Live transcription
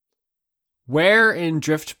Where in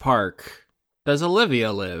Drift Park does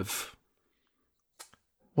Olivia live?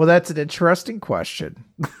 Well, that's an interesting question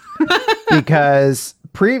because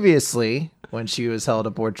previously, when she was held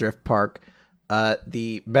aboard Drift Park,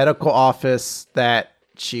 the medical office that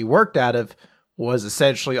she worked out of was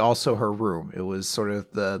essentially also her room. It was sort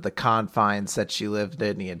of the confines that she lived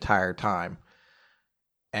in the entire time.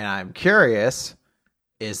 And I'm curious,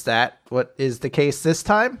 is that what is the case this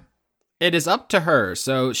time? It is up to her.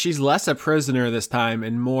 So she's less a prisoner this time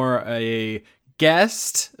and more a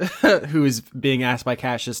guest who is being asked by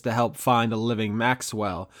Cassius to help find a living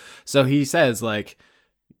Maxwell. So he says, like,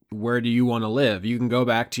 where do you want to live? You can go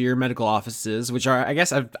back to your medical offices, which are, I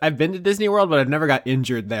guess I've been to Disney World, but I've never got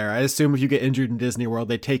injured there. I assume if you get injured in Disney World,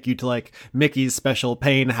 they take you to like Mickey's special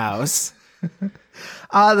pain house.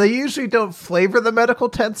 They usually don't flavor the medical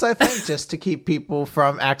tents, I think, just to keep people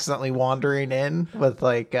from accidentally wandering in with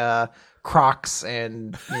like Crocs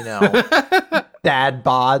and, dad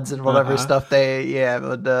bods and whatever stuff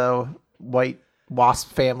the white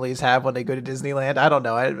wasp families have when they go to Disneyland. I don't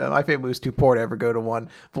know. My family was too poor to ever go to one.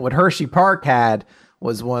 But what Hershey Park had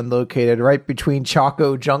was one located right between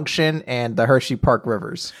Chaco Junction and the Hershey Park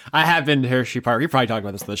Rivers. I have been to Hershey Park. We probably talked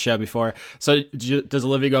about this on the show before. So does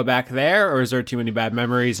Olivia go back there, or is there too many bad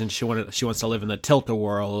memories and she wants to live in the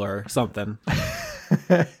Tilt-A-Whirl or something?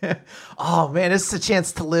 Oh man, this is a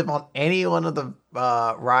chance to live on any one of the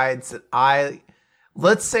rides that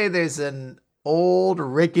let's say there's an old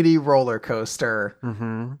rickety roller coaster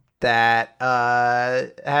that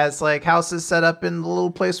has like houses set up in the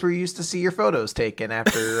little place where you used to see your photos taken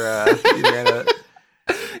after you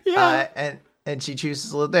ran and she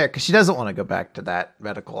chooses to live there because she doesn't want to go back to that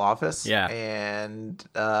medical office. Yeah, and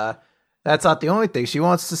that's not the only thing she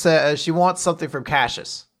wants to say. She wants something from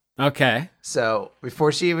Cassius. Okay. So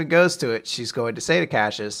before she even goes to it, she's going to say to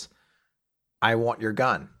Cassius, "I want your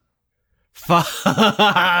gun." Fuck.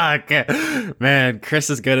 Man,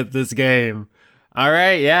 Chris is good at this game. All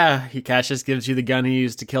right, yeah. Cassius gives you the gun he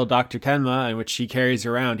used to kill Dr. Tenma, and which he carries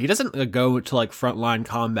around. He doesn't go to like frontline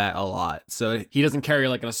combat a lot, so he doesn't carry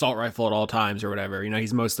like an assault rifle at all times or whatever.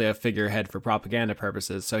 He's mostly a figurehead for propaganda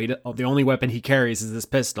purposes. So the only weapon he carries is this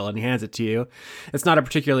pistol, and he hands it to you. It's not a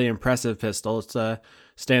particularly impressive pistol. It's a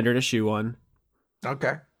standard issue one.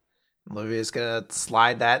 Okay. Olivia's gonna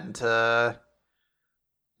slide that into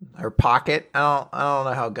her pocket. I don't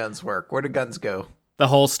know how guns work. Where do guns go? The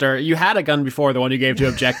holster. You had a gun before, the one you gave to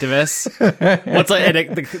Objectivus.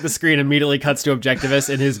 The screen immediately cuts to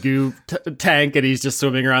Objectivus in his goo tank, and he's just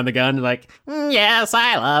swimming around the gun, like, yes,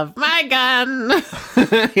 I love my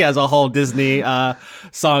gun. He has a whole Disney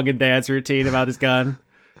song and dance routine about his gun.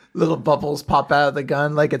 Little bubbles pop out of the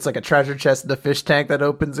gun like it's like a treasure chest in the fish tank that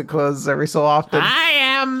opens and closes every so often. I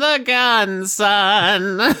am the gun,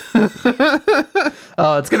 son.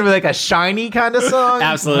 Oh, it's gonna be like a shiny kind of song.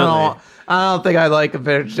 Absolutely. I don't think I like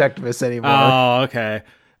Objectivus anymore. Oh, okay.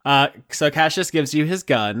 So Cassius gives you his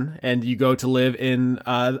gun, and you go to live in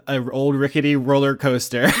an old rickety roller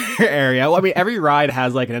coaster area. Well, I mean, every ride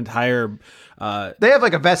has like an entire... they have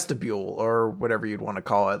like a vestibule or whatever you'd want to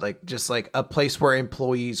call it, like just like a place where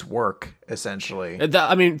employees work, essentially.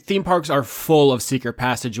 Theme parks are full of secret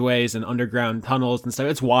passageways and underground tunnels and stuff.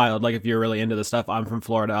 It's wild. Like if you're really into the stuff. I'm from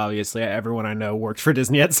Florida, obviously. Everyone I know worked for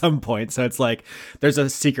Disney at some point, so it's like there's a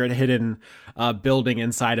secret hidden building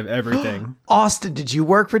inside of everything. Austin, did you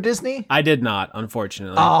work for Disney? I did not,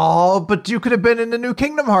 unfortunately. Oh, but you could have been in the new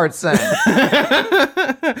Kingdom Hearts then.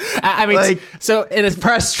 I mean, like, so in a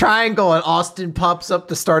press triangle and Austin pops up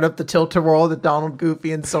to start up the Tilt-A-Whirl that Donald,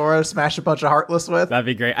 Goofy, and Sora smash a bunch of Heartless with. That'd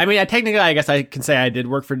be great. I mean, technically, I guess I can say I did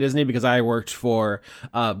work for Disney because I worked for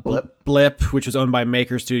Blip, which was owned by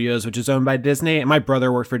Maker Studios, which is owned by Disney. And my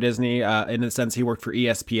brother worked for Disney. In a sense, he worked for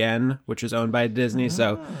ESPN, which is owned by Disney.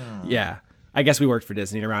 So, yeah, I guess we worked for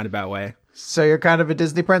Disney in a roundabout way. So you're kind of a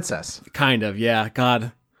Disney princess. Kind of, yeah.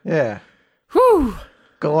 God. Yeah. Whew.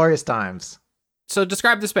 Glorious times. So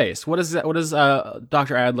describe the space. What does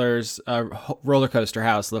Dr. Adler's roller coaster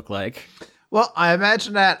house look like? Well, I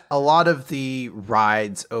imagine that a lot of the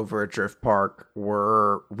rides over at Drift Park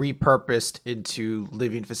were repurposed into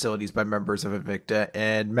living facilities by members of Invicta,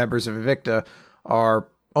 and members of Invicta are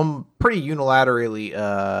pretty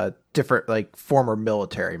unilaterally different, like former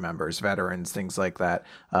military members, veterans, things like that.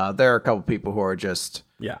 There are a couple people who are just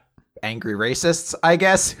angry racists, I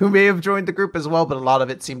guess, who may have joined the group as well, but a lot of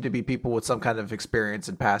it seemed to be people with some kind of experience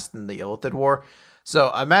and past in the Illithid War. So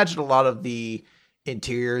I imagine a lot of the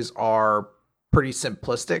interiors are pretty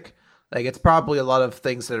simplistic. Like it's probably a lot of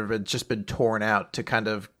things that have just been torn out to kind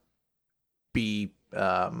of be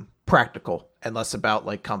practical and less about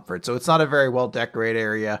like comfort. So it's not a very well decorated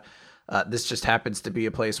area. This just happens to be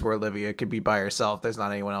a place where Olivia could be by herself. There's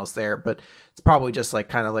not anyone else there, but it's probably just like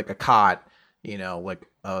kind of like a cot, like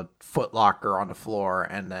a foot locker on the floor,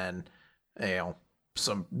 and then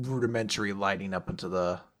some rudimentary lighting up into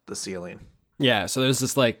the ceiling. Yeah, so there's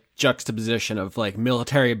this like juxtaposition of like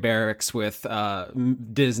military barracks with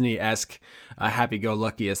Disney-esque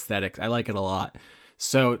happy-go-lucky aesthetic. I like it a lot.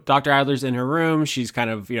 So Dr. Adler's in her room. She's kind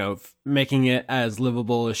of, making it as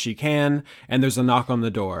livable as she can. And there's a knock on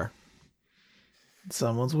the door.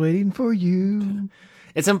 Someone's waiting for you.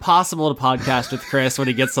 It's impossible to podcast with Chris when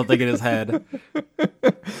he gets something in his head.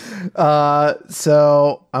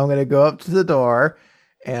 So I'm going to go up to the door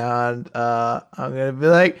and I'm going to be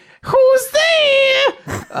like, who's there?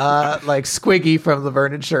 Like Squiggy from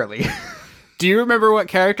Laverne and Shirley. Do you remember what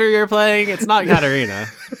character you're playing? It's not Katarina.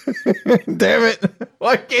 Damn it.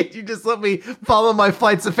 Why can't you just let me follow my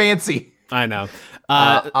flights of fancy? I know.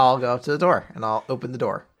 I'll go up to the door and I'll open the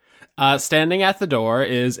door. Standing at the door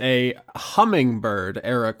is a hummingbird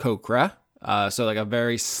Aarakocra. So like a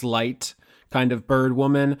very slight kind of bird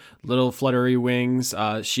woman, little fluttery wings.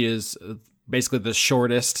 She is basically the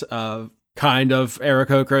shortest kind of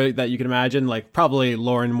Aarakocra that you can imagine, like probably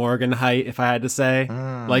Lauren Morgan height, if I had to say.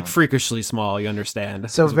 Like freakishly small, you understand.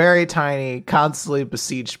 So very tiny, constantly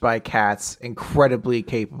besieged by cats, incredibly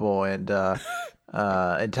capable and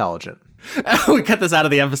intelligent. We cut this out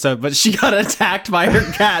of the episode, but she got attacked by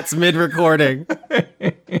her cats mid-recording.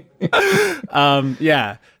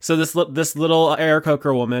 Yeah. So this little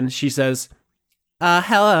Aarakocra woman, she says,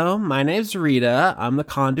 hello, my name's Rita. I'm the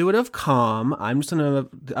conduit of calm. I'm just going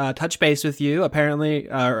to touch base with you. Apparently,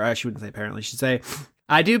 or she wouldn't say apparently, she'd say,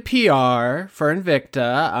 I do PR for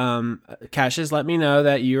Invicta. Cassius let me know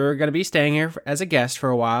that you're going to be staying here as a guest for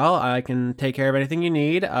a while. I can take care of anything you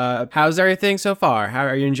need. How's everything so far? How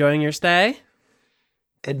are you enjoying your stay?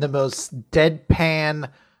 In the most deadpan,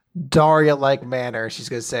 Daria-like manner, she's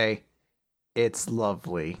going to say, it's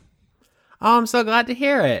lovely. Oh, I'm so glad to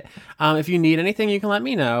hear it. If you need anything, you can let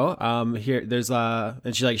me know. Here, there's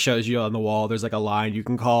and she like shows you on the wall. There's like a line you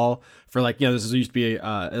can call for like, this used to be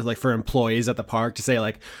like for employees at the park to say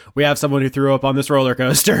like, we have someone who threw up on this roller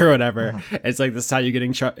coaster or whatever. Mm-hmm. It's like, this is how you're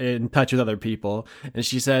getting in touch with other people. And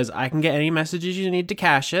she says, I can get any messages you need to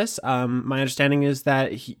Cassius. My understanding is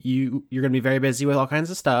that you're going to be very busy with all kinds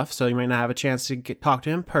of stuff, so you might not have a chance to talk to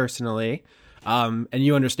him personally. And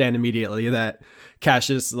you understand immediately that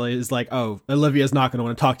Cassius is like, oh, Olivia's not going to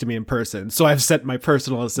want to talk to me in person. So I've sent my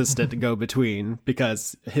personal assistant to go between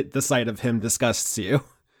because the sight of him disgusts you.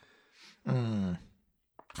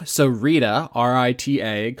 So Rita,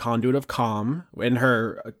 R-I-T-A, conduit of calm. And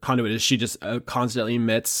her conduit is she just constantly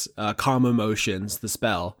emits calm emotions, the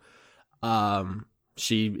spell.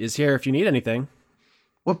 She is here if you need anything.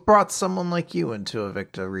 What brought someone like you into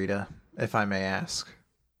Invicta, Rita, if I may ask?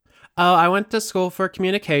 I went to school for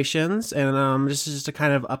communications, and this is just a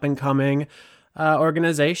kind of up-and-coming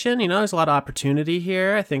organization. There's a lot of opportunity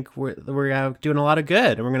here. I think we're doing a lot of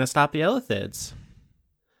good, and we're going to stop the Illithids.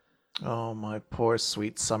 Oh, my poor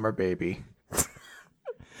sweet summer baby.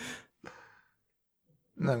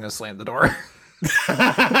 I'm going to slam the door.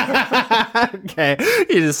 Okay,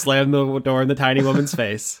 you just slammed the door in the tiny woman's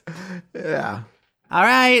face. Yeah. All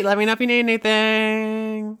right, let me know if you need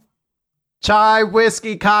anything. Chai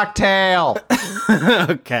whiskey cocktail.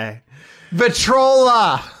 Okay.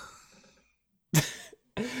 Vitrola.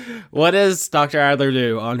 What does Dr. Adler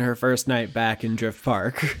do on her first night back in Drift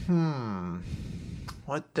Park?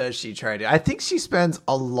 What does she try to do? I think she spends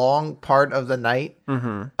a long part of the night.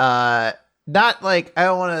 Mm-hmm. Not like, I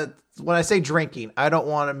don't want to, when I say drinking, I don't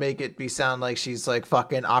want to make it sound like she's like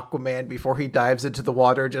fucking Aquaman before he dives into the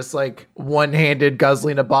water, just like one-handed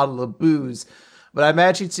guzzling a bottle of booze. But I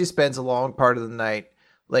imagine she spends a long part of the night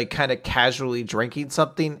like kind of casually drinking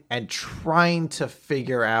something and trying to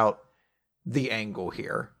figure out the angle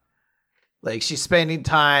here. Like she's spending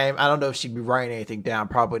time, I don't know if she'd be writing anything down,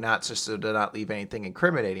 probably not, just so to not leave anything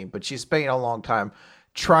incriminating, but she's spending a long time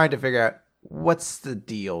trying to figure out what's the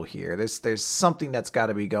deal here. There's something that's got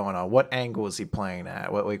to be going on. What angle is he playing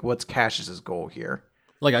at? What's Cassius's goal here?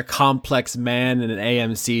 Like a complex man in an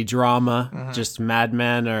AMC drama, just Mad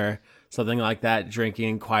Men or something like that,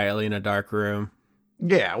 drinking quietly in a dark room.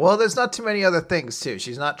 Yeah, well, there's not too many other things, too.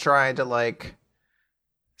 She's not trying to, like,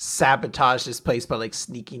 sabotage this place by, like,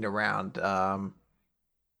 sneaking around. And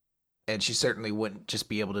she certainly wouldn't just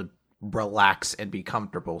be able to relax and be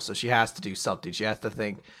comfortable. So she has to do something. She has to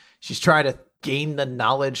think. She's trying to gain the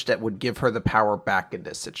knowledge that would give her the power back in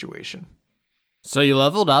this situation. So you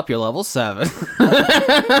leveled up, you're level 7.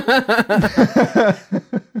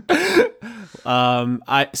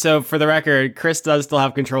 So for the record, Chris does still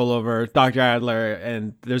have control over Dr. Adler,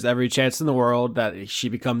 and there's every chance in the world that she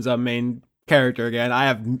becomes a main character again. I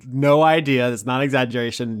have no idea. It's not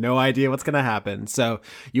exaggeration. No idea what's going to happen. So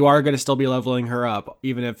you are going to still be leveling her up,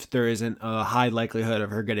 even if there isn't a high likelihood of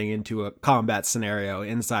her getting into a combat scenario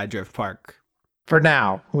inside Drift Park. For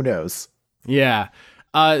now, who knows? Yeah.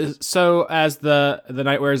 So as the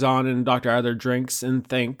night wears on and Dr. Adler drinks and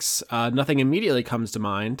thinks, nothing immediately comes to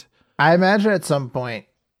mind. I imagine at some point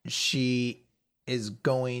she is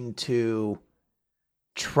going to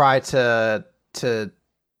try to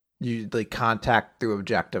contact through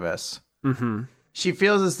Objectivus. Mm-hmm. She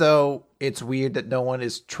feels as though it's weird that no one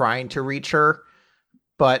is trying to reach her,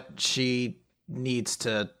 but she needs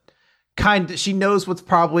to she knows what's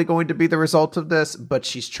probably going to be the result of this, but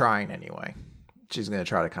she's trying anyway. She's going to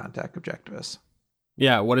try to contact Objectivus.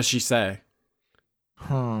 Yeah, what does she say?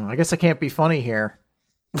 I guess I can't be funny here.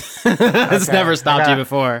 It's never stopped you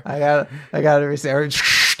before. I gotta say,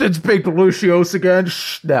 it's Big Lucios again.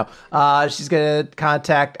 No. She's going to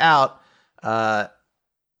contact out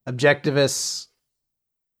Objectivus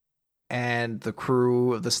and the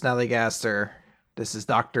crew of the Snellygaster. This is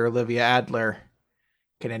Dr. Olivia Adler.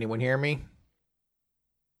 Can anyone hear me?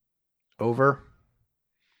 Over.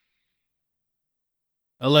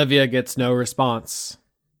 Olivia gets no response.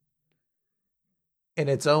 In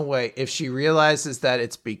its own way, if she realizes that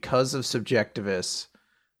it's because of Subjectivus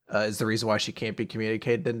is the reason why she can't be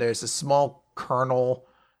communicated, then there's a small kernel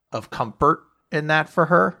of comfort in that for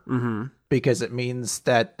her. Mm-hmm. Because it means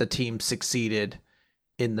that the team succeeded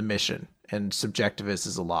in the mission and Subjectivus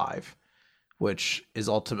is alive, which is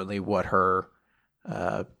ultimately what her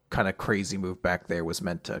kind of crazy move back there was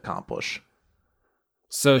meant to accomplish.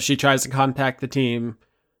 So she tries to contact the team,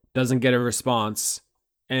 doesn't get a response,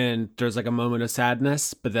 and there's like a moment of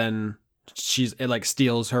sadness, but then it like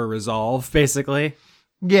steals her resolve, basically.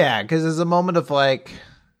 Yeah, because there's a moment of like,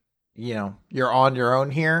 you know, you're on your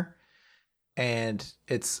own here, and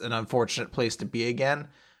it's an unfortunate place to be again,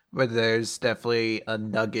 but there's definitely a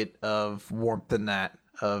nugget of warmth in that,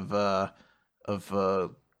 of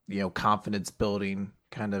confidence building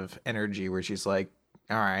kind of energy where she's like,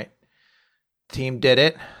 all right, team did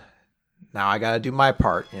it. Now I gotta do my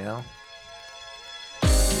part, you know?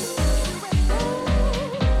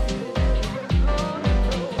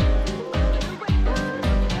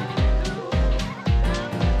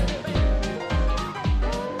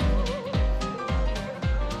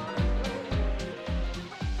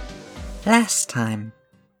 Last time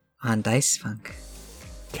on Dice Funk.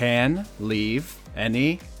 Can leave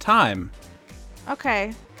any time.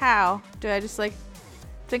 Okay, how? Do I just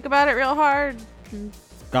think about it real hard?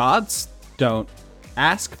 Gods don't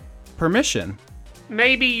ask permission.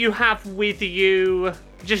 Maybe you have with you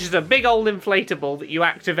just a big old inflatable that you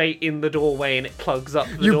activate in the doorway and it plugs up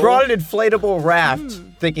the door. You brought an inflatable raft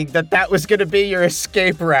thinking that was going to be your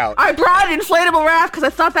escape route. I brought an inflatable raft because I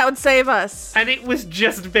thought that would save us. And it was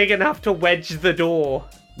just big enough to wedge the door.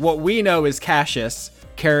 What we know is Cassius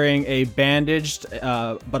carrying a bandaged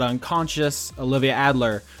but unconscious Olivia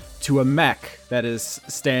Adler to a mech that is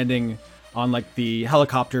standing on like the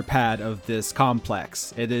helicopter pad of this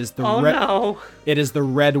complex. It is the no. It is the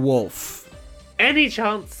Red Wolf. Any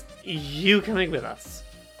chance you coming with us?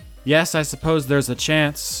 Yes, I suppose there's a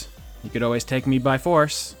chance. You could always take me by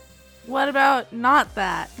force. What about not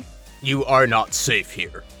that? You are not safe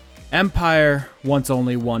here. Empire wants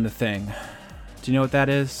only one thing. Do you know what that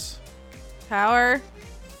is? Power?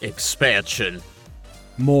 Expansion.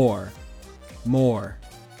 More. More.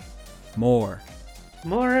 More.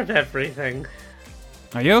 More of everything.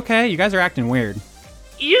 Are you okay? You guys are acting weird.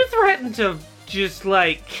 You threatened to just,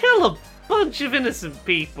 kill a bunch of innocent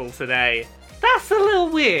people today. That's a little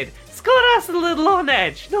weird. It's got us a little on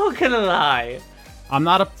edge, not gonna lie. I'm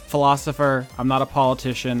not a philosopher. I'm not a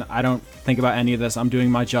politician. I don't think about any of this. I'm doing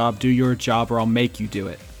my job. Do your job or I'll make you do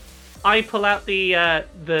it. I pull out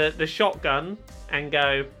the shotgun and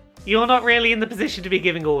go, you're not really in the position to be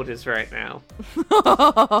giving orders right now.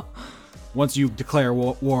 Once you declare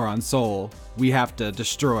war on Seoul, we have to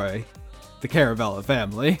destroy the Caravella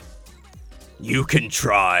family. You can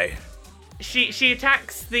try. She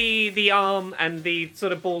attacks the arm, and the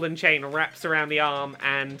sort of ball and chain wraps around the arm,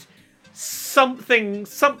 and something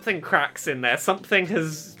cracks in there. Something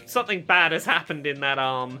bad has happened in that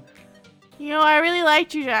arm. You know, I really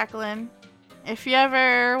liked you, Jacqueline. If you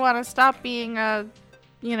ever want to stop being a,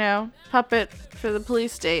 puppet for the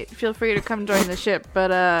police state, feel free to come join the ship.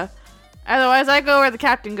 But otherwise, I go where the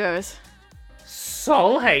captain goes.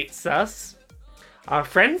 Sol hates us. Our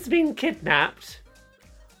friend's been kidnapped.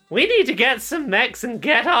 We need to get some mechs and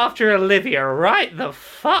get after Olivia right the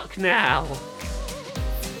fuck now.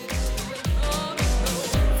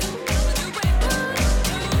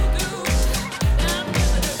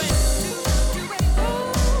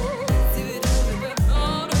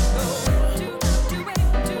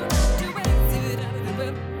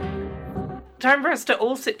 Time for us to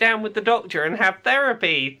all sit down with the doctor and have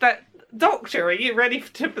therapy. Doctor, are you ready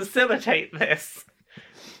to facilitate this?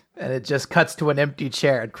 And it just cuts to an empty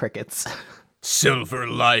chair and crickets. Silver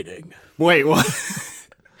lining. Wait, what?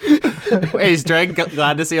 Wait, is Dreg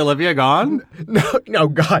glad to see Olivia gone? No,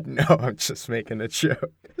 God, no. I'm just making a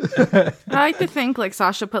joke. I like to think like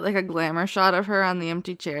Sasha put like a glamour shot of her on the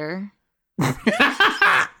empty chair.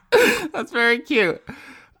 That's very cute.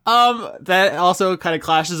 That also kind of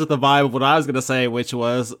clashes with the vibe of what I was going to say, which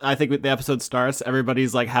was, I think when the episode starts,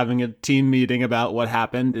 everybody's like having a team meeting about what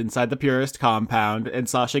happened inside the Purist compound, and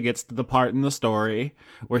Sasha gets to the part in the story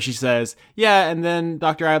where she says, yeah, and then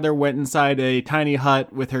Dr. Adler went inside a tiny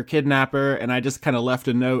hut with her kidnapper, and I just kind of left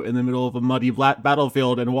a note in the middle of a muddy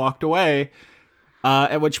battlefield and walked away,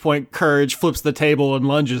 at which point Courage flips the table and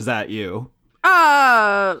lunges at you.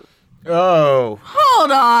 Oh.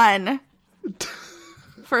 Hold on.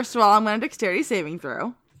 First of all, I'm going to dexterity saving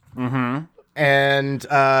throw. Mm-hmm.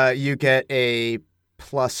 And you get a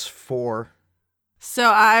 +4. So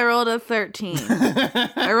I rolled a 13.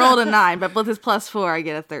 I rolled a 9, but with his +4, I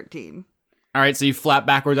get a 13. All right, so you flap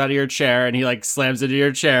backwards out of your chair, and he like slams into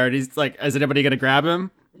your chair, and he's like, is anybody going to grab him?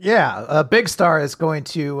 Yeah, Big Star is going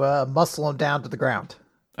to muscle him down to the ground.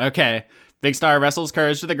 Okay. Big Star wrestles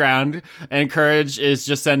Courage to the ground, and Courage is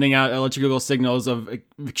just sending out electrical signals of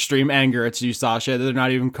extreme anger to you, Sasha. They're not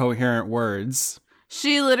even coherent words.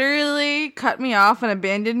 She literally cut me off and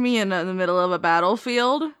abandoned me in the middle of a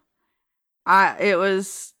battlefield. It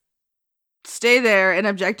was stay there, an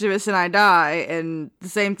objectivist and I die, and the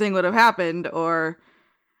same thing would have happened, or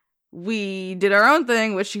we did our own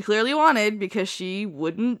thing, which she clearly wanted because she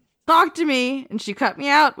wouldn't talk to me, and she cut me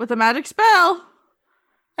out with a magic spell.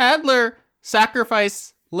 Adler,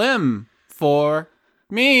 sacrifice limb for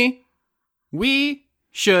me. We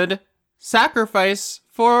should sacrifice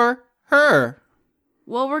for her.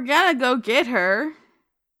 Well, we're gonna go get her.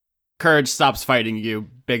 Courage stops fighting you,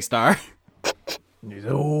 Big Star.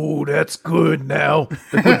 Oh, that's good now.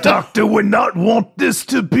 The doctor would not want this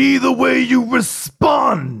to be the way you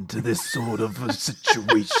respond to this sort of a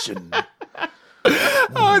situation.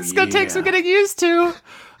 Oh, it's gonna take some getting used to.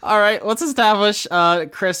 All right, let's establish.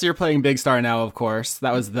 Chris, you're playing Big Star now, of course.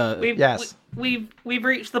 That was the Yes. We've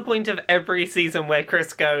reached the point of every season where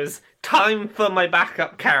Chris goes, time for my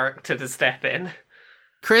backup character to step in.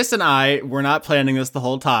 Chris and I were not planning this the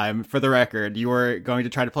whole time. For the record, you were going to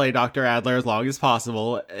try to play Dr. Adler as long as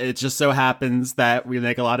possible. It just so happens that we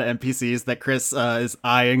make a lot of NPCs that Chris is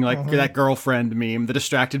eyeing like that girlfriend meme, the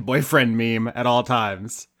distracted boyfriend meme at all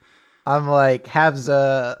times. I'm like, has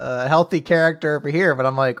a healthy character over here, but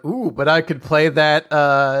I'm like, ooh, but I could play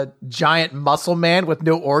that giant muscle man with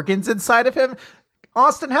no organs inside of him.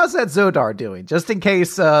 Austin, how's that Zodar doing? Just in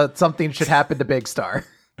case something should happen to Big Star.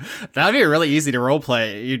 That'd be really easy to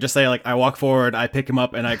roleplay. You just say, like, I walk forward, I pick him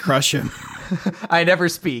up, and I crush him. I never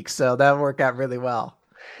speak, so that would work out really well.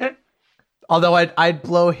 Although I'd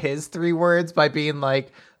blow his 3 words by being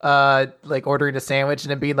like ordering a sandwich and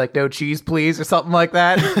then being like, no cheese, please, or something like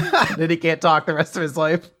that. Then he can't talk the rest of his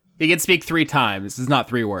life. He can speak 3 times. It's not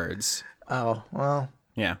 3 words. Oh, well,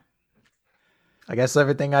 Yeah. I guess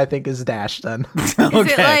everything I think is Dash then. Is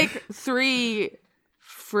it like 3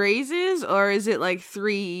 phrases, or is it like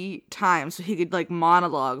 3 times so he could like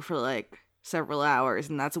monologue for like several hours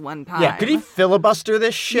and that's one time? Yeah, could he filibuster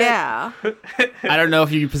this shit? Yeah. I don't know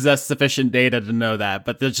if you possess sufficient data to know that,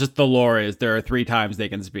 but there's just the lore is there are 3 times they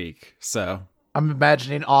can speak. So I'm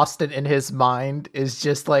imagining Austin in his mind is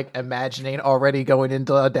just like imagining already going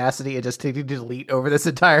into Audacity and just taking delete over this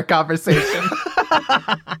entire conversation.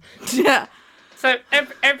 Yeah. So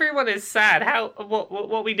everyone is sad. What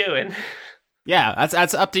are we doing? yeah,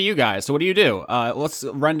 that's up to you guys. So what do you do? Let's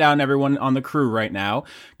run down everyone on the crew right now.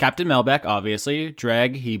 Captain Melbeck, obviously.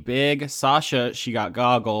 Dreg, he big. Sasha, she got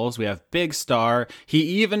goggles. We have Big Star. He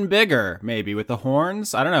even bigger, maybe, with the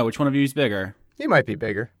horns. I don't know. Which one of you is bigger? He might be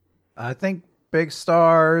bigger. I think Big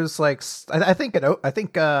Stars, like, I think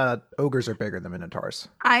ogres are bigger than minotaurs.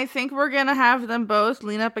 I think we're gonna have them both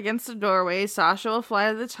lean up against the doorway. Sasha will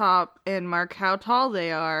fly to the top and mark how tall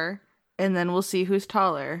they are, and then we'll see who's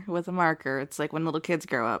taller with a marker. It's like when little kids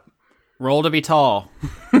grow up. Roll to be tall.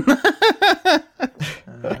 What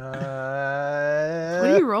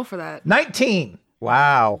do you roll for that? 19.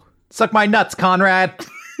 Wow. Suck my nuts, Conrad.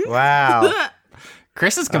 Wow.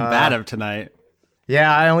 Chris is combative tonight.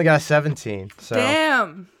 Yeah, I only got a 17. So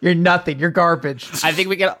Damn. You're nothing. You're garbage. I think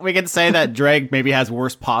we can say that Dreg maybe has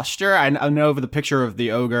worse posture. I know the picture of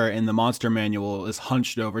the ogre in the monster manual is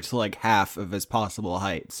hunched over to like half of his possible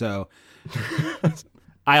height. So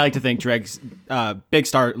I like to think Dreg's Big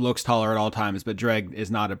Star looks taller at all times, but Dreg is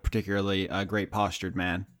not a particularly great postured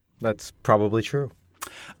man. that's probably true.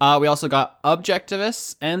 We also got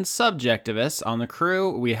Objectivists and Subjectivists on the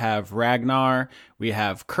crew. We have Ragnar, we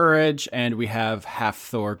have Courage, and we have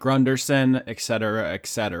Half-Thor Grunderson, etc.,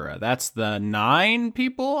 etc. That's the 9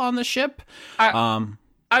 people on the ship.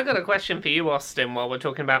 I've got a question for you, Austin, while we're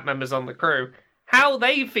talking about members on the crew. How are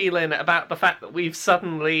they feeling about the fact that we've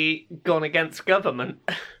suddenly gone against government?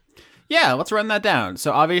 Yeah, let's run that down.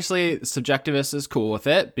 So obviously, Subjectivist is cool with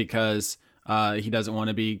it because he doesn't want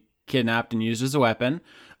to be kidnapped and used as a weapon.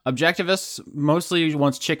 Objectivist mostly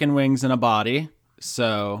wants chicken wings and a body,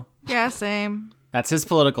 so Yeah, same. that's his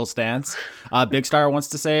political stance. Big Star wants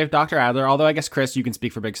to save Dr. Adler, although I guess, Chris, you can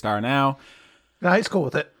speak for Big Star now. No, he's cool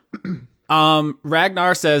with it.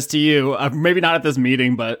 Ragnar says to you, maybe not at this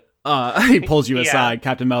meeting, but he pulls you aside,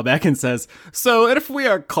 Captain Melbeck, and says, "So if we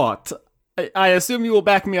are caught, I assume you will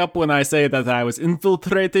back me up when I say that I was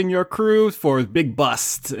infiltrating your crew for big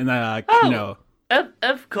bust, and you know."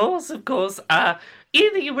 Of course.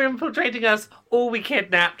 Either you were infiltrating us or we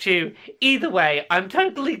kidnapped you. Either way, I'm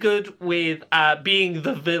totally good with being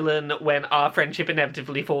the villain when our friendship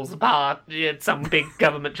inevitably falls apart at some big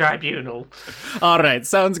government tribunal. All right,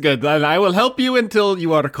 sounds good. Then I will help you until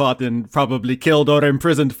you are caught and probably killed or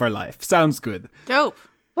imprisoned for life. Sounds good. Dope.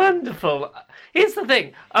 Wonderful. Here's the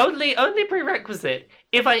thing. Only prerequisite.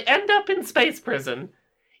 If I end up in space prison,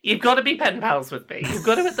 you've got to be pen pals with me. You've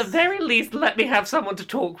got to, at the very least, let me have someone to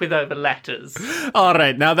talk with over letters. All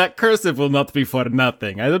right, now that cursive will not be for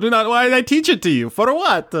nothing. I do not why I teach it to you. For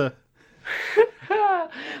what?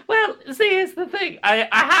 Well, see, here's the thing. I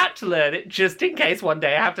had to learn it just in case one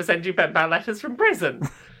day I have to send you pen pal letters from prison.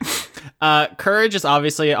 Courage is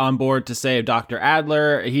obviously on board to save Dr.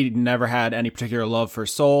 Adler. He never had any particular love for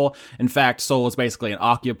Soul. In fact, Soul is basically an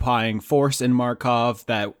occupying force in Markov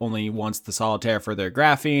that only wants the Solitaire for their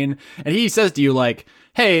graphene. And he says to you, like,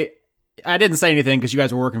 hey, I didn't say anything because you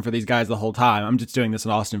guys were working for these guys the whole time. I'm just doing this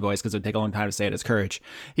in Austin voice because it would take a long time to say it as Courage.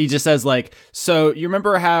 He just says, like, so you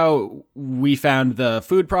remember how we found the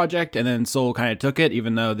food project and then Soul kind of took it,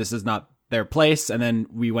 even though this is not their place, and then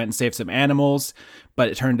we went and saved some animals, but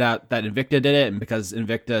it turned out that Invicta did it, and because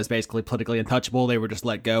Invicta is basically politically untouchable, they were just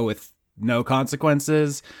let go with no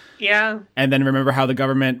consequences. Yeah. And then remember how the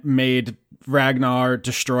government made Ragnar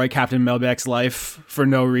destroy Captain Melbeck's life for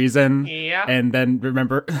no reason? Yeah. And then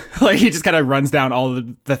remember, like, he just kind of runs down all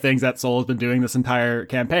the things that Soul has been doing this entire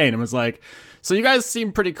campaign and was like, so you guys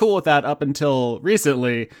seem pretty cool with that up until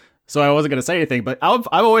recently, so I wasn't going to say anything, but I've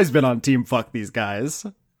always been on team fuck these guys.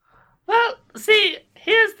 Well, see,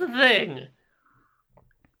 here's the thing.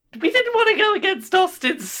 We didn't want to go against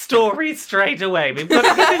Austin's story straight away. We've got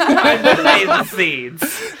to give him time to lay the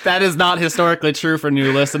seeds. That is not historically true for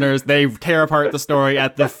new listeners. They tear apart the story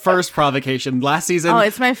at the first provocation. Last season, Oh,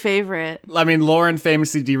 it's my favorite. I mean, Lauren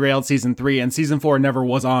famously derailed season 3, and season 4 never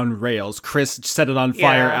was on rails. Chris set it on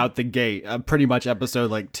fire Yeah. out the gate, pretty much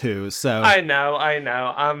episode like 2. So I know.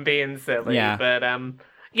 I'm being silly. Yeah. But,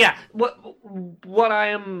 yeah, what I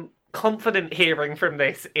am confident hearing from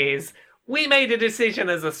this is we made a decision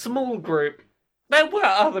as a small group. There were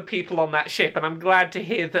other people on that ship, and I'm glad to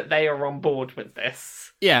hear that they are on board with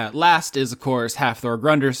this. yeah, last is, of course, Half-Thor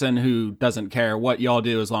Grunderson, who doesn't care what y'all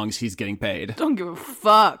do as long as he's getting paid. Don't give a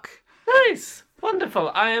fuck. Nice.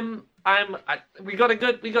 Wonderful. We got a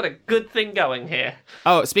good thing going here.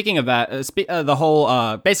 Oh, speaking of that, the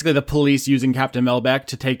whole, basically the police using Captain Melbeck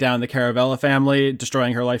to take down the Caravella family,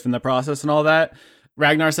 destroying her life in the process and all that.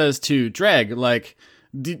 Ragnar says to Dreg, like,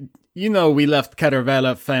 you know we left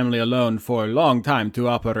Caravella family alone for a long time to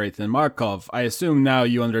operate in Markov. I assume now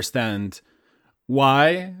you understand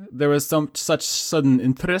why there was such sudden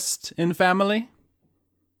interest in family?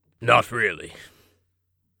 Not really.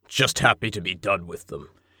 Just happy to be done with them.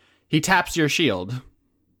 He taps your shield.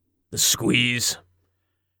 The squeeze.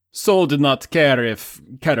 Soul did not care if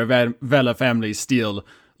Caravella families steal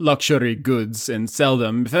luxury goods and sell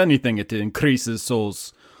them. If anything, it increases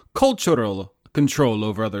Soul's cultural control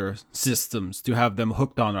over other systems to have them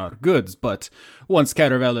hooked on our goods. But once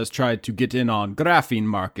Caravella's tried to get in on graphene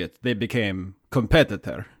market, they became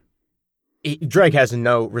competitor. Drake has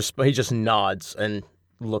no response. He just nods and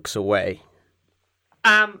looks away.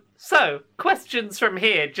 So, questions from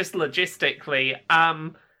here, just logistically.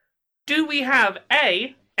 Do we have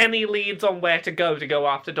A, any leads on where to go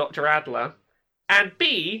after Dr. Adler? And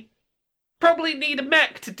B, probably need a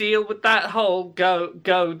mech to deal with that whole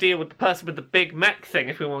go deal with the person with the big mech thing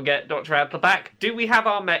if we want to get Dr. Adler back. Do we have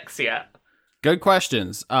our mechs yet? Good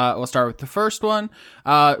questions. We'll start with the first one.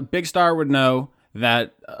 Big Star would know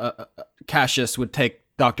that Cassius would take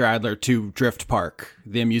Dr. Adler to Drift Park,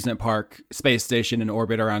 the amusement park space station in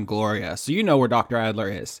orbit around Gloria. So you know where Dr. Adler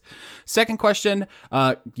is. Second question,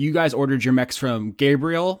 you guys ordered your mechs from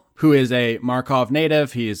Gabriel, who is a Markov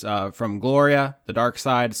native. He's from Gloria, the dark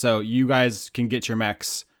side. So you guys can get your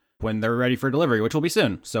mechs when they're ready for delivery, which will be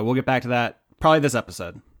soon. So we'll get back to that probably this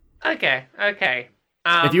episode. Okay.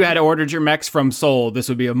 If you had ordered your mechs from Seoul, this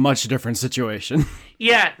would be a much different situation.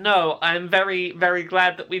 Yeah, no, I'm very, very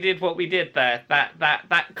glad that we did what we did there.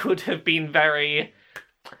 That could have been very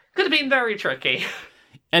tricky.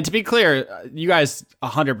 And to be clear, you guys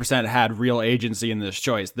 100% had real agency in this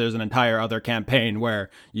choice. There's an entire other campaign where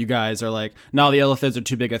you guys are like, no, the Illithids are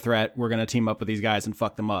too big a threat. We're going to team up with these guys and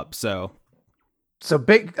fuck them up. So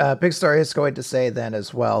Big Star is going to say then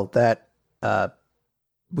as well that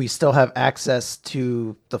we still have access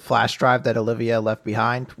to the flash drive that Olivia left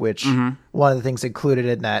behind, which one of the things included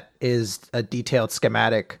in that is a detailed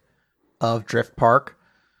schematic of Drift Park.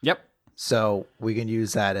 Yep. So we can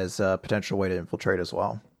use that as a potential way to infiltrate as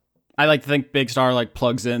well. I like to think Big Star like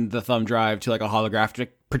plugs in the thumb drive to like a holographic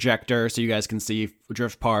projector so you guys can see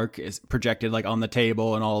Drift Park is projected like on the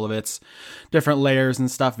table and all of its different layers and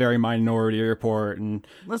stuff. Very Minority Report. And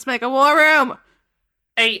Let's make a war room.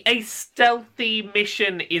 A stealthy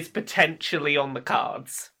mission is potentially on the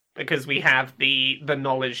cards because we have the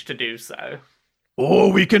knowledge to do so.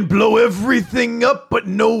 Or we can blow everything up but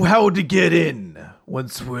know how to get in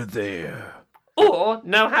once we're there. Or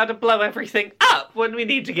know how to blow everything up when we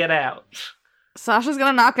need to get out. Sasha's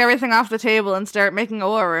gonna knock everything off the table and start making a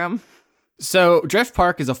war room. So Drift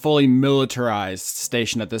Park is a fully militarized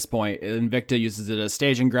station at this point. Invicta uses it as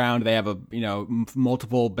staging ground. They have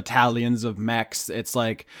multiple battalions of mechs. It's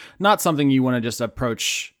like not something you want to just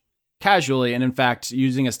approach casually. And in fact,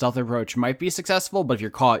 using a stealth approach might be successful, but if you're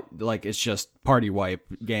caught, like it's just party wipe,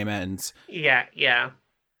 game ends. Yeah.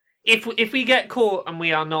 If we get caught and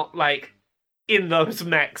we are not like in those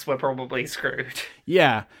mechs, we're probably screwed.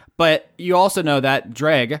 Yeah. But you also know that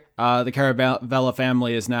Dreg, the Caravella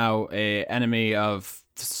family, is now an enemy of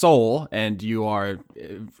Soul, and you are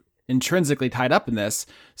intrinsically tied up in this.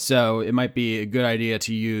 So it might be a good idea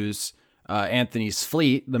to use Anthony's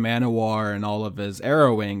fleet, the Manowar, and all of his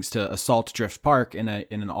Arrow Wings to assault Drift Park in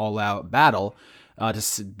an all-out battle.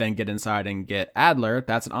 To then get inside and get Adler.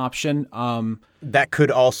 That's an option. That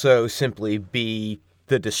could also simply be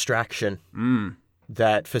the distraction.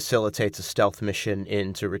 That facilitates a stealth mission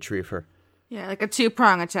in to retrieve her. Yeah, like a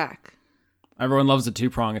two-prong attack. Everyone loves a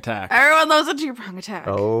two-prong attack. Everyone loves a two-prong attack.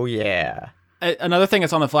 Oh, yeah. Another thing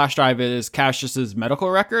that's on the flash drive is Cassius's medical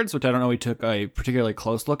records, which I don't know we took a particularly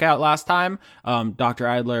close look at last time. Dr.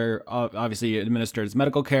 Adler obviously administered his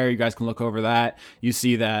medical care. You guys can look over that. You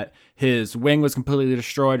see that his wing was completely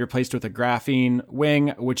destroyed, replaced with a graphene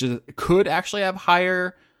wing, which could actually have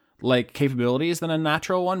higher like capabilities than a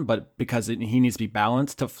natural one, but because he needs to be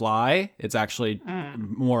balanced to fly, it's actually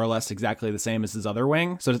more or less exactly the same as his other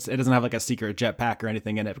wing. So it doesn't have like a secret jetpack or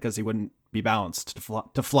anything in it because he wouldn't be balanced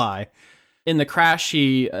to fly. In the crash,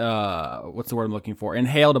 he what's the word I'm looking for?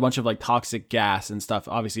 Inhaled a bunch of like toxic gas and stuff.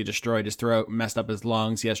 Obviously destroyed his throat, messed up his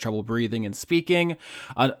lungs. He has trouble breathing and speaking.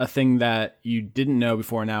 A thing that you didn't know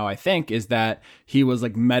before now, I think, is that he was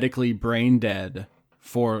like medically brain dead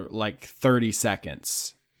for like 30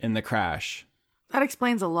 seconds in the crash. That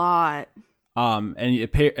explains a lot. And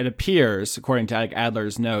it appears, according to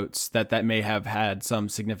Adler's notes, that may have had some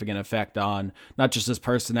significant effect on not just his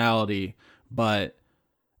personality, but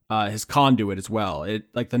his conduit as well. It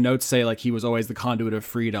like the notes say like he was always the conduit of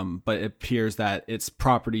freedom, but it appears that its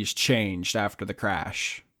properties changed after the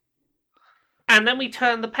crash. And then we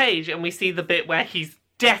turn the page and we see the bit where he's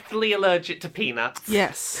deathly allergic to peanuts.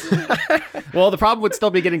 Yes. Well, the problem would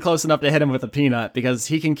still be getting close enough to hit him with a peanut because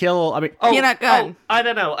he can kill. Peanut gun. I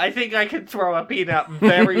don't know. I think I could throw a peanut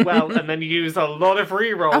very well and then use a lot of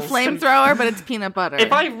rerolls. A flamethrower, but it's peanut butter.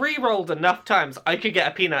 If I rerolled enough times, I could get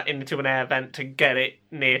a peanut into an air vent to get it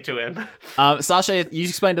near to him. Sasha, you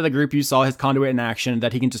explained to the group you saw his conduit in action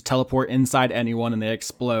that he can just teleport inside anyone and they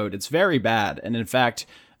explode. It's very bad. And in fact,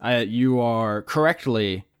 you are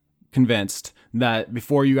correctly convinced that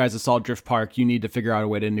before you guys assault Drift Park, you need to figure out a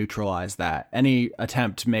way to neutralize that. Any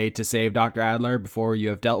attempt made to save Dr. Adler before you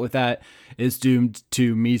have dealt with that is doomed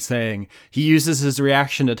to me saying, he uses his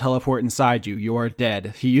reaction to teleport inside you, you are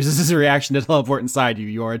dead. He uses his reaction to teleport inside you,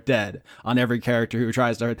 you are dead, on every character who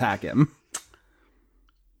tries to attack him.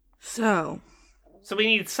 So, So we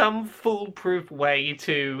need some foolproof way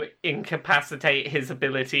to incapacitate his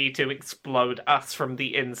ability to explode us from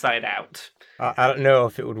the inside out. I don't know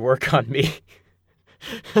if it would work on me.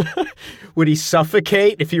 Would he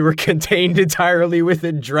suffocate if he were contained entirely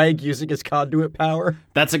within Dreg using his conduit power?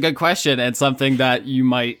 That's a good question, and something that you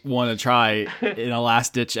might want to try in a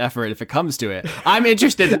last-ditch effort if it comes to it. I'm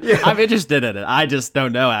interested. I'm interested in it. I just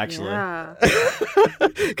don't know, actually. Yeah.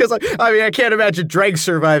 Because, I can't imagine Dreg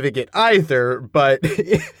surviving it either, but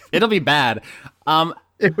It'll be bad.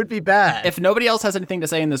 it would be bad. If nobody else has anything to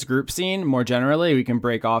say in this group scene, more generally, we can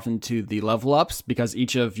break off into the level ups because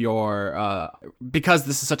each of your, because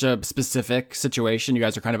this is such a specific situation, you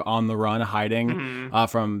guys are kind of on the run, hiding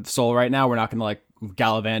from Soul right now. We're not going to like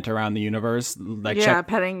gallivant around the universe, like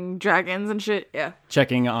Petting dragons and shit. Yeah.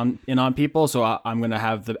 checking in on people. So I'm going to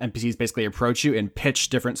have the NPCs basically approach you and pitch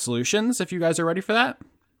different solutions. If you guys are ready for that.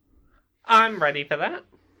 I'm ready for that.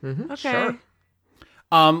 Okay. Sure.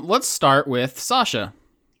 Let's start with Sasha.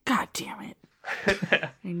 God damn it. I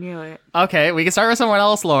knew it. Okay, we can start with someone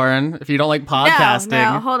else, Lauren, if you don't like podcasting.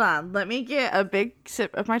 No, hold on. Let me get a big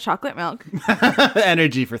sip of my chocolate milk.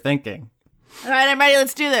 Energy for thinking. All right, I'm ready.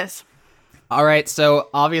 Let's do this. All right, so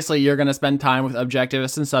obviously you're going to spend time with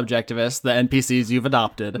objectivists and subjectivists, the NPCs you've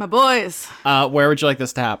adopted. My boys. Where would you like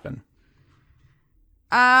this to happen?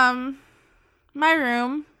 My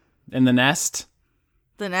room. In the nest?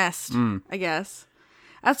 The nest, I guess.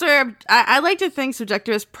 That's where I like to think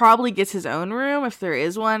Subjectivist probably gets his own room if there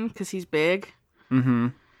is one, because he's big. Mm-hmm.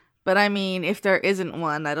 But I mean, if there isn't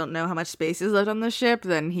one, I don't know how much space is left on the ship,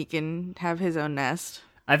 then he can have his own nest.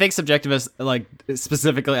 I think Subjectivist like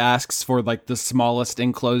specifically asks for like the smallest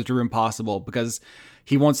enclosed room possible because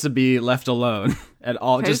he wants to be left alone at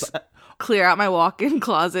all. I Just clear out my walk-in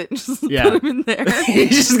closet and just Yeah. put him in there.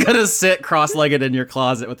 he's just gonna sit cross-legged in your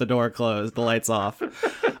closet with the door closed, the lights off.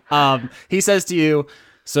 He says to you,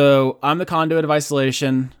 so I'm the conduit of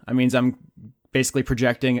isolation. That means I'm basically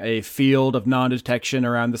projecting a field of non-detection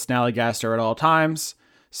around the Snallygaster at all times.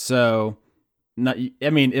 So,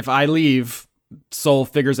 if I leave, Soul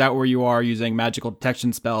figures out where you are using magical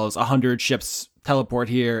detection spells. 100 ships teleport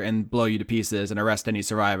here and blow you to pieces and arrest any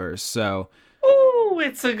survivors. So, Ooh,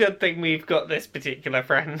 it's a good thing we've got this particular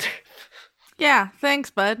friend. Yeah,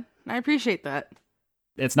 thanks, bud. I appreciate that.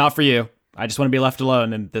 it's not for you. I just want to be left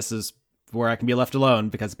alone, and this is where I can be left alone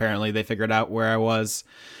because apparently they figured out where I was.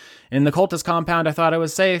 In the cultist compound, I thought I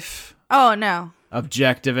was safe. Oh, no.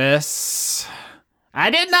 Objectivists. I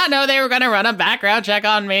did not know they were going to run a background check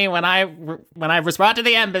on me when I respond to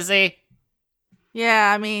the embassy.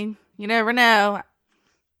 Yeah, I mean, you never know.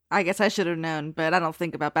 I guess I should have known, but I don't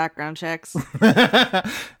think about background checks.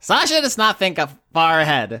 Sasha does not think far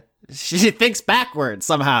ahead. She thinks backwards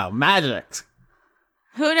somehow. Magic.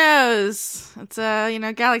 Who knows? It's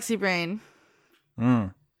galaxy brain.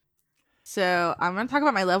 So I'm going to talk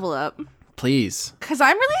about my level up. Please. Because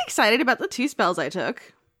I'm really excited about the 2 spells I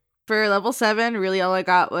took. For level 7, really all I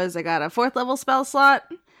got was I got a 4th level spell slot.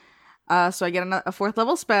 So I get a 4th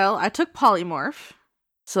level spell. I took Polymorph.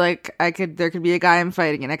 So there could be a guy I'm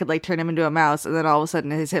fighting and I could turn him into a mouse, and then all of a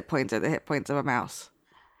sudden his hit points are the hit points of a mouse.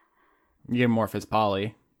 You morph as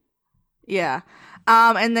Polly. Yeah.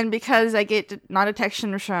 And then because I get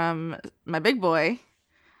non-detection from my big boy,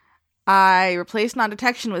 I replace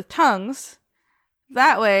non-detection with tongues.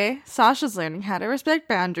 That way, Sasha's learning how to respect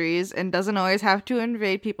boundaries and doesn't always have to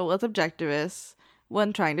invade people with objectivists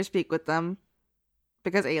when trying to speak with them.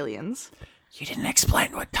 Because aliens. You didn't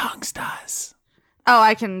explain what tongues does. Oh,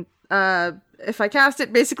 I can, if I cast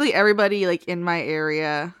it, basically everybody, in my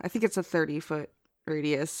area, I think it's a 30-foot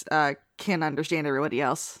radius, can understand everybody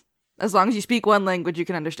else. As long as you speak one language, you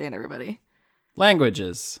can understand everybody.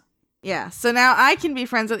 Languages. Yeah, so now I can be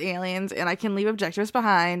friends with aliens, and I can leave objectives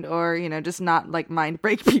behind, or, just not, mind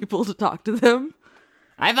break people to talk to them.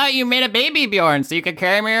 I thought you made a baby Bjorn so you could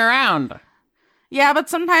carry me around. Yeah, but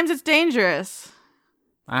sometimes it's dangerous.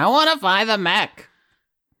 I want to fly the mech.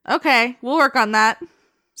 Okay, we'll work on that.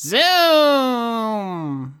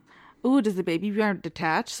 Zoom! Ooh, does the baby Bjorn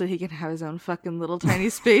detach so he can have his own fucking little tiny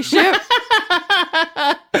spaceship?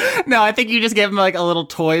 No, I think you just give him a little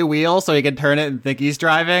toy wheel so he can turn it and think he's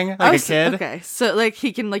driving a kid. Okay, so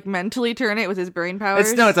he can mentally turn it with his brain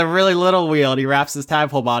powers? It's a really little wheel and he wraps his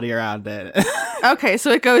tadpole body around it. Okay,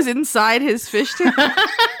 so it goes inside his fish tank?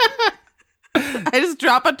 I just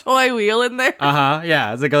drop a toy wheel in there? Uh-huh,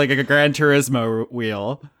 yeah, it's like a Gran Turismo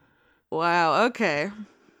wheel. Wow, okay.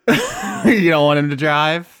 You don't want him to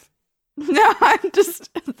drive? No, I'm just,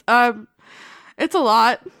 it's a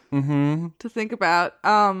lot Mm-hmm. to think about.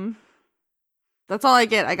 That's all I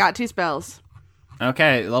get. I got 2 spells.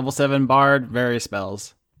 Okay, level 7 bard, various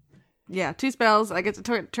spells. Yeah, 2 spells. I get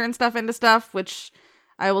to turn stuff into stuff, which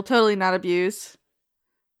I will totally not abuse.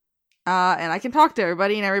 And I can talk to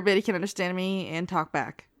everybody, and everybody can understand me and talk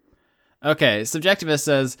back. Okay, Subjectivist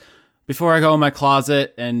says, before I go in my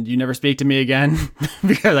closet and you never speak to me again,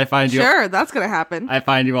 because I find you... Sure, that's gonna happen. I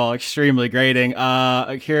find you all extremely grating.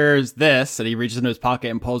 Here's this, and he reaches into his pocket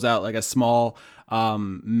and pulls out like a small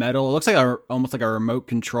metal. It looks like almost like a remote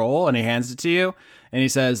control, and he hands it to you. And he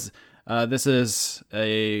says, "This is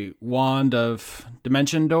a wand of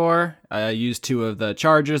Dimension Door. I used 2 of the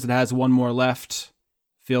charges. It has 1 more left.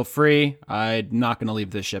 Feel free. I'm not going to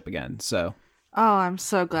leave this ship again. So Oh, I'm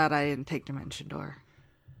so glad I didn't take Dimension Door.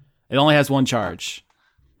 it only has 1 charge.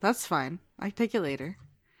 That's fine. I take it later.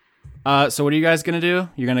 So what are you guys going to do?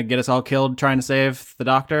 You're going to get us all killed trying to save the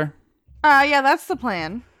doctor? Yeah, that's the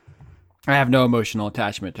plan. I have no emotional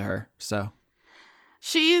attachment to her, so...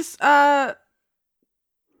 She's, I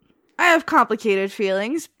have complicated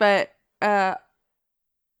feelings, but,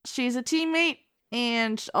 she's a teammate,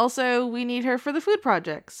 and also we need her for the food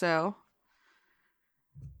project, so...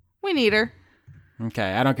 We need her.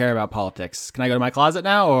 Okay, I don't care about politics. Can I go to my closet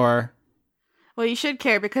now, or... Well, you should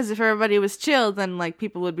care, because if everybody was chill, then, like,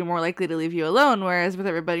 people would be more likely to leave you alone, whereas with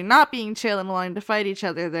everybody not being chill and wanting to fight each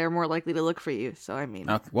other, they're more likely to look for you, so I mean...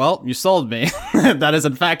 Okay, well, you sold me. That is,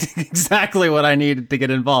 in fact, exactly what I needed to get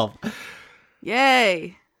involved.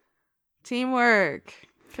 Yay! Teamwork.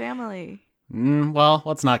 Family. Well,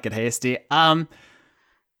 let's not get hasty.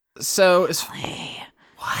 So...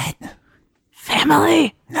 What?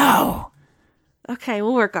 Family? No! Okay,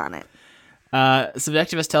 we'll work on it.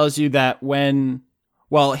 Subjectivist tells you that when...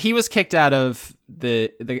 Well, he was kicked out of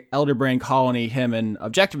the Elder Brain colony him and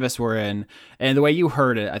Objectivist were in, and the way you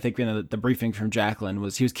heard it, I think in the briefing from Jacqueline,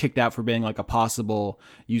 was he was kicked out for being like a possible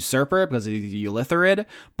usurper because of the Eulitharid,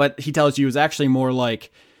 but he tells you it was actually more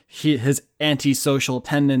like his antisocial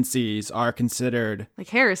tendencies are considered... Like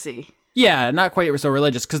heresy. Yeah, not quite so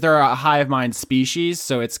religious, because they're a hive mind species,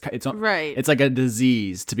 so it's Right. It's like a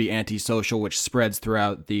disease to be antisocial, which spreads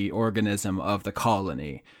throughout the organism of the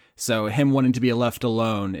colony. So him wanting to be left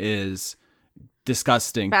alone is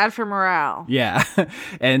disgusting. Bad for morale. Yeah.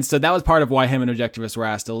 And so that was part of why him and Objectivist were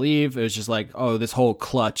asked to leave. It was just like, oh, this whole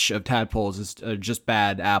clutch of tadpoles is just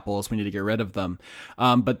bad apples. We need to get rid of them.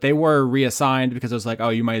 But they were reassigned because it was like, oh,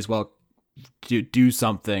 you might as well do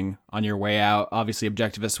something on your way out. Obviously,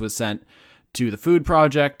 Objectivist was sent to the food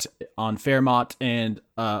project on Fairmont, and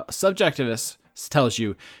Subjectivist tells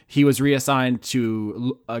you he was reassigned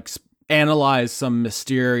to analyze some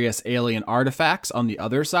mysterious alien artifacts on the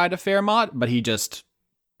other side of Fairmont, but he just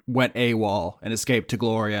went AWOL and escaped to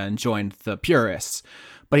Gloria and joined the Purists.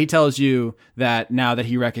 But he tells you that now that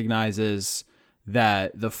he recognizes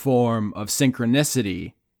that the form of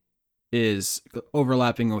synchronicity is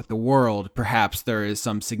overlapping with the world, perhaps there is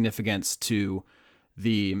some significance to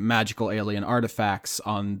the magical alien artifacts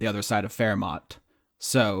on the other side of Fairmont.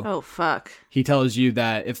 So, oh fuck. He tells you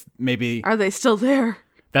that if maybe... Are they still there?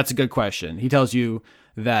 That's a good question. He tells you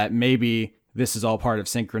that maybe this is all part of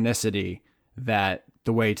synchronicity, that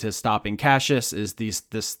the way to stopping Cassius is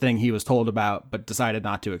this thing he was told about but decided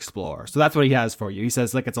not to explore. So that's what he has for you. He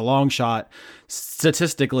says, like, it's a long shot.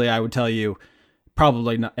 Statistically, I would tell you,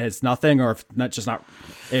 probably not, it's nothing, or if not, just not,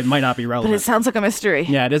 it might not be relevant. But it sounds like a mystery.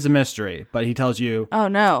 Yeah, it is a mystery, but he tells you... Oh,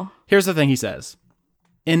 no. Here's the thing he says.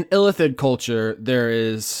 In Illithid culture, there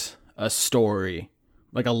is a story,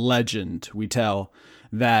 like a legend we tell,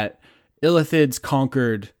 that Illithids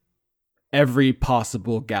conquered every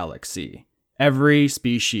possible galaxy, every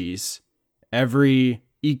species, every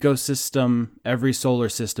ecosystem, every solar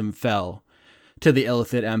system fell to the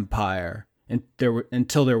Illithid Empire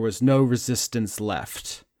until there was no resistance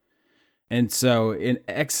left. And so in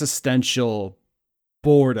existential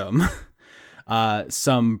boredom,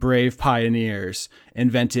 some brave pioneers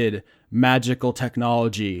invented magical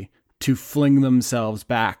technology to fling themselves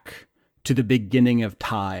back to the beginning of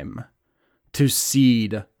time, to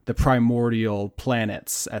seed the primordial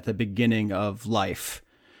planets at the beginning of life,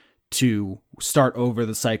 to start over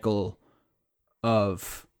the cycle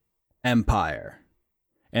of empire.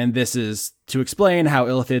 And this is to explain how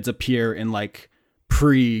Illithids appear in like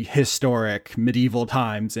prehistoric medieval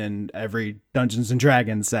times in every Dungeons and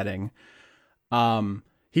Dragons setting.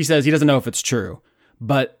 He says he doesn't know if it's true,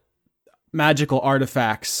 but magical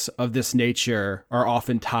artifacts of this nature are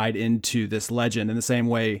often tied into this legend in the same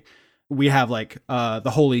way we have like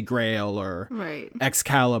the Holy Grail or right.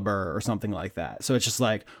 Excalibur or something like that. So it's just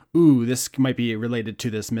like, ooh, this might be related to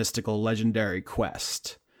this mystical legendary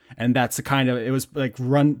quest. And that's the kind of, it was like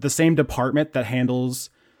run, the same department that handles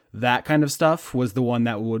that kind of stuff was the one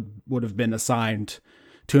that would have been assigned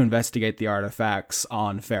to investigate the artifacts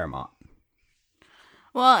on Fairmont.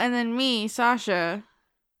 Well, and then me, Sasha,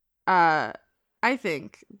 I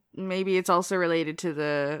think maybe it's also related to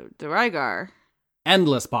the Rygar.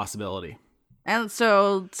 Endless possibility. And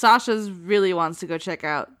so Sasha's really wants to go check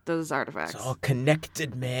out those artifacts. It's all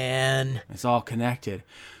connected, man. It's all connected.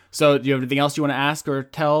 So do you have anything else you want to ask or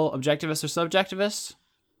tell Objectivist or Subjectivist?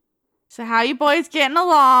 So how you boys getting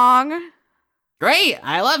along? Great!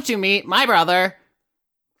 I love to meet my brother.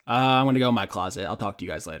 I'm going to go in my closet. I'll talk to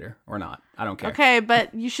you guys later. Or not. I don't care. Okay,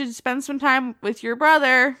 but you should spend some time with your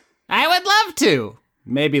brother. I would love to.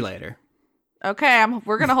 Maybe later. Okay,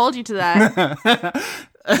 we're going to hold you to that.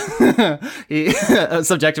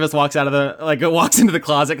 Subjectivist walks walks into the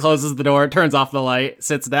closet, closes the door, turns off the light,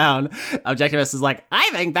 sits down. Objectivist is like, I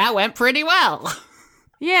think that went pretty well.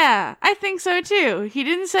 Yeah, I think so too. He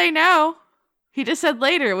didn't say no. He just said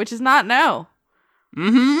later, which is not no.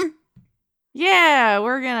 Mm-hmm. Yeah,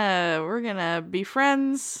 we're gonna be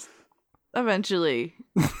friends eventually.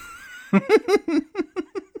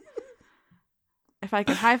 If I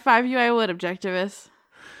could high five you, I would, Objectivist.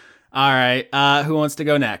 All right. Who wants to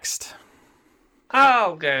go next?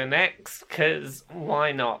 I'll go next, cause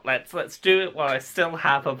why not? Let's do it while I still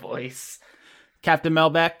have a voice. Captain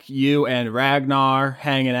Melbeck, you and Ragnar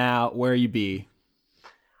hanging out. Where you be?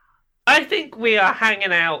 I think we are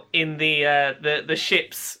hanging out in the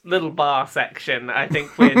ship's little bar section. I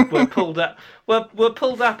think we're pulled up. We're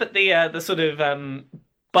pulled up at the sort of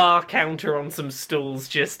bar counter on some stools,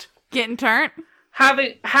 just getting turned,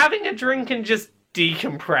 having a drink and just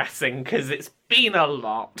decompressing because it's been a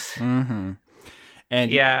lot. Mm-hmm.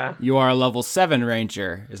 And yeah, you are a level 7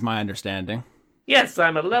 ranger, is my understanding. Yes,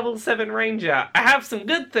 I'm a level 7 ranger. I have some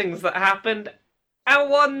good things that happened, and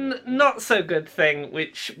one not so good thing,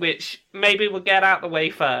 which maybe we'll get out the way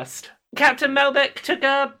first. Captain Melbeck took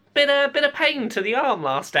a bit of pain to the arm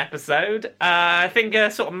last episode. I think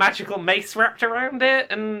a sort of magical mace wrapped around it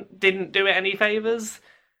and didn't do it any favors.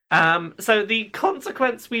 So the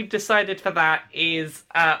consequence we've decided for that is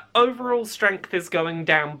overall strength is going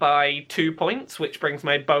down by 2 points, which brings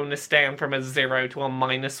my bonus down from a 0 to a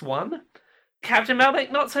 -1. Captain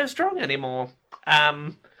Melbeck not so strong anymore.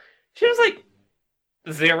 She was like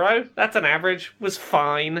 0. That's an average. Was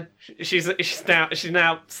fine. She's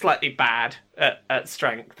now slightly bad at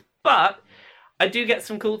strength, but I do get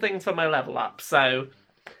some cool things for my level up. So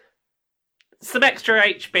some extra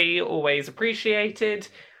HP always appreciated.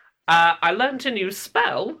 I learned a new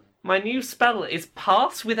spell. My new spell is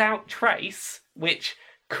Pass Without Trace, which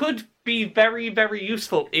could be very, very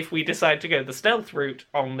useful if we decide to go the stealth route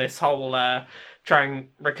on this whole try and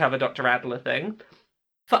recover Dr. Adler thing.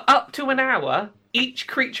 For up to an hour, each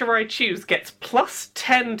creature I choose gets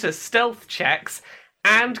 +10 to stealth checks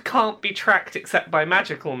and can't be tracked except by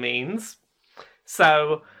magical means.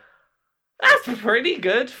 So that's pretty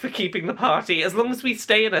good for keeping the party. As long as we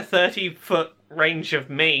stay in a 30-foot range of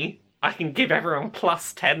me, I can give everyone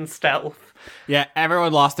 +10 stealth. Yeah,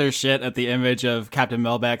 everyone lost their shit at the image of Captain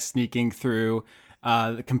Melbeck sneaking through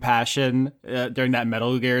the compassion during that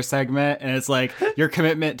Metal Gear segment, and it's like your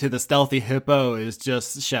commitment to the stealthy hippo is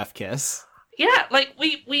just chef kiss. Yeah, like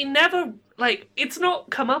we never, like, it's not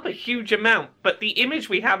come up a huge amount, but the image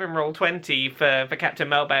we have in Roll20 for Captain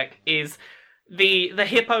Melbeck is the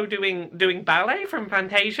hippo doing ballet from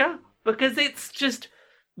Fantasia, because it's just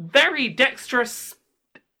very dexterous,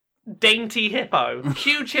 dainty hippo.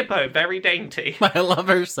 Huge hippo, very dainty. I love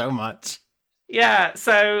her so much. Yeah,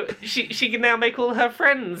 so she can now make all her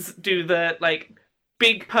friends do the, like,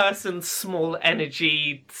 big person, small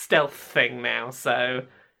energy stealth thing now, so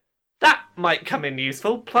that might come in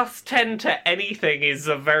useful. +10 to anything is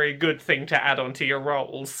a very good thing to add onto your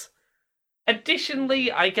rolls.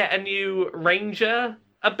 Additionally, I get a new ranger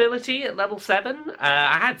ability at level 7.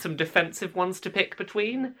 I had some defensive ones to pick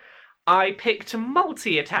between. I picked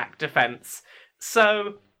multi-attack defense.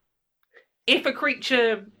 So if a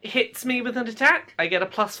creature hits me with an attack, I get a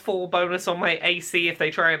 +4 bonus on my AC if they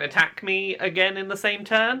try and attack me again in the same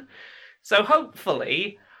turn. So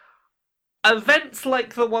hopefully events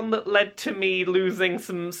like the one that led to me losing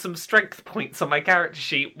some strength points on my character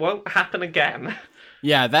sheet won't happen again.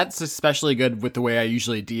 Yeah, that's especially good with the way I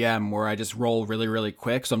usually DM, where I just roll really, really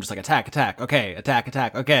quick. So I'm just like, attack, okay,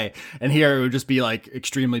 attack, okay. And here it would just be like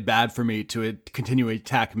extremely bad for me to continue to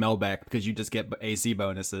attack Melbeck because you just get AC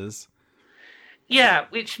bonuses. Yeah,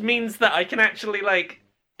 which means that I can actually, like,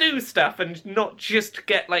 do stuff and not just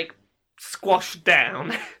get, like, squashed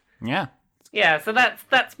down. Yeah. Yeah, so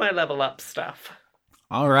that's my level up stuff.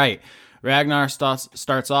 All right. Ragnar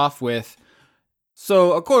starts off with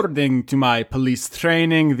So, according to my police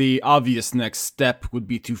training, the obvious next step would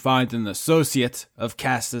be to find an associate of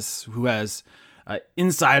Cassius who has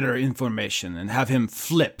insider information and have him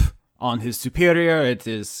flip on his superior. It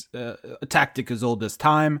is a tactic as old as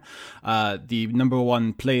time. The number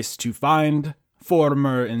one place to find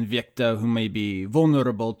former Invicta who may be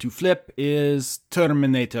vulnerable to flip is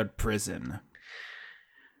Terminator Prison.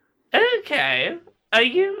 Okay. Are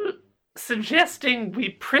you suggesting we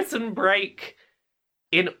prison break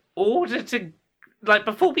in order to, like,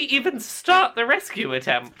 before we even start the rescue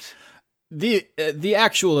attempt? The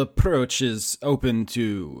actual approach is open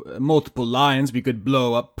to multiple lines. We could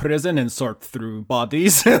blow up prison and sort through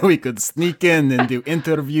bodies. We could sneak in and do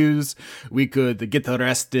interviews. We could get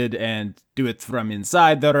arrested and do it from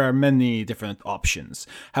inside. There are many different options.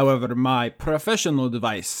 However, my professional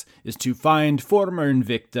advice is to find former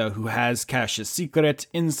Invicta who has Cassius' secret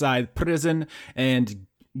inside prison and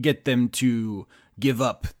get them to give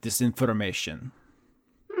up this information.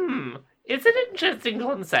 It's an interesting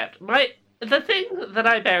concept. The thing that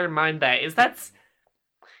I bear in mind there is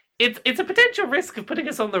it's a potential risk of putting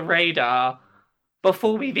us on the radar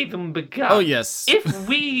before we've even begun. Oh, yes. If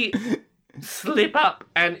we slip up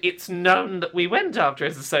and it's known that we went after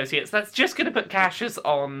his associates, that's just going to put Cassius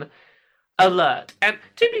on alert. And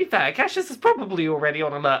to be fair, Cassius is probably already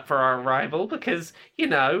on alert for our arrival because,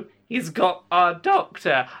 he's got our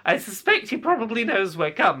doctor. I suspect he probably knows we're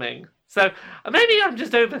coming. So maybe I'm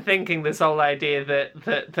just overthinking this whole idea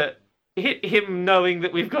that him knowing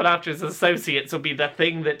that we've got after his associates will be the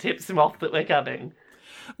thing that tips him off that we're coming.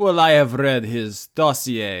 Well, I have read his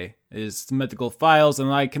dossier, his medical files, and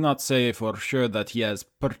I cannot say for sure that he has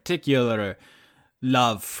particular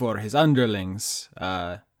love for his underlings.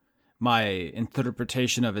 My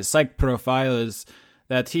interpretation of his psych profile is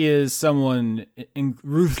that he is someone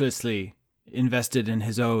ruthlessly invested in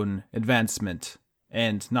his own advancement,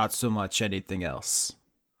 and not so much anything else.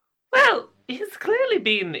 Well, he's clearly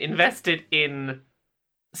been invested in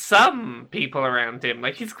some people around him.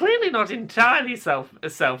 Like, he's clearly not entirely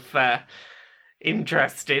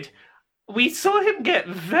interested. We saw him get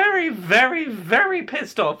very, very, very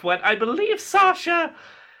pissed off when I believe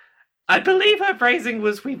her phrasing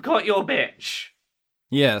was, "We've got your bitch."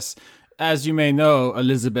 Yes. As you may know,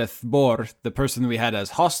 Elizabeth Bohr, the person we had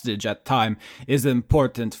as hostage at the time, is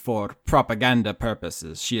important for propaganda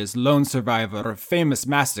purposes. She is lone survivor of famous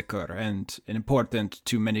massacre and important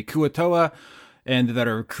to many Kuo-toa and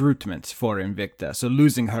their recruitment for Invicta. So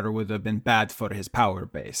losing her would have been bad for his power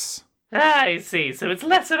base. I see. So it's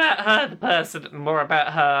less about her, the person, and more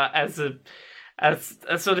about her as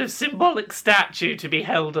a sort of symbolic statue to be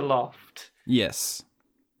held aloft. Yes.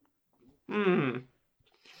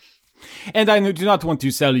 And I do not want to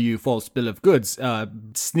sell you false bill of goods.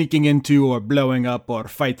 Sneaking into or blowing up or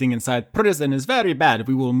fighting inside prison is very bad.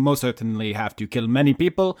 We will most certainly have to kill many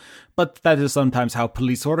people, but that is sometimes how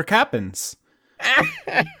police work happens.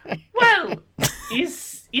 Well, you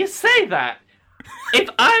say that. If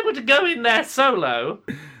I were to go in there solo,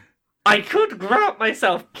 I could grant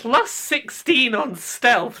myself plus 16 on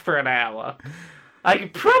stealth for an hour. I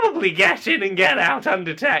could probably get in and get out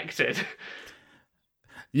undetected.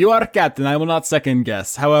 You are captain, I will not second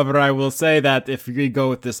guess. However, I will say that if we go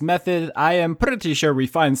with this method, I am pretty sure we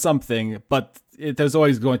find something, but there's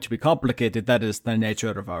always going to be complicated. That is the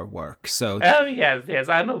nature of our work. So. Oh, yes,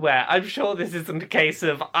 I'm aware. I'm sure this isn't a case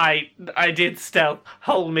of I did stealth,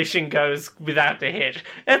 whole mission goes without a hitch.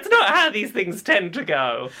 It's not how these things tend to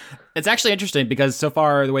go. It's actually interesting because so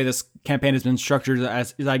far the way this campaign has been structured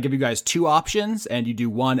is I give you guys two options and you do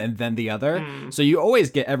one and then the other. So you always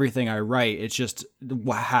get everything I write. It's just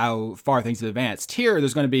how far things have advanced. Here,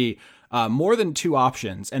 there's going to be more than two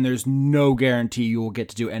options, and there's no guarantee you will get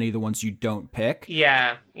to do any of the ones you don't pick.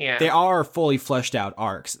 Yeah. They are fully fleshed out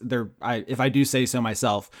arcs. They're, if I do say so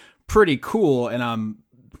myself, pretty cool, and I'm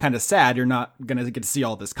kind of sad you're not going to get to see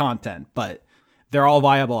all this content, but they're all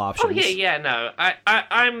viable options. Oh, yeah, no.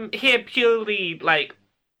 I'm here purely, like,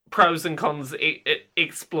 pros and cons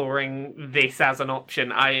exploring this as an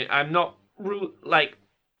option. I'm not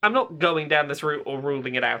going down this route or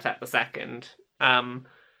ruling it out at the second.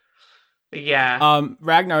 Yeah.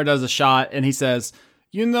 Ragnar does a shot and he says,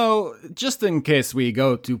 just in case we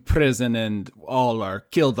go to prison and all are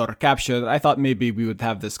killed or captured, I thought maybe we would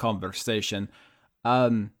have this conversation.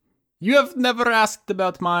 You have never asked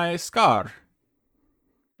about my scar.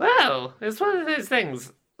 Well, it's one of those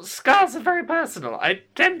things. Scars are very personal. I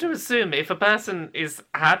tend to assume if a person is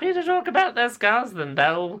happy to talk about their scars, then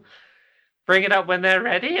they'll bring it up when they're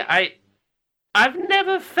ready. I've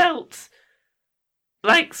never felt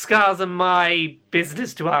like scars are my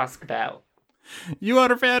business to ask about. You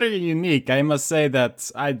are very unique. I must say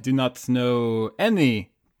that I do not know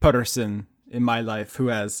any person in my life who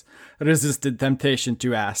has resisted temptation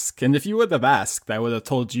to ask. And if you would have asked, I would have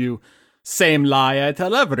told you, same lie I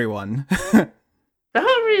tell everyone. The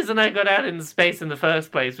whole reason I got out into space in the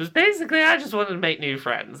first place was basically I just wanted to make new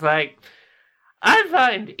friends. Like, I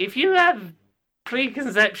find if you have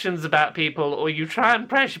preconceptions about people or you try and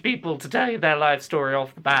pressure people to tell you their life story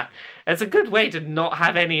off the bat, it's a good way to not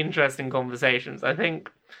have any interesting conversations. I think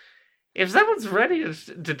if someone's ready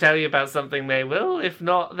to tell you about something, they will. If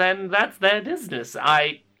not, then that's their business.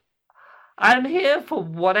 I'm here for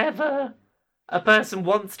whatever a person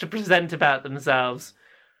wants to present about themselves,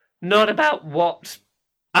 not about what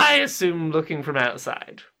I assume looking from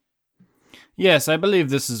outside. Yes, I believe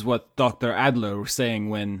this is what Dr. Adler was saying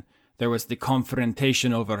when there was the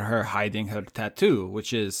confrontation over her hiding her tattoo,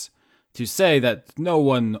 which is to say that no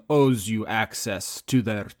one owes you access to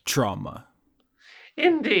their trauma.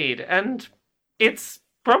 Indeed, and it's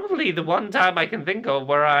probably the one time I can think of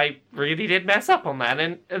where I really did mess up on that,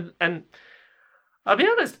 and I'll be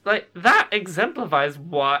honest, like, that exemplifies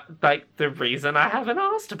the reason I haven't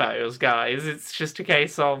asked about those guys. It's just a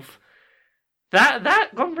case of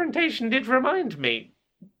that confrontation did remind me.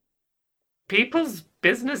 People's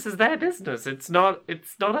business is their business. It's not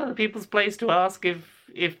other people's place to ask if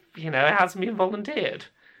it hasn't been volunteered.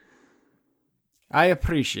 I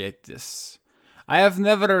appreciate this. I have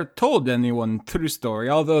never told anyone true story,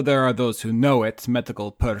 although there are those who know it,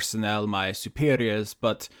 medical personnel, my superiors,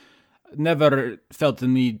 but never felt the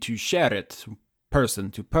need to share it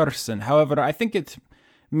person to person. However, I think it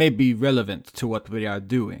may be relevant to what we are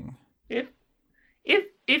doing.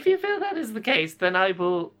 If you feel that is the case, then I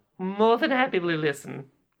will more than happily listen.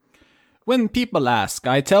 When people ask,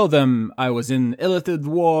 I tell them I was in Illithid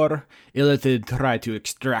War. Illithid tried to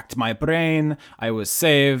extract my brain. I was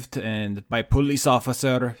saved and by police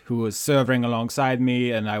officer who was serving alongside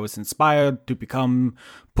me, and I was inspired to become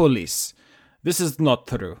police. This is not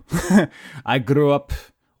true. I grew up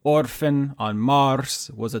orphan on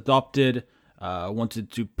Mars, was adopted,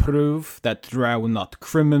 wanted to prove that Drow were not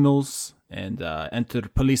criminals, and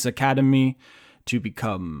entered police academy to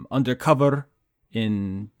become undercover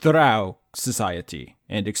in Drow society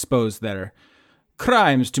and expose their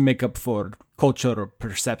crimes to make up for cultural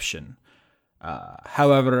perception.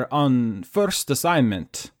 However, on first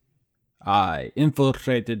assignment, I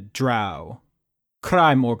infiltrated Drow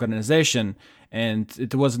crime organization, and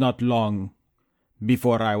it was not long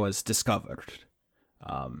before I was discovered.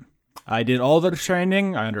 I did all the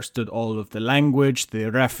training, I understood all of the language, the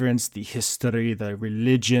reference, the history, the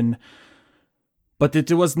religion, but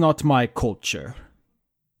it was not my culture.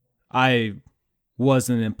 I was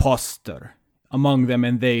an imposter among them,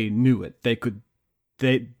 and they knew it.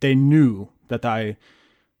 They knew that I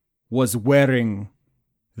was wearing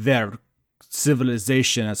their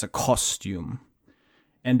civilization as a costume.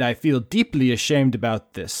 And I feel deeply ashamed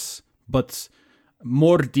about this, but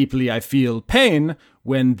more deeply I feel pain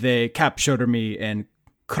when they capture me and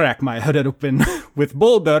crack my head open with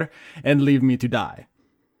boulder and leave me to die.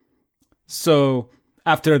 So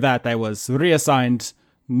after that, I was reassigned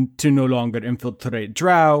to no longer infiltrate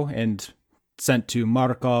Drow and sent to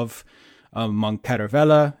Markov among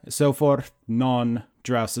Caravella, so forth,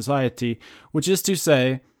 non-Drow society, which is to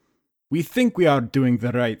say, we think we are doing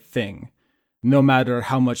the right thing, no matter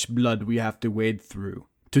how much blood we have to wade through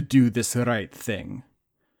to do this right thing.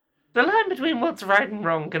 The line between what's right and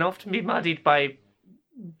wrong can often be muddied by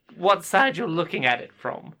what side you're looking at it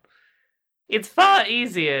from. It's far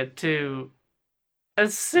easier to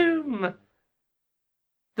assume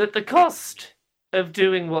that the cost of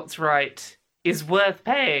doing what's right is worth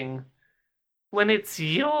paying when it's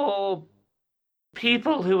your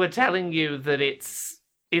people who are telling you that it's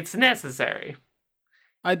necessary.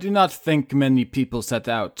 I do not think many people set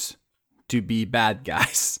out to be bad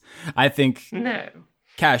guys. I think No.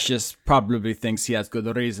 Cassius probably thinks he has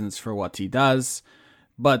good reasons for what he does,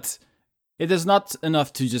 but it is not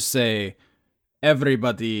enough to just say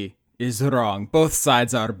everybody is wrong. Both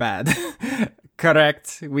sides are bad.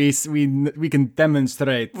 Correct? We can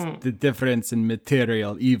demonstrate the difference in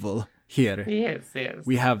material evil here. Yes.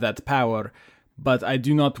 We have that power, but I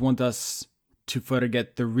do not want us to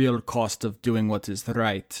forget the real cost of doing what is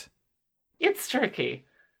right. It's tricky.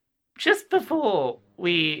 Just before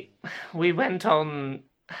we went on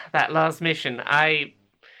that last mission, I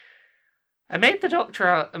made the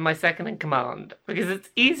Doctor my second in command, because it's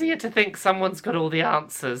easier to think someone's got all the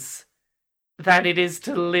answers than it is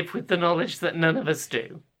to live with the knowledge that none of us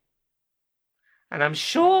do. And I'm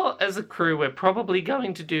sure as a crew we're probably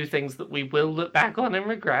going to do things that we will look back on and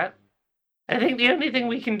regret. I think the only thing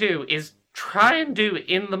we can do is try and do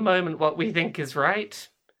in the moment what we think is right.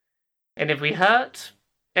 And if we hurt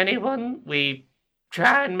anyone, we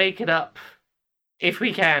try and make it up if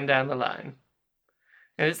we can down the line.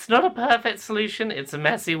 And it's not a perfect solution, it's a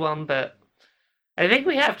messy one, but I think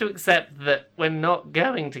we have to accept that we're not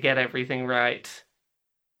going to get everything right.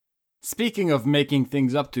 Speaking of making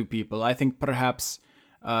things up to people, I think perhaps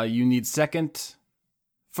you need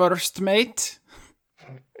first mate?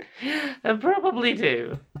 I probably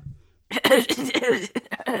do.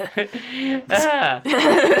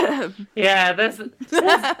 Yeah, there's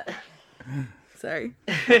Sorry.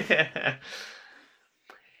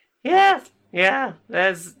 Yeah,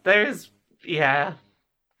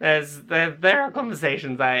 there are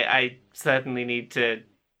conversations I certainly need to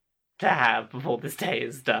have before this day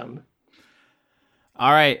is done.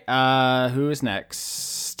 All right, who is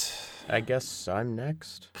next? I guess I'm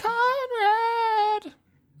next. Conrad!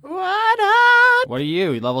 What up? What are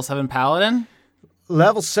you? Level 7 paladin?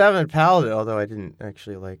 Level 7 paladin, although I didn't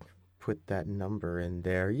actually put that number in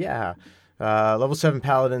there. Yeah. Level 7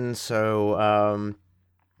 paladin, so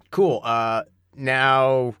cool.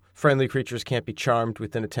 Now friendly creatures can't be charmed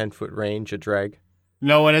within a 10-foot range of Dreg.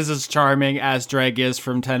 No one is as charming as Dreg is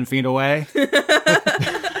from 10 feet away.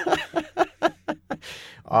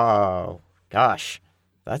 Oh, gosh.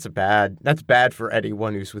 That's bad for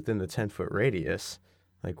anyone who's within the 10-foot radius.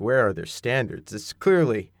 Where are their standards? It's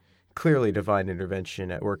clearly divine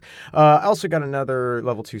intervention at work. I also got another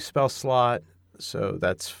level 2 spell slot, so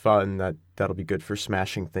that's fun. That'll be good for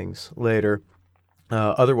smashing things later.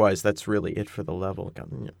 Otherwise, that's really it for the level. Got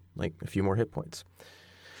a few more hit points.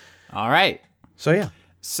 All right. So, yeah.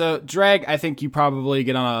 So, Dreg, I think you probably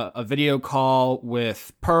get on a video call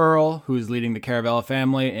with Pearl, who's leading the Caravella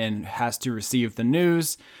family, and has to receive the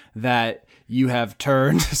news that you have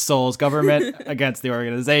turned Soul's government against the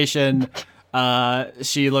organization.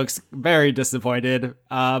 She looks very disappointed,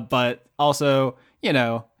 but also,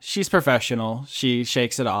 she's professional. She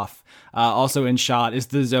shakes it off. Also in shot is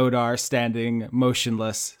the Zodar standing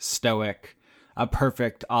motionless, stoic, a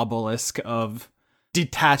perfect obelisk of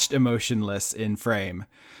detached emotionless in frame.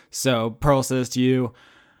 So Pearl says to you,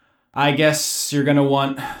 I guess you're going to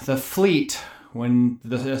want the fleet when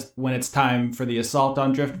it's time for the assault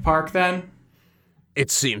on Drift Park then? It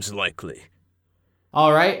seems likely.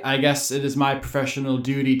 All right, I guess it is my professional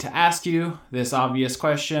duty to ask you this obvious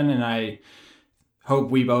question, and I hope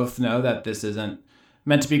we both know that this isn't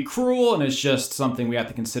meant to be cruel and it's just something we have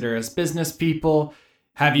to consider as business people.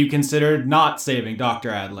 Have you considered not saving Dr.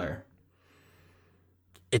 Adler?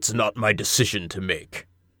 It's not my decision to make.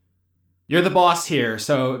 You're the boss here,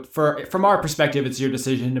 so from our perspective, it's your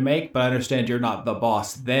decision to make, but I understand you're not the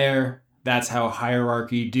boss there. That's how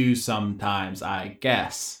hierarchy do sometimes, I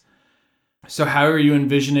guess. So how are you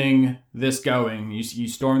envisioning this going? You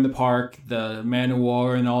storm the park, the Man of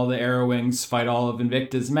War and all the Arrowwings fight all of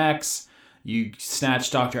Invicta's mechs, you snatch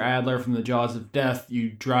Dr. Adler from the jaws of death, you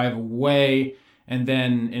drive away, and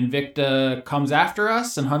then Invicta comes after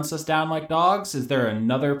us and hunts us down like dogs? Is there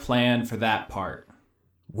another plan for that part?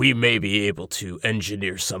 We may be able to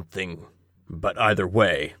engineer something, but either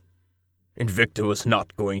way, Invicta was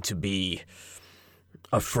not going to be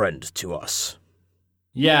a friend to us.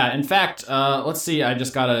 Yeah, in fact, let's see, I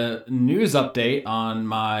just got a news update on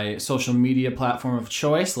my social media platform of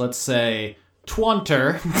choice, let's say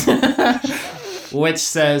Twunter, which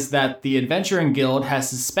says that the Adventuring Guild has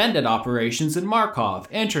suspended operations in Markov.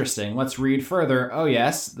 Interesting. Let's read further. Oh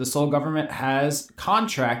yes, the Soul Government has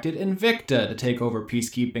contracted Invicta to take over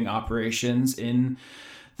peacekeeping operations in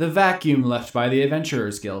the vacuum left by the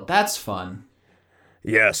Adventurers Guild. That's fun.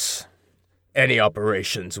 Yes. Any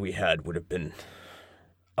operations we had would have been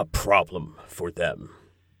a problem for them.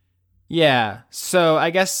 Yeah, so I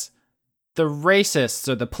guess the racists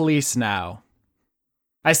are the police now.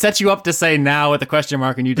 I set you up to say now with a question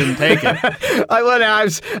mark and you didn't take it. I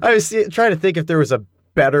was trying to think if there was a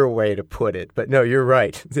better way to put it, but no, you're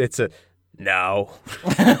right. It's a now.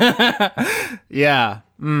 Yeah.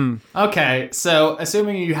 Okay, so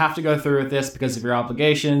assuming you have to go through with this because of your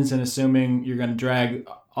obligations and assuming you're going to drag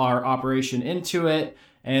our operation into it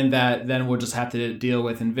and that then we'll just have to deal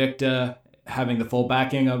with Invicta having the full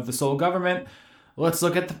backing of the Soul Government, let's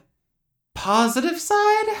look at the positive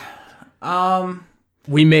side.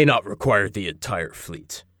 We may not require the entire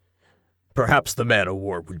fleet. Perhaps the Man of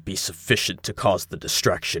War would be sufficient to cause the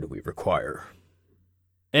distraction we require.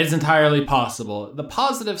 It's entirely possible. The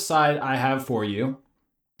positive side I have for you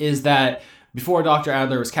is that before Dr.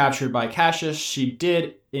 Adler was captured by Cassius, she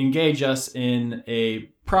did engage us in a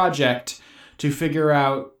project to figure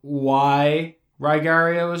out why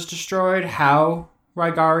Rygaria was destroyed, how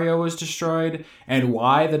Rygaria was destroyed and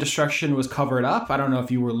why the destruction was covered up. I don't know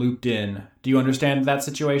if you were looped in. Do you understand that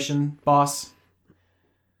situation, boss?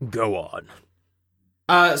 Go on.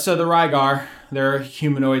 So the Rygar, they're a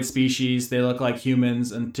humanoid species. They look like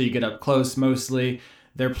humans until you get up close, mostly.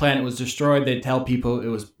 Their planet was destroyed. They tell people it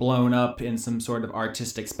was blown up in some sort of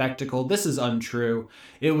artistic spectacle. This is untrue.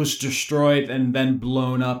 It was destroyed and then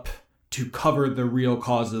blown up to cover the real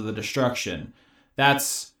cause of the destruction.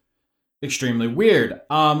 That's extremely weird.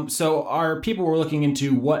 So our people were looking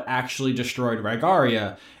into what actually destroyed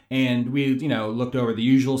Rygaria, and we, looked over the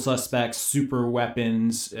usual suspects, super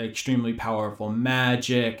weapons, extremely powerful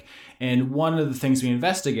magic, and one of the things we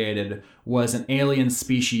investigated was an alien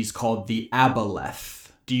species called the Aboleth.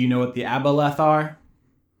 Do you know what the Aboleth are?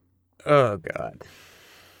 Oh, God.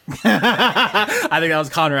 I think that was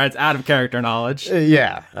Conrad's out-of-character knowledge.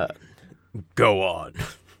 Yeah. Go on.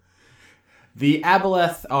 The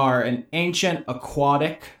Aboleth are an ancient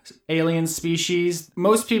aquatic alien species.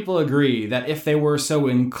 Most people agree that if they were so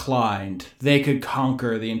inclined, they could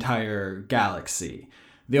conquer the entire galaxy.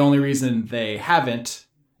 The only reason they haven't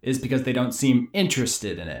is because they don't seem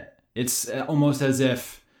interested in it. It's almost as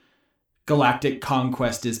if galactic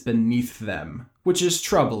conquest is beneath them, which is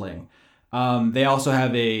troubling. They also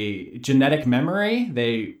have a genetic memory.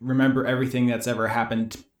 They remember everything that's ever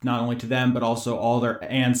happened, not only to them, but also all their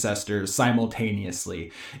ancestors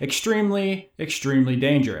simultaneously. Extremely, extremely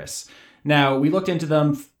dangerous. Now, we looked into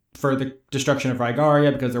them for the destruction of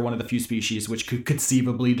Rygaria because they're one of the few species which could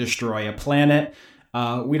conceivably destroy a planet.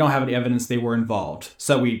 We don't have any evidence they were involved,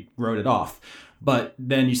 so we wrote it off. But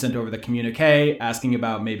then you sent over the communique asking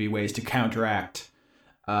about maybe ways to counteract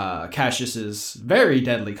Cassius's very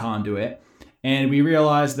deadly conduit, and we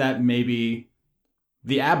realized that maybe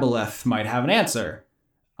the Aboleth might have an answer.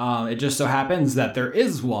 It just so happens that there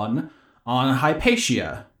is one on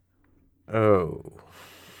Hypatia. Oh.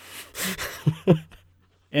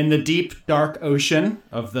 In the deep, dark ocean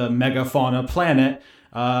of the megafauna planet,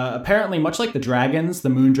 apparently, much like the dragons, the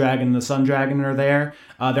moon dragon and the sun dragon are there,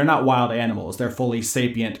 they're not wild animals. They're fully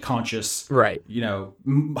sapient, conscious, Right.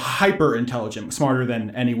 Hyper intelligent, smarter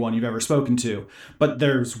than anyone you've ever spoken to. But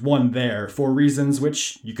there's one there for reasons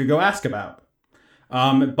which you could go ask about.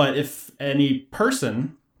 But if any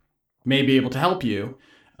person may be able to help you,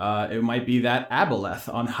 it might be that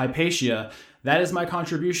Aboleth on Hypatia. That is my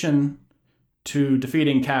contribution to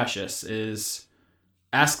defeating Cassius, is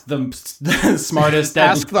ask the smartest...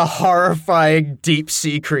 Ask the horrifying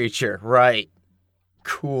deep-sea creature. Right.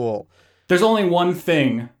 Cool. There's only one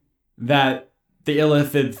thing that the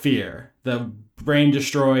Illithid fear, the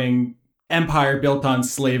brain-destroying empire built on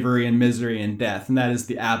slavery and misery and death, and that is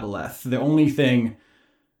the Aboleth. The only thing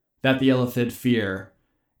that the Illithid fear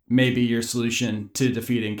may be your solution to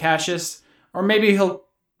defeating Cassius, or maybe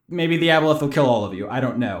the Aboleth will kill all of you. I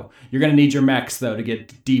don't know. You're going to need your mechs, though, to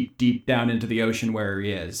get deep, deep down into the ocean where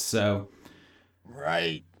he is, so...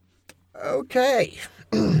 Right. Okay.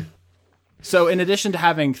 So in addition to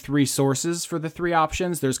having three sources for the three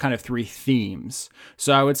options, there's kind of three themes.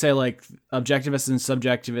 So I would say, Objectivists and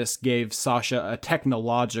Subjectivists gave Sasha a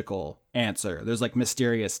technological answer. There's,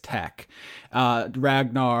 mysterious tech.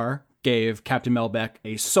 Ragnar gave Captain Melbeck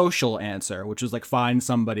a social answer, which was find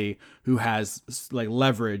somebody who has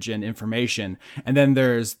leverage and information. And then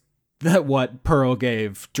there's what Pearl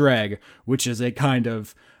gave Dreg, which is a kind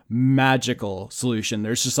of magical solution.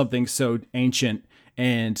 There's just something so ancient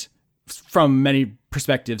and from many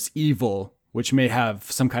perspectives evil, which may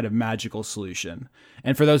have some kind of magical solution.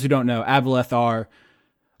 And for those who don't know, Aboleth are,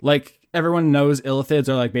 everyone knows Illithids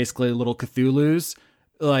are basically little Cthulhus.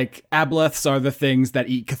 Aboleths are the things that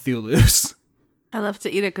eat Cthulhus. I love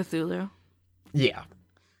to eat a Cthulhu. Yeah.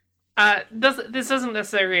 This doesn't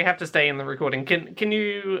necessarily have to stay in the recording. Can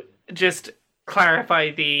you just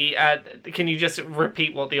clarify can you just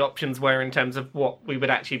repeat what the options were in terms of what we would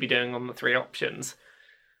actually be doing on the three options?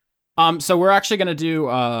 So we're actually going to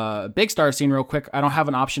do Big Star scene real quick. I don't have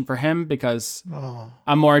an option for him because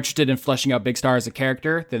I'm more interested in fleshing out Big Star as a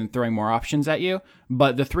character than throwing more options at you.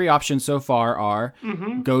 But the three options so far are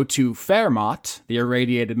go to Fairmont, the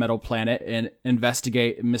irradiated metal planet, and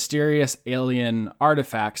investigate mysterious alien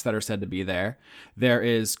artifacts that are said to be there. There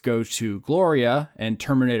is go to Gloria and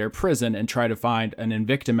Terminator Prison and try to find an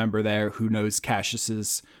Invicta member there who knows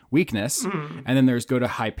Cassius's weakness. And then there's go to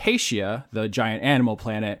Hypatia, the giant animal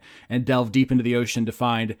planet, and delve deep into the ocean to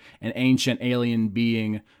find an ancient alien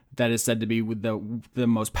being that is said to be the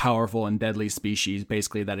most powerful and deadly species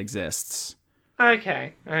basically that exists.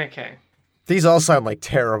 Okay. These all sound like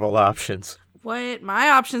terrible options. What? My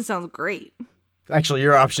option sounds great. Actually,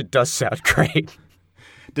 your option does sound great.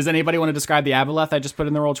 Does anybody want to describe the Aboleth I just put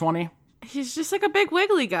in the Roll20? He's just like a big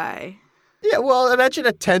wiggly guy. Yeah, well, imagine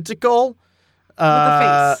a tentacle. With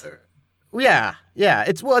a face. Yeah.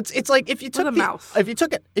 It's like if you took a mouth. if you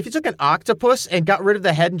took an octopus and got rid of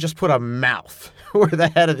the head and just put a mouth where the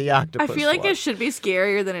head of the octopus I feel like was. it should be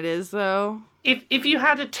scarier than it is, though. If you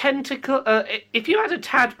had a tentacle, if you had a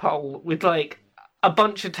tadpole with like a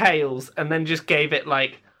bunch of tails and then just gave it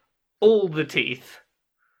like all the teeth.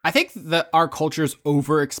 I think that our culture's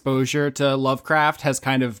overexposure to Lovecraft has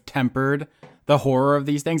kind of tempered the horror of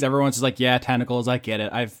these things. Everyone's just like, yeah, tentacles, I get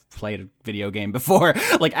it. I've played a video game before.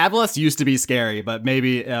 Like, Aboleths used to be scary, but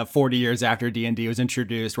maybe 40 years after D&D was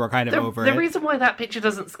introduced, we're kind of over it. The reason why that picture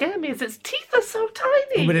doesn't scare me is its teeth are so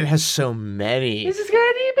tiny. But it has so many. He's just got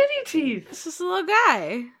itty bitty teeth. It's just a little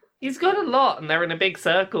guy. He's got a lot, and they're in a big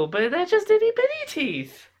circle, but they're just itty bitty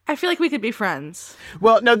teeth. I feel like we could be friends.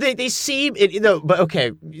 Well, no, they seem, but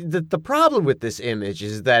okay, the problem with this image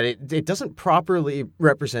is that it doesn't properly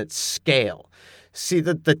represent scale. See,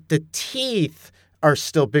 the teeth are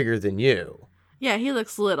still bigger than you. Yeah, he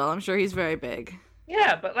looks little. I'm sure he's very big.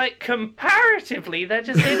 Yeah, but like comparatively, they're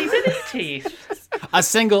just itty bitty teeth. A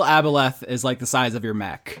single Aboleth is like the size of your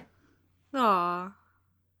mech. Aww.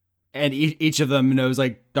 And each of them knows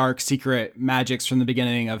like dark secret magics from the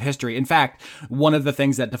beginning of history. In fact, one of the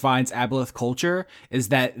things that defines Aboleth culture is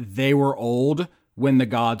that they were old when the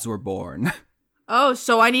gods were born. Oh,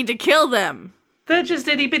 so I need to kill them. They're just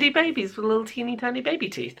itty bitty babies with little teeny tiny baby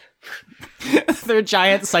teeth. They're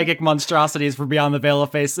giant psychic monstrosities from beyond the veil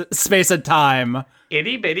of space and time.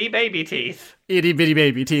 Itty bitty baby teeth. Itty bitty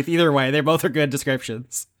baby teeth. Either way, they both are good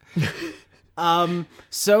descriptions.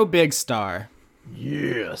 So Big Star.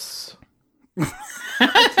 Yes.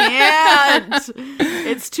 Can't.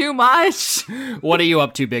 It's too much. What are you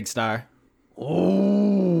up to, Big Star?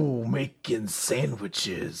 Oh, making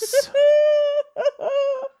sandwiches.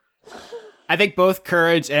 I think both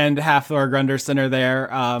Courage and Hathor Grunderson are there.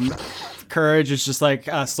 Courage is just like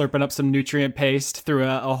slurping up some nutrient paste through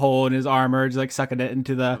a hole in his armor, just like sucking it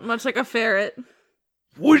into the... Much like a ferret.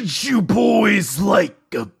 Would you boys like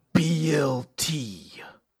a BLT?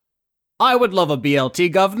 I would love a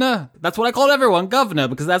BLT, governor. That's what I call everyone, governor,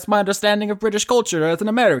 because that's my understanding of British culture as an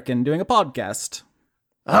American doing a podcast.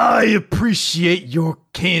 I appreciate your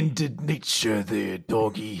candid nature there,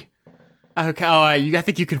 doggy. Okay, I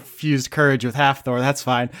think you confused Courage with Hathor. That's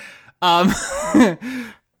fine.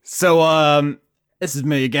 So, this is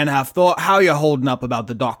me again, Hathor. How you holding up about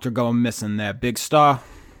the doctor going missing there, Big Star?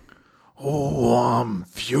 Oh, I'm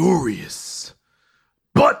furious.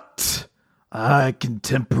 But I can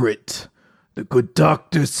temper it. The good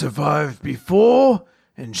doctor survived before,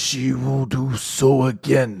 and she will do so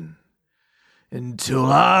again.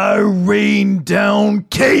 Until I rain down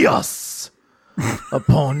chaos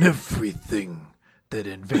upon everything that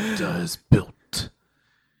Invicta has built.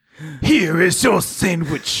 Here is your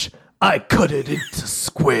sandwich. I cut it into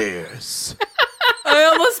squares. I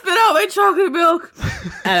almost spit out my chocolate milk.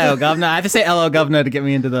 Hello, governor. I have to say hello, governor, to get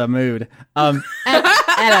me into the mood.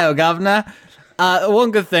 Hello, governor. One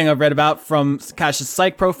good thing I've read about from Cash's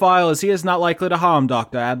psych profile is he is not likely to harm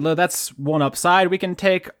Dr. Adler. That's one upside. We can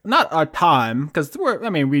take, not our time, because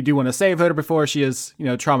we do want to save her before she is,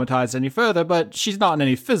 traumatized any further, but she's not in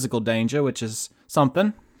any physical danger, which is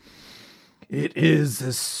something. It is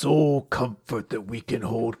a sole comfort that we can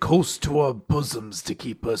hold close to our bosoms to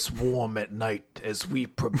keep us warm at night as we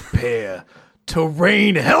prepare to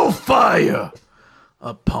rain hellfire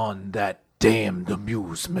upon that damned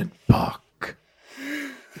amusement park.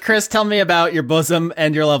 Chris, tell me about your bosom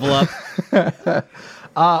and your level up.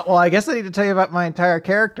 Well, I guess I need to tell you about my entire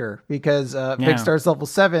character because Big Star's level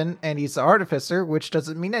 7 and he's the artificer, which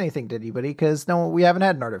doesn't mean anything to anybody because we haven't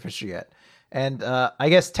had an artificer yet. And I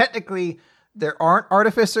guess technically there aren't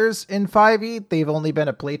artificers in 5e. They've only been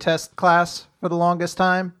a playtest class for the longest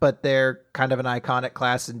time, but they're kind of an iconic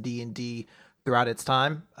class in D&D throughout its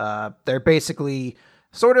time. They're basically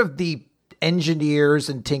sort of the engineers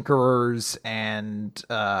and tinkerers and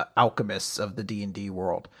alchemists of the D&D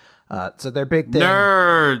world. So their big thing,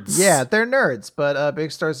 Nerds. Yeah, they're nerds, but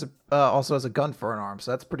Big Star's also has a gun for an arm,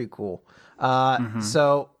 so that's pretty cool.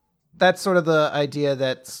 So that's sort of the idea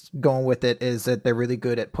that's going with it, is that they're really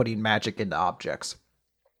good at putting magic into objects.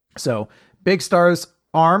 So Big Star's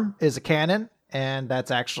arm is a cannon, and that's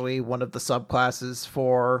actually one of the subclasses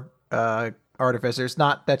for artificers.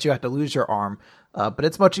 Not that you have to lose your arm, but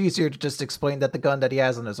it's much easier to just explain that the gun that he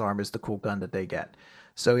has on his arm is the cool gun that they get.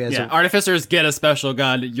 So he has artificers get a special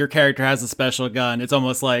gun. Your character has a special gun. It's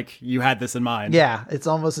almost like you had this in mind. Yeah, it's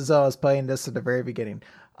almost as though I was playing this at the very beginning.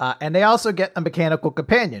 And they also get a mechanical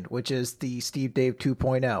companion, which is the Steve Dave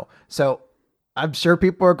 2.0. So I'm sure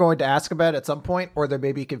people are going to ask about it at some point, or they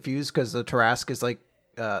may be confused because the Tarask is like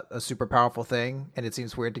a super powerful thing, and it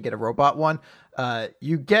seems weird to get a robot one.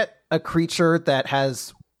 You get a creature that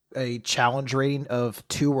has a challenge rating of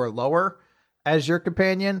 2 or lower as your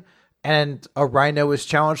companion, and a rhino is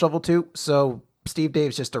challenge level 2. So Steve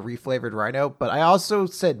Dave's just a reflavored rhino. But I also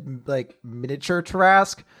said like miniature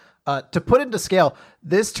Tarask. To put into scale,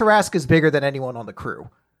 this Tarask is bigger than anyone on the crew.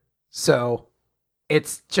 So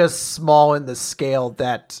it's just small in the scale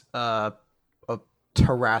that a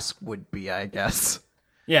Tarask would be, I guess.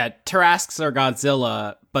 Yeah, Tarasks are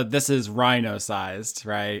Godzilla, but this is rhino-sized,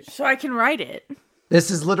 right? So I can write it. This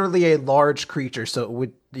is literally a large creature, so it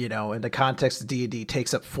would, in the context of D&D,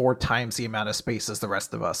 takes up 4 times the amount of space as the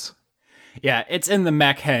rest of us. Yeah, it's in the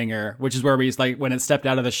mech hangar, which is where we like when it stepped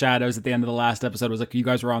out of the shadows at the end of the last episode. It was like you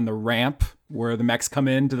guys were on the ramp where the mechs come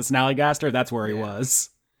into the Snallygaster. That's where he was.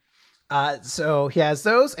 So he has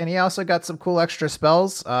those, and he also got some cool extra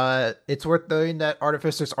spells. It's worth noting that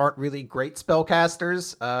artificers aren't really great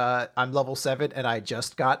spellcasters. I'm level 7, and I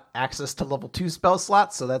just got access to level 2 spell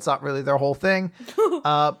slots, so that's not really their whole thing.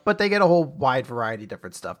 But they get a whole wide variety of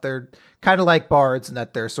different stuff. They're kind of like bards in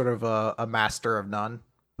that they're sort of a master of none,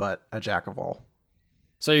 but a jack of all.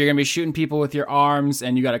 So you're going to be shooting people with your arms,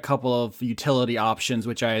 and you got a couple of utility options,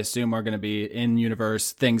 which I assume are going to be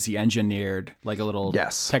in-universe things he engineered, like a little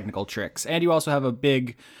technical tricks. And you also have a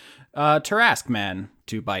big Tarask man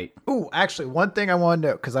to bite. Ooh, actually, one thing I want to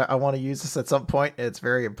note, because I want to use this at some point, and it's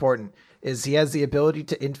very important, is he has the ability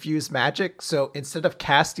to infuse magic. So instead of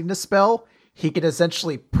casting a spell, he can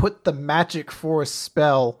essentially put the magic for a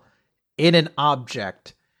spell in an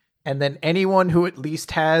object. And then anyone who at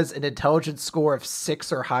least has an intelligence score of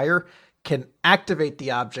 6 or higher can activate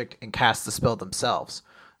the object and cast the spell themselves.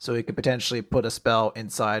 So he could potentially put a spell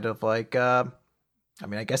inside of like, I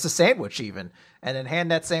guess a sandwich even, and then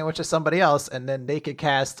hand that sandwich to somebody else, and then they could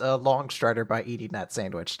cast a long strider by eating that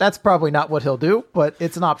sandwich. That's probably not what he'll do, but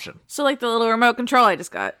it's an option. So like the little remote control I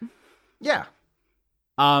just got. Yeah.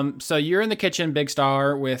 So you're in the kitchen, Big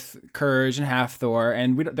Star, with Courage and Half Thor,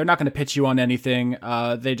 and they're not going to pitch you on anything.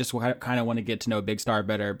 They just kind of want to get to know Big Star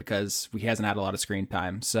better because he hasn't had a lot of screen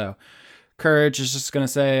time. So Courage is just going to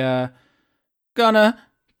say, gonna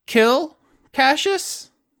kill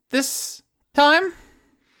Cassius this time?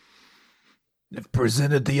 If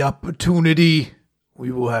presented the opportunity,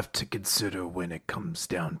 we will have to consider when it comes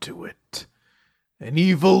down to it. An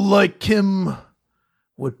evil like him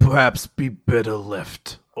would perhaps be better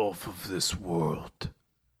left off of this world.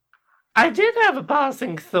 I did have a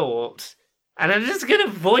passing thought, and I'm just gonna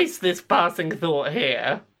voice this passing thought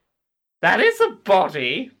here. That is a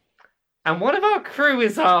body, and one of our crew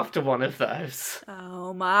is after one of those.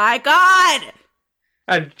 Oh my god!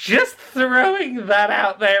 I'm just throwing that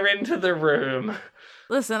out there into the room.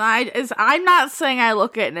 Listen, I'm not saying I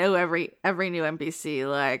look at every new NPC.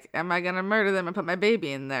 Like, am I gonna murder them and put my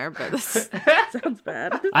baby in there? But this sounds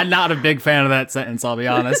bad. I'm not a big fan of that sentence, I'll be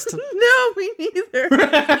honest. No, me neither.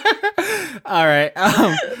 All right.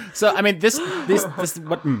 So I mean, this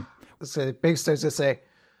what? So Big Star's gonna say,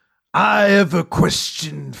 I have a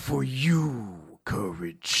question for you,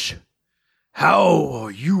 Courage. How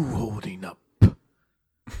are you holding up?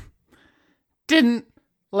 Didn't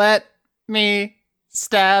let me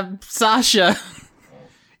stab Sasha.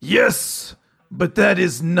 Yes, but that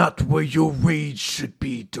is not where your rage should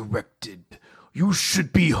be directed. You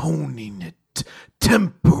should be honing it,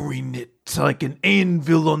 tempering it like an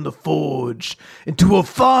anvil on the forge into a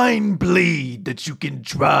fine blade that you can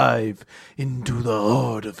drive into the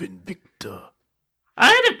heart of Invicta.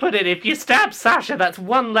 I'd have put it, if you stab Sasha, that's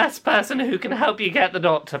one less person who can help you get the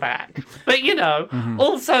doctor back. But,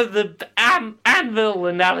 also the anvil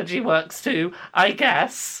analogy works too, I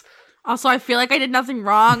guess. Also, I feel like I did nothing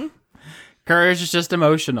wrong. Courage is just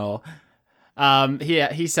emotional.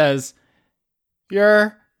 He says,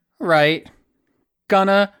 "You're right.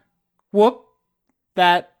 Gonna whoop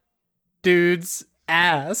that dude's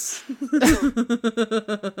ass." You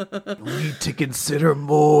need to consider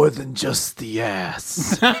more than just the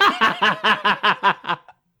ass.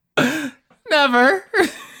 Never.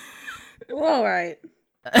 All right.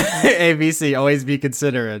 ABC, always be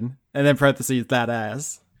considering. And then parentheses, that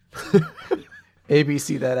ass.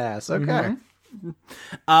 ABC that ass. Okay.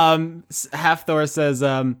 Mm-hmm. Half Thor says,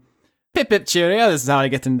 pip pip cheerio. This is how I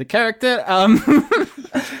get into character.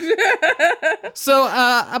 So,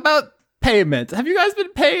 about payment. Have you guys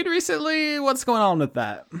been paid recently? What's going on with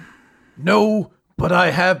that? No, but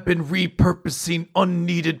I have been repurposing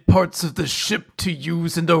unneeded parts of the ship to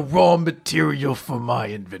use in the raw material for my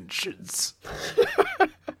inventions.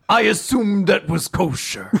 I assumed that was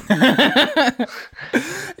kosher.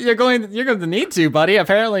 You're going to need to, buddy.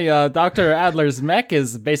 Apparently, Dr. Adler's mech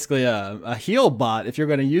is basically a heal bot. If you're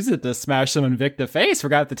going to use it to smash some Invicta face, we're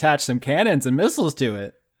going to have to attach some cannons and missiles to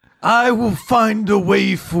it. I will find a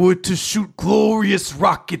way for it to shoot glorious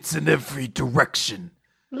rockets in every direction.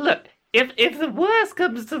 Look, if the worst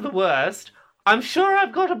comes to the worst, I'm sure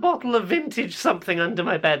I've got a bottle of vintage something under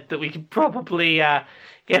my bed that we could probably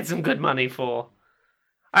get some good money for.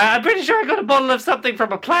 I'm pretty sure I got a bottle of something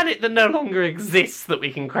from a planet that no longer exists that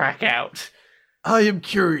we can crack out. I am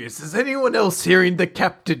curious, is anyone else hearing the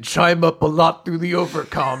captain chime up a lot through the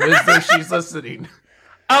overcom as though she's listening?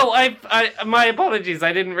 Oh, my apologies.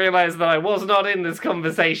 I didn't realize that I was not in this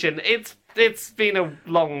conversation. It's been a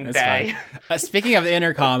long day. Speaking of the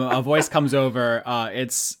intercom, a voice comes over.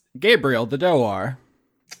 It's Gabriel, the Doar.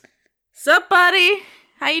 Sup, buddy?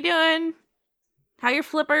 How you doing? How your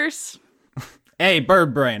flippers? Hey,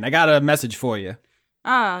 Bird Brain, I got a message for you.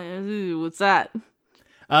 What's that?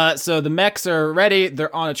 So the mechs are ready.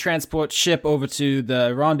 They're on a transport ship over to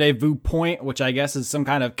the rendezvous point, which I guess is some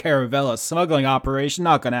kind of Caravella smuggling operation.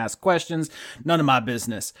 Not gonna ask questions. None of my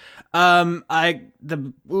business. Let's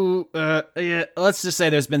just say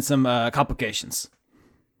there's been some complications.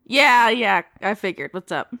 Yeah, I figured.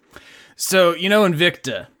 What's up? So, you know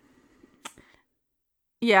Invicta?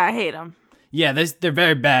 Yeah, I hate them. Yeah, they're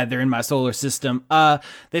very bad. They're in my solar system.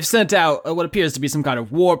 They've sent out what appears to be some kind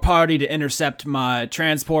of war party to intercept my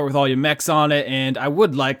transport with all your mechs on it, and I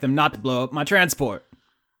would like them not to blow up my transport.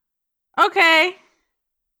 Okay.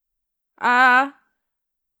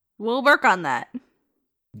 We'll work on that.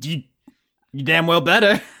 You damn well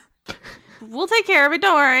better. We'll take care of it,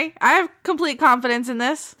 don't worry. I have complete confidence in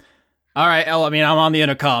this. All right, I'm on the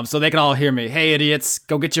intercom, so they can all hear me. Hey, idiots,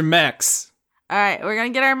 go get your mechs. Alright, we're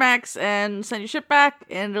gonna get our mechs and send your ship back,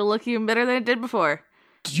 and it'll look even better than it did before.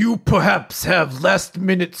 Do you perhaps have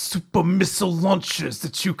last-minute super missile launchers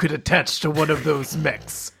that you could attach to one of those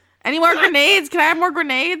mechs? Any more grenades? Can I have more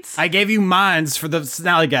grenades? I gave you mines for the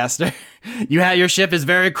Snallygaster. Your ship is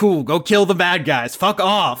very cool. Go kill the bad guys. Fuck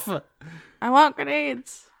off. I want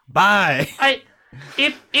grenades. Bye.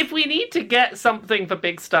 If we need to get something for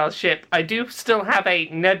Big Star's ship, I do still have a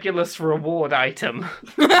nebulous reward item.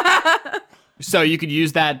 So you could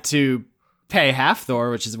use that to pay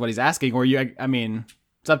Halfthor, which is what he's asking, or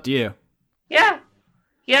it's up to you. Yeah,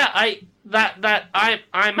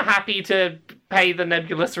 I'm happy to pay the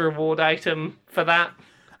nebulous reward item for that.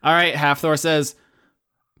 All right, Halfthor says,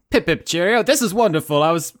 Pip cheerio, this is wonderful.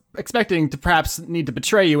 I was expecting to perhaps need to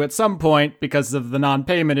betray you at some point because of the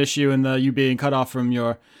non-payment issue and you being cut off from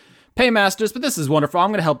your paymasters, but this is wonderful.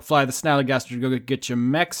 I'm going to help fly the Snallygaster to go get your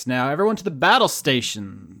mechs now. Everyone to the battle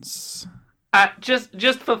stations.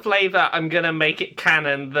 Just for flavor, I'm gonna make it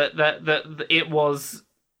canon that it was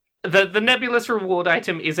the nebulous reward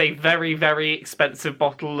item is a very, very expensive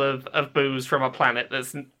bottle of booze from a planet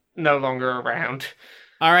that's no longer around.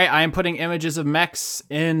 All right, I am putting images of mechs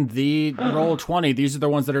in the Roll20. These are the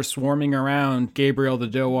ones that are swarming around Gabriel the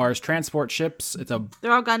Doar's transport ships.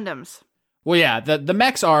 They're all Gundams. Well, yeah, the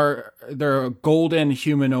mechs they're golden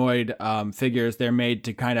humanoid figures. They're made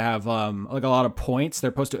to kind of have like a lot of points. They're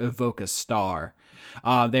supposed to evoke a star.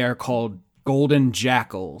 They are called Golden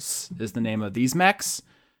Jackals is the name of these mechs.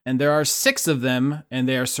 And there are 6 of them, and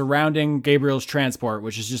they are surrounding Gabriel's transport,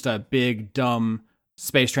 which is just a big, dumb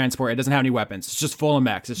space transport. It doesn't have any weapons. It's just full of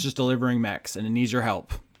mechs. It's just delivering mechs, and it needs your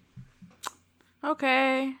help.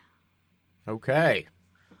 Okay.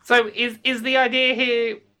 So is the idea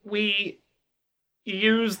here we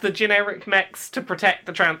use the generic mechs to protect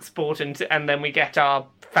the transport and then we get our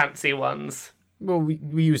fancy ones? Well,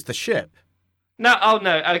 we use the ship. No,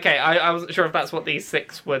 okay. I wasn't sure if that's what these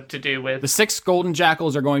 6 were to do with. The 6 Golden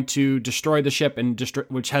Jackals are going to destroy the ship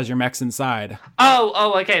which has your mechs inside.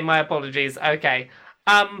 Oh, okay. My apologies. Okay.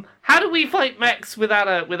 How do we fight mechs without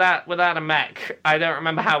a mech? I don't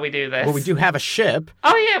remember how we do this. Well, we do have a ship.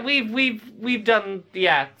 Oh yeah, we've done,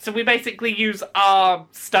 yeah. So we basically use our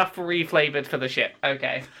stuff reflavored for the ship.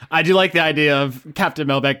 Okay. I do like the idea of Captain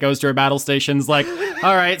Melbeck goes to her battle stations like,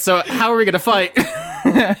 all right, so how are we gonna fight?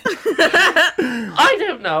 I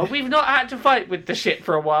don't know. We've not had to fight with the ship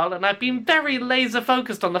for a while, and I've been very laser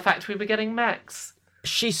focused on the fact we were getting mechs.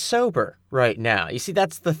 She's sober right now. You see,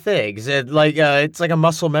 that's the thing. It's like a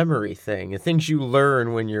muscle memory thing. The things you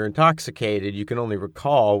learn when you're intoxicated, you can only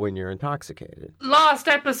recall when you're intoxicated. Last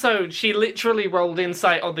episode, she literally rolled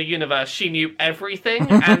insight on the universe. She knew everything,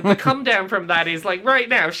 and the come down from that is, like, right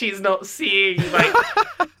now, she's not seeing, like,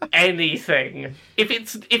 anything.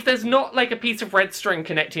 If there's not like a piece of red string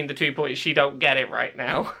connecting the 2 points, she don't get it right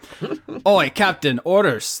now. Oi, Captain,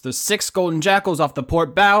 orders. There's 6 golden jackals off the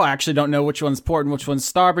port bow. I actually don't know which one's port and which one's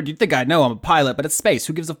starboard. You'd think I know, I'm a pilot, but it's space.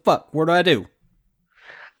 Who gives a fuck? What do I do?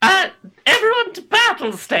 Everyone to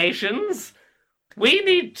battle stations. We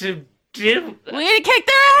need to We need to kick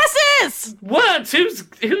their asses! words. Who's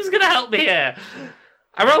gonna help me here?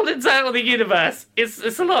 I rolled insight on the universe.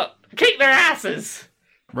 It's a lot. Kick their asses.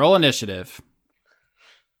 Roll initiative.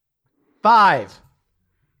 5.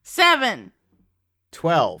 7.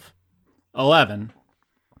 12. 11.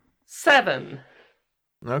 7.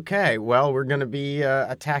 Okay, well, we're gonna be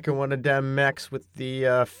attacking one of them mechs with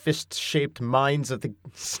the fist-shaped mines of the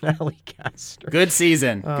Snallygaster. Good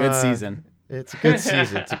season. Good season. It's a good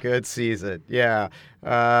season. It's a good season. Yeah.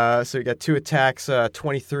 So we got 2 attacks,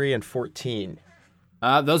 23 and 14.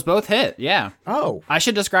 Those both hit, yeah. Oh. I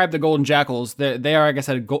should describe the golden jackals. They are, like I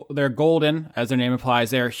said, they're golden, as their name implies.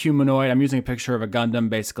 They're humanoid. I'm using a picture of a Gundam,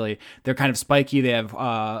 basically. They're kind of spiky. They have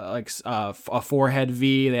a forehead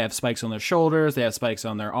V. They have spikes on their shoulders. They have spikes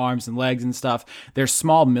on their arms and legs and stuff. They're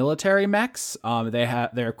small military mechs.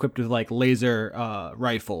 They're equipped with like laser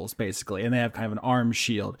rifles, basically, and they have kind of an arm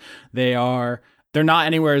shield. They're not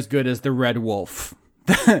anywhere as good as the Red Wolf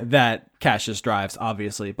that Cassius drives,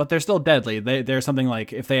 obviously, but they're still deadly. They're something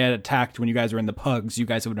like if they had attacked when you guys were in the pugs, you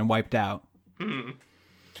guys would have been wiped out.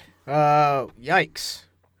 Yikes.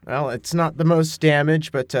 Well, it's not the most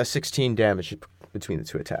damage, but 16 damage between the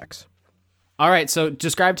 2 attacks. All right, so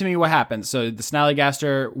describe to me what happens. So the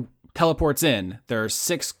Snallygaster teleports in. There are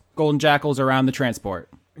 6 golden jackals around the transport.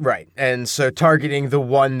 Right, and so targeting the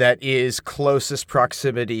one that is closest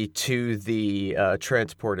proximity to the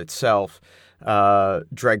transport itself,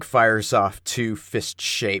 Dreg fires off 2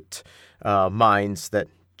 fist-shaped mines that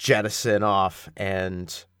jettison off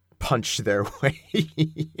and punch their way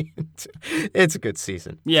into. It's a good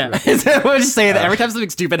season. Yeah, we'll just say that every time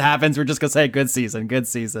something stupid happens, we're just gonna say good season, good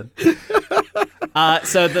season.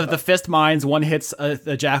 So the fist mines, one hits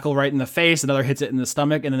a jackal right in the face, another hits it in the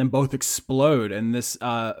stomach, and then both explode. And this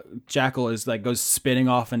jackal goes spinning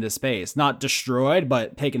off into space, not destroyed,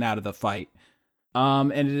 but taken out of the fight.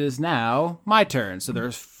 And it is now my turn. So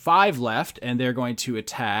there's 5 left, and they're going to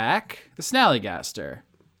attack the Snallygaster.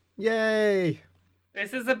 Yay!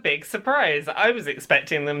 This is a big surprise. I was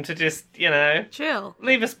expecting them to just, Chill.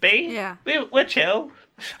 leave us be. Yeah. We're chill.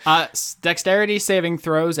 Dexterity saving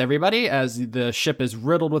throws, everybody, as the ship is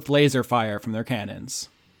riddled with laser fire from their cannons.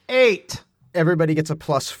 8. Everybody gets a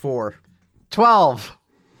 +4. 12.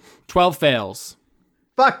 12 fails.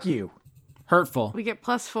 Fuck you. Hurtful. We get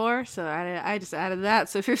 +4, so I just added that,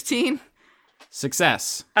 so 15.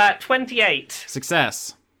 Success. 28.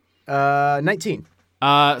 Success. 19.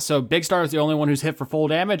 So Big Star is the only one who's hit for full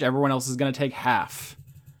damage. Everyone else is going to take half.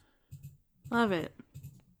 Love it.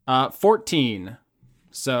 14.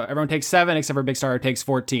 So everyone takes 7 except for Big Star, who takes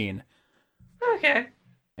 14. Okay.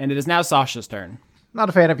 And it is now Sasha's turn. Not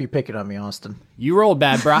a fan of you picking on me, Austin. You rolled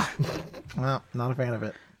bad, brah. Well, not a fan of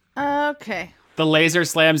it. Okay. The laser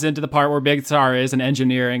slams into the part where Big Star is in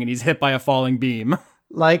engineering, and he's hit by a falling beam.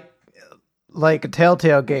 Like a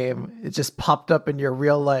Telltale game, it just popped up in your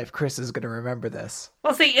real life. Chris is going to remember this.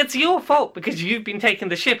 Well, see, it's your fault because you've been taking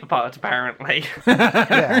the ship apart, apparently.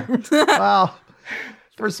 Yeah. Well,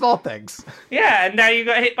 for small things. Yeah, and now you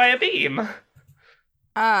got hit by a beam.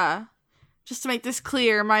 Just to make this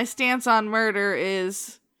clear, my stance on murder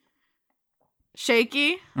is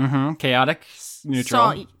shaky. Mm-hmm. Chaotic.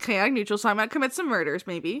 Neutral. So, chaotic neutral, so I might commit some murders,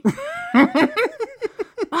 maybe.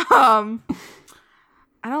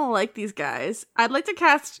 I don't like these guys. I'd like to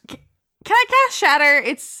cast... Can I cast Shatter?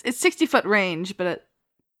 It's 60-foot range, but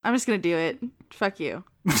I'm just gonna do it. Fuck you.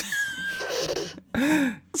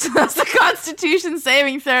 So that's the Constitution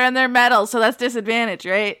saving throw, and they're metal, so that's disadvantage,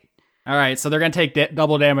 right? All right, so they're going to take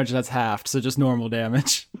double damage. That's halved, so just normal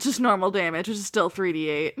damage. Just normal damage, which is still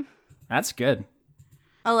 3d8. That's good.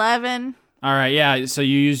 11. All right, yeah, so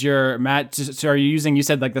you use your... So are you using... You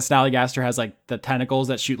said the Snallygaster has the tentacles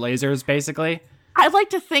that shoot lasers, basically? I'd like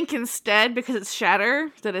to think instead, because it's Shatter,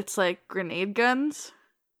 that it's grenade guns.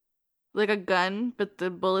 Like a gun, but the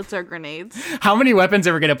bullets are grenades. How many weapons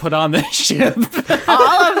are we going to put on this ship?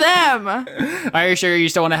 All of them! Are you sure you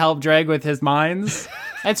still want to help Dreg with his mines?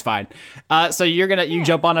 It's fine. So you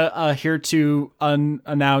jump on a hereto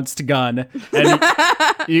unannounced gun, and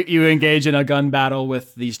you engage in a gun battle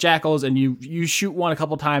with these jackals, and you shoot one a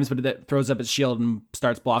couple times, but it throws up its shield and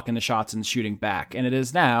starts blocking the shots and shooting back. And it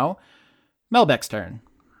is now Melbeck's turn.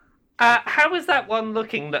 How is that one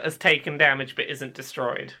looking that has taken damage but isn't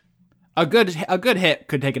destroyed? A good hit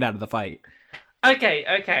could take it out of the fight.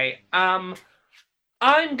 Okay.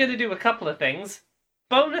 I'm going to do a couple of things.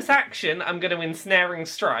 Bonus action, I'm going to Ensnaring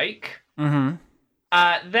Strike. Mm-hmm.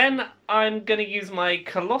 Then I'm going to use my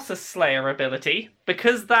Colossus Slayer ability.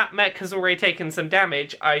 Because that mech has already taken some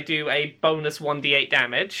damage, I do a bonus 1d8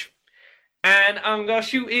 damage. And I'm going to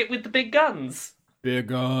shoot it with the big guns. Big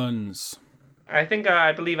guns. I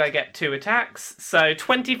believe I get 2 attacks. So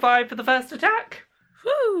 25 for the first attack.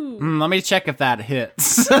 Woo! Let me check if that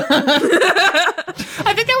hits. I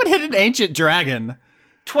think that would hit an ancient dragon.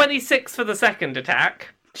 26 for the second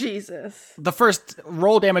attack. Jesus. The first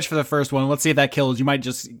roll damage for the first one. Let's see if that kills. You might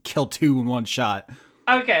just kill 2 in one shot.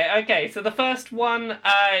 Okay. So the first one,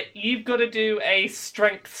 you've got to do a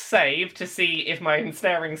strength save to see if my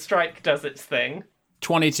Ensnaring Strike does its thing.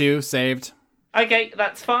 22 saved. Okay,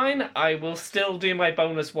 that's fine. I will still do my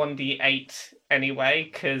bonus 1d8 anyway,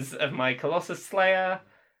 because of my Colossus Slayer.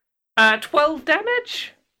 12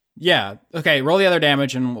 damage? Yeah. Okay, roll the other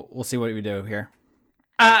damage and we'll see what we do here.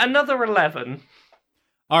 Another 11.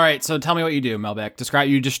 All right, so tell me what you do, Melbeck.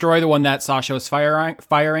 You destroy the one that Sasha was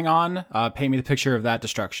firing on. Paint me the picture of that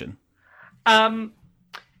destruction.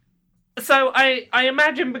 So I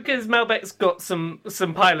imagine because Melbeck's got some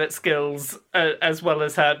pilot skills as well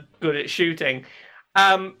as her good at shooting,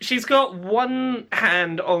 she's got one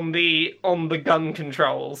hand on the gun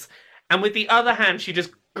controls, and with the other hand she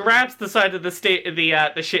just grabs the side of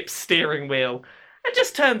the ship's steering wheel and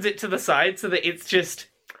just turns it to the side so that it's just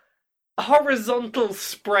a horizontal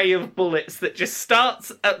spray of bullets that just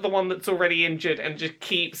starts at the one that's already injured and just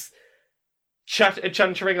keeps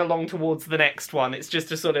chuntering along towards the next one. It's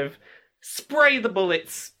just a sort of spray the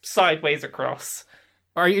bullets sideways across.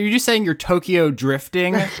 Are you just saying you're Tokyo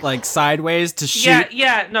drifting, like sideways to shoot?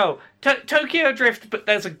 Yeah, no. Tokyo drift, but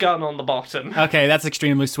there's a gun on the bottom. Okay, that's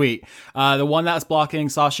extremely sweet. The one that's blocking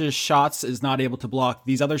Sasha's shots is not able to block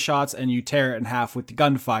these other shots, and you tear it in half with the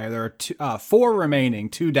gunfire. There are 4 remaining,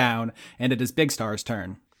 2 down, and it is Big Star's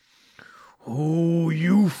turn. Oh,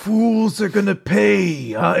 you fools are gonna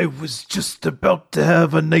pay. I was just about to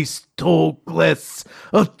have a nice tall glass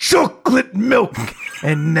of chocolate milk,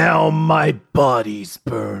 and now my body's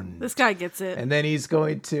burned. This guy gets it. And then he's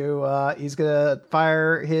going to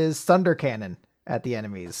fire his thunder cannon at the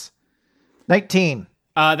enemies. 19.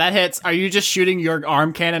 That hits. Are you just shooting your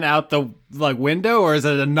arm cannon out the window, or is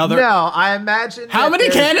it another? No, I imagine. How many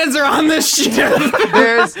cannons are on this ship?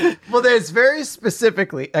 There's very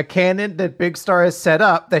specifically a cannon that Big Star has set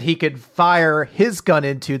up that he could fire his gun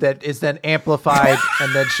into that is then amplified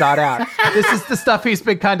and then shot out. This is the stuff he's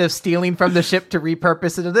been kind of stealing from the ship to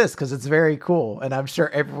repurpose into this because it's very cool, and I'm sure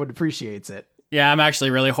everyone appreciates it. Yeah, I'm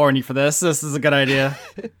actually really horny for this. This is a good idea.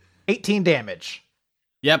 18 damage.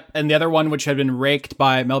 Yep, and the other one, which had been raked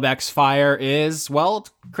by Melbeck's fire, is, well,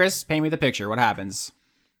 Chris, paint me the picture. What happens?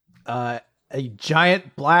 A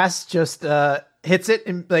giant blast just hits it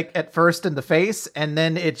at first in the face, and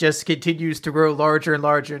then it just continues to grow larger and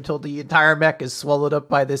larger until the entire mech is swallowed up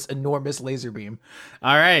by this enormous laser beam.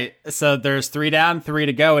 All right, so there's 3 down, 3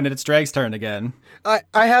 to go, and it's Drake's turn again.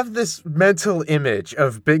 I have this mental image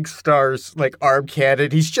of Big Star's arm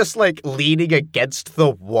cannon. He's just leaning against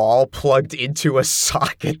the wall, plugged into a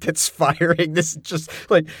socket that's firing this, just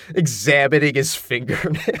examining his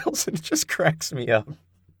fingernails, and it just cracks me up.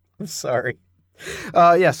 I'm sorry.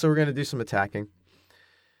 So we're gonna do some attacking.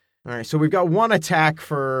 All right, so we've got 1 attack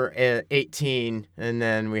for 18, and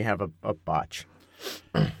then we have a botch.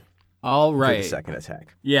 All For right. the second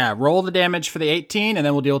attack. Yeah, roll the damage for the 18, and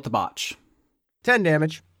then we'll deal with the botch. 10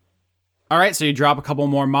 damage. All right, so you drop a couple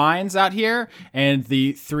more mines out here, and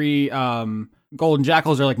the 3 golden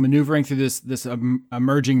jackals are maneuvering through this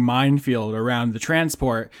emerging minefield around the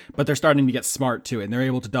transport, but they're starting to get smart to it, and they're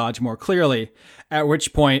able to dodge more clearly. At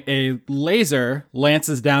which point, a laser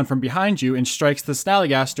lances down from behind you and strikes the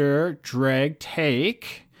Snallygaster. Drag,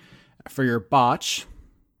 take for your botch.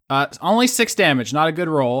 Only 6 damage, not a good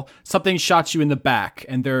roll. Something shot you in the back,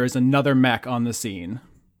 and there is another mech on the scene.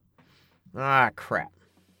 Ah, crap.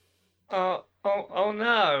 Oh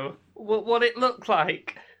no. What it look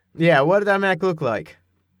like? Yeah, what did that mech look like?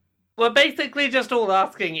 We're basically just all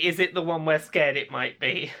asking, is it the one we're scared it might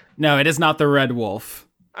be? No, it is not the Red Wolf.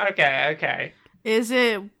 Okay. Is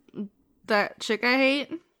it that chick I hate?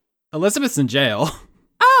 Elizabeth's in jail.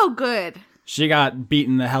 Oh, good. She got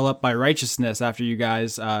beaten the hell up by Righteousness after you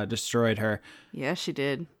guys destroyed her. Yeah, she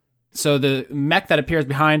did. So the mech that appears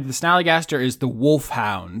behind the Snallygaster is the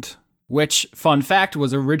Wolfhound, which, fun fact,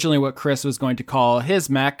 was originally what Chris was going to call his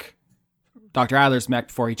mech, Dr. Adler's mech,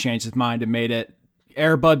 before he changed his mind and made it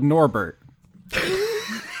Airbud Norbert.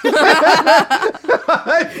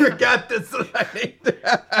 I forgot this.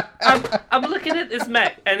 I'm looking at this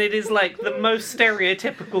mech, and it is like the most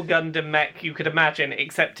stereotypical Gundam mech you could imagine,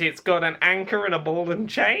 except it's got an anchor and a ball and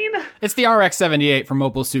chain. It's the RX-78 from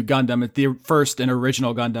Mobile Suit Gundam. It's the first and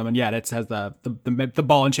original Gundam, and yeah, it has the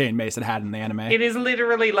ball and chain mace it had in the anime. It is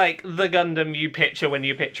literally like the Gundam you picture when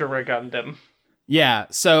you picture a Gundam. Yeah,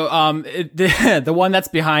 so the one that's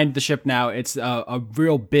behind the ship now, it's a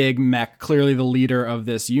real big mech, clearly the leader of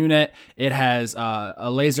this unit. It has a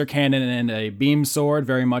laser cannon and a beam sword,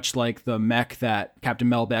 very much like the mech that Captain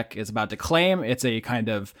Melbeck is about to claim. It's a kind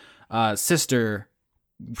of sister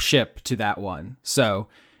ship to that one. So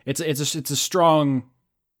it's a strong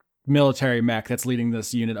military mech that's leading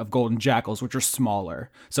this unit of Golden Jackals, which are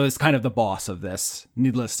smaller. So it's kind of the boss of this,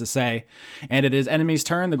 needless to say. And it is enemy's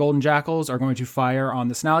turn. The Golden Jackals are going to fire on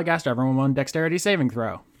the Snallygaster. Everyone on dexterity saving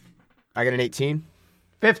throw. I got an 18.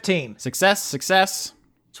 15. Success.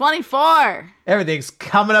 24. Everything's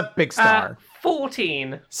coming up, Big Star.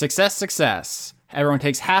 14. Success. Everyone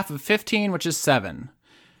takes half of 15, which is 7.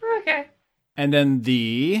 Okay. And then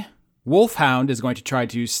the Wolfhound is going to try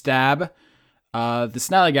to stab the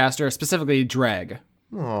Snallygaster, specifically Dreg.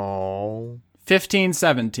 Oh. 15,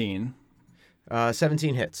 17.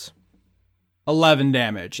 17 hits. 11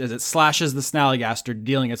 damage as it slashes the Snallygaster,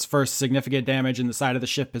 dealing its first significant damage, and the side of the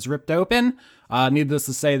ship is ripped open. Needless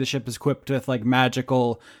to say, the ship is equipped with like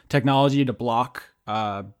magical technology to block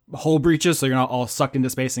hull breaches, so you're not all sucked into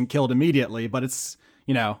space and killed immediately, but it's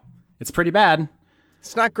pretty bad.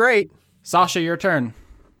 It's not great. Sasha, your turn.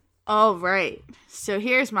 All right. So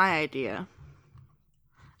here's my idea.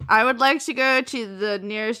 I would like to go to the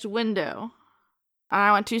nearest window. I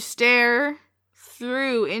want to stare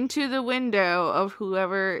through into the window of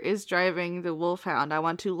whoever is driving the Wolfhound. I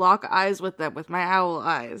want to lock eyes with them with my owl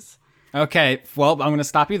eyes. Okay, well, I'm going to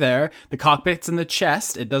stop you there. The cockpit's in the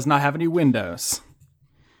chest. It does not have any windows.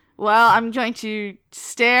 Well, I'm going to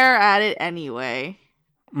stare at it anyway.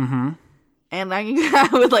 Mm-hmm. And I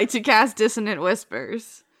would like to cast Dissonant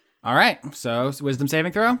Whispers. All right, so wisdom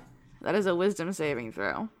saving throw? That is a wisdom saving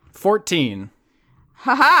throw. 14.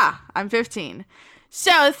 Haha, I'm 15.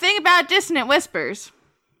 So the thing about Dissonant Whispers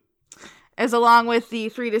is, along with the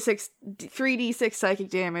 3d6 psychic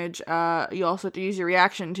damage, you also have to use your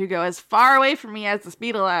reaction to go as far away from me as the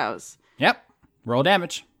speed allows. Yep. Roll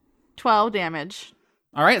damage. 12 damage.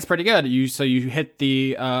 All right, it's pretty good. You hit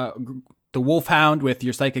the Wolfhound with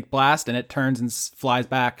your psychic blast, and it turns and flies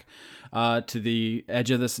back to the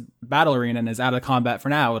edge of this battle arena and is out of combat for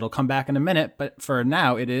now. It'll come back in a minute, but for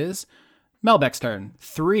now, it is Melbeck's turn.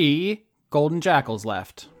 3 Golden Jackals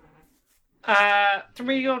left.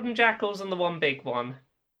 3 Golden Jackals and the one big one.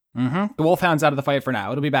 Mm-hmm. The Wolfhound's out of the fight for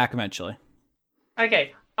now. It'll be back eventually.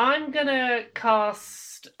 Okay, I'm gonna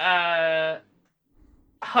cast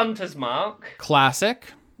Hunter's Mark.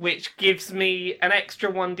 Classic. Which gives me an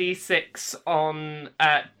extra 1d6 on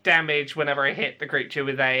damage whenever I hit the creature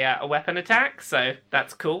with a weapon attack. So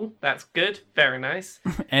that's cool. That's good. Very nice.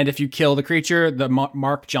 And if you kill the creature, the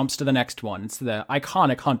mark jumps to the next one. It's the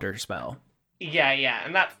iconic Hunter spell. Yeah.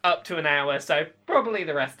 And that's up to an hour, so probably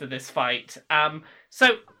the rest of this fight.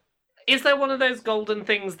 So is there one of those golden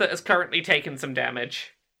things that has currently taken some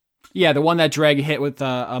damage? Yeah, the one that Dreg hit with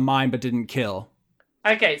a mine but didn't kill.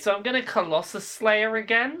 Okay, so I'm going to Colossus Slayer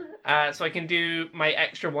again, so I can do my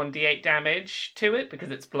extra 1d8 damage to it, because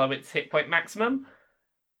it's below its hit point maximum.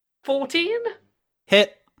 14?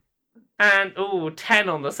 Hit. And, 10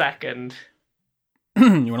 on the second. You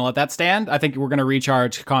want to let that stand? I think we're going to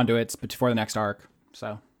recharge conduits before the next arc,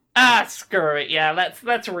 so. Screw it, yeah,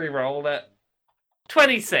 let's re-roll it.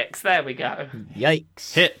 26, there we go.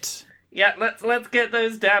 Yikes. Hit. Yeah, let's get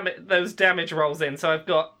those damage rolls in. So I've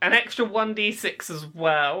got an extra 1d6 as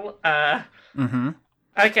well.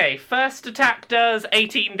 Okay, first attack does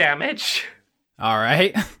 18 damage. All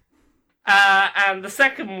right. And the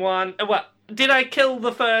second one, did I kill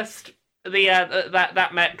the first that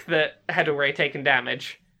mech that had already taken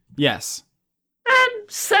damage? Yes.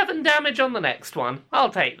 And 7 damage on the next one. I'll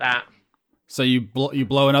take that. So you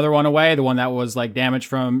blow another one away, the one that was like damage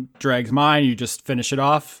from Dreg's mine, you just finish it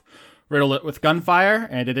off. Riddle it with gunfire,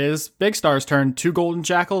 and it is Big Star's turn. 2 Golden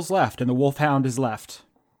Jackals left, and the Wolfhound is left.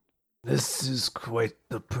 This is quite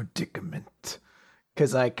the predicament.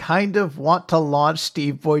 Because I kind of want to launch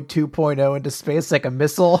Steve Boy 2.0 into space like a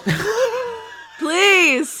missile.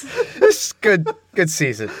 Please! This is good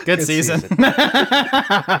season. Good season.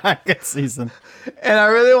 Good season. And I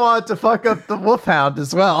really want to fuck up the Wolfhound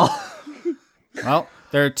as well. Well,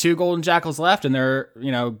 there are 2 Golden Jackals left, and they're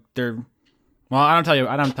well, I don't tell you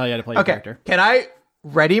how to play your character. Can I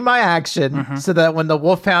ready my action so that when the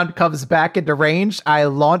Wolfhound comes back into range, I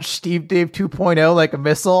launch Steve Dave 2.0 like a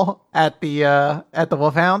missile at the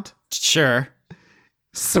Wolfhound? Sure.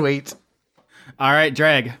 Sweet. All right,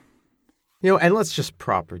 Dreg. And let's just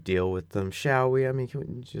proper deal with them, shall we? I mean, can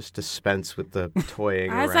we just dispense with the toying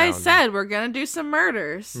As around? I said, we're gonna do some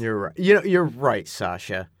murders. You're right. You're right,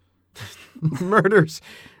 Sasha. Murders,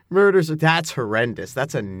 that's horrendous.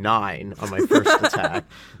 That's a 9 on my first attack.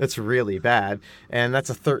 That's really bad. And that's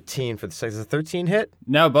a 13 for the second. Is a 13 hit?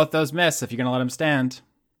 No, both those miss if you're going to let him stand.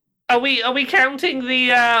 Are we counting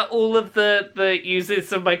the all of the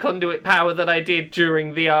uses of my conduit power that I did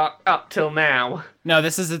during the arc up till now? No,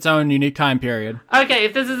 this is its own unique time period. Okay,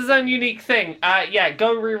 if this is its own unique thing,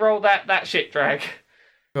 go re-roll that shit, Drag.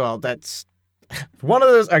 Well, that's one of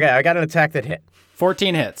those. Okay, I got an attack that hit.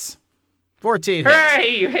 14 hits. 14 hits.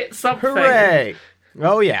 Hooray! You hit something. Hooray!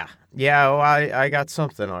 Oh, yeah. Yeah, well, I got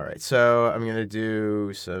something. All right, so I'm going to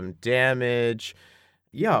do some damage.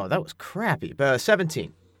 Yo, that was crappy. But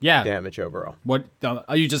 17 Yeah. damage overall. What?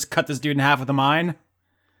 You just cut this dude in half with a mine?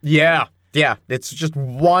 Yeah. It's just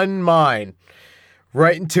one mine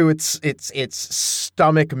right into its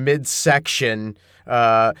stomach midsection.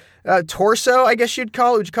 Torso, I guess you'd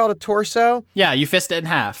call it. Would you call it a torso? Yeah, you fist it in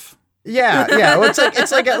half. Yeah. Well,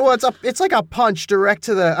 it's like a punch direct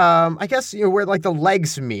to the I guess where like the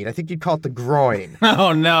legs meet. I think you'd call it the groin.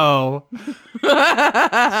 Oh no. It's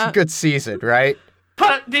a good season, right?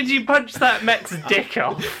 Did you punch that mech's dick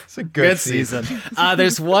off? It's a Good season.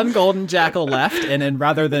 There's one golden jackal left, and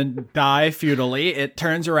rather than die futilely, it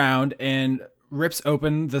turns around and rips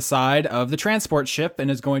open the side of the transport ship and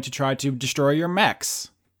is going to try to destroy your mechs.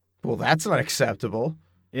 Well, that's not acceptable.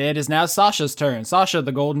 It is now Sasha's turn. Sasha,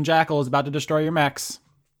 the golden jackal, is about to destroy your mechs.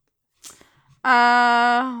 Hold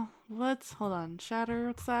on. Shatter,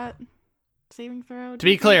 what's that? Saving throw? To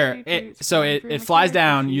be clear, it flies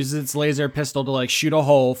down, uses its laser pistol to like shoot a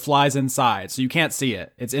hole, flies inside, so you can't see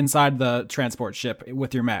it. It's inside the transport ship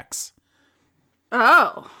with your mechs.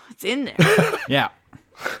 Oh, it's in there. Yeah.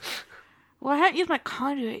 Well, I haven't used my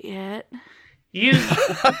conduit yet.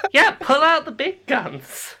 Pull out the big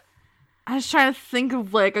guns. I was trying to think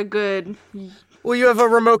of like a good. Well, you have a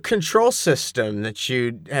remote control system that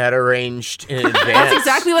you had arranged in advance. That's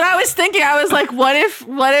exactly what I was thinking. I was like, what if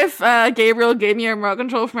Gabriel gave me a remote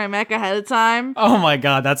control for my mech ahead of time, Oh my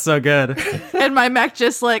god, that's so good. and my mech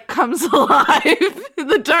just like comes alive in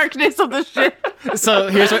the darkness of the ship. So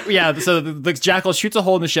here's what, so the jackal shoots a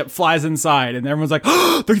hole in the ship, flies inside, and everyone's like,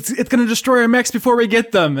 oh, it's gonna destroy our mechs before we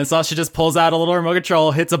get them. And Sasha just pulls out a little remote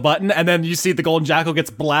control, hits a button, and then you see the golden jackal gets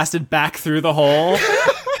blasted back through the hole.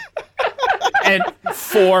 And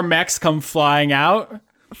 4 mechs come flying out.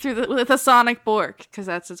 With a sonic bork, because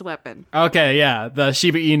that's his weapon. Okay, yeah. The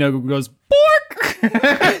Shiba Inu goes, bork!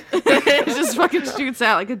 It just fucking shoots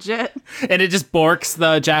out like a jet. And it just borks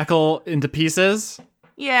the jackal into pieces.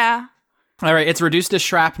 Yeah. All right, it's reduced to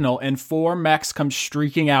shrapnel, and 4 mechs come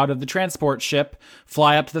streaking out of the transport ship,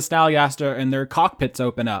 fly up to the Snallygaster, and their cockpits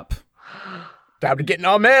open up. Time to get in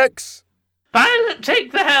our mechs. Violet,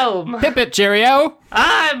 take the helm. Pip it, cheerio!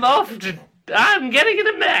 I'm getting in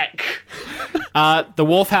a mech. The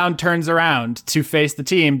Wolfhound turns around to face the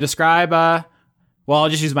team. Describe, I'll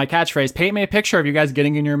just use my catchphrase. Paint me a picture of you guys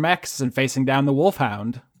getting in your mechs and facing down the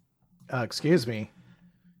Wolfhound. Excuse me.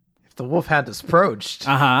 If the Wolfhound is approached,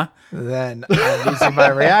 then I'm using my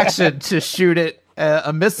reaction to shoot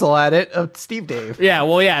a missile at it of Steve Dave.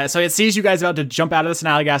 Yeah. So it sees you guys about to jump out of the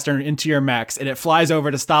Snallygaster and into your mechs, and it flies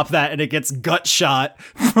over to stop that, and it gets gut shot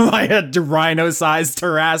by a rhino-sized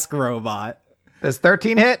Tarrasque robot. Does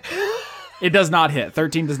 13 hit? It does not hit.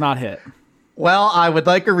 13 does not hit. Well, I would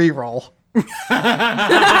like a reroll.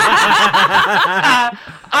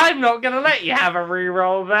 I'm not gonna let you have a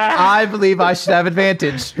reroll there. I believe I should have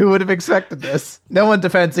advantage. Who would have expected this? No one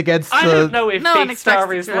defends against I don't know if No one Big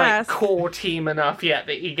Star expects is to like ask. core team enough yet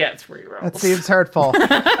that he gets rerolls. That seems hurtful.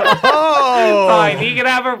 Oh! Fine, he can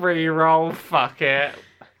have a reroll. Fuck it.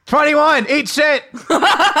 21! Eat shit! All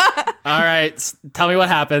right, tell me what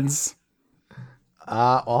happens.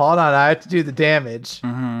 Well, hold on. I have to do the damage.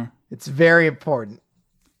 Mm-hmm. It's very important.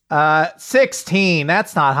 16.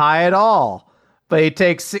 That's not high at all. But he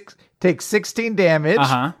takes 16 damage,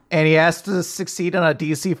 and he has to succeed on a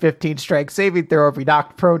DC 15 strength saving throw if he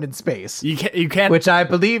knocked prone in space. You can't. Which I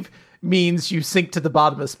believe means you sink to the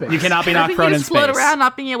bottom of space. You cannot be I knocked think prone you in just float space. around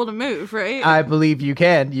not being able to move, right? I believe you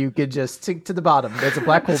can. You can just sink to the bottom. There's a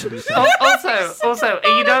black hole beneath you. Also,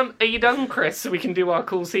 are you done, Chris? So we can do our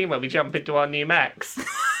cool scene where we jump into our new mechs.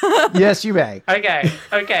 Yes, you may. Okay.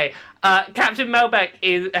 Captain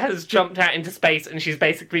Melbeck has jumped out into space, and she's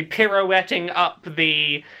basically pirouetting up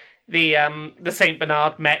the Saint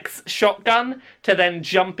Bernard mech's shotgun to then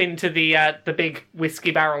jump into the big whiskey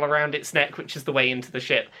barrel around its neck, which is the way into the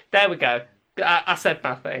ship. There we go. I said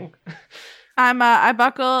nothing. I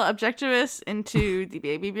buckle Objectivist into the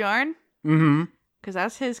baby Bjorn. Mm-hmm. Because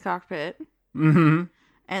that's his cockpit. Mm-hmm.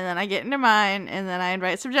 And then I get into mine, and then I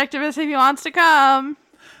invite Subjectivist if he wants to come.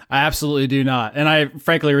 I absolutely do not. And I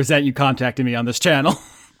frankly resent you contacting me on this channel.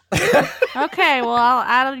 Okay, well, I'll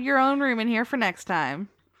add your own room in here for next time.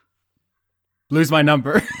 Lose my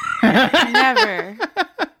number. Never.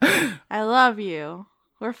 I love you.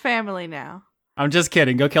 We're family now. I'm just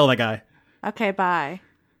kidding. Go kill that guy. Okay, bye.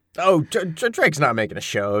 Oh, Drake's not making a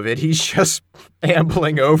show of it. He's just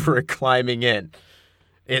ambling over and climbing in.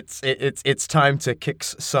 It's time to kick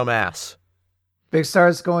some ass. Big Star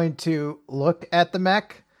is going to look at the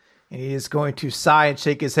mech, and he is going to sigh and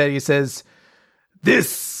shake his head. He says,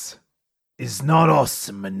 This is not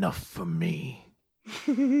awesome enough for me.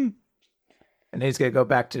 and then he's going to go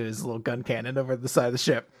back to his little gun cannon over the side of the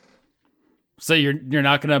ship. So you're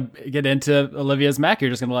not gonna get into Olivia's mech?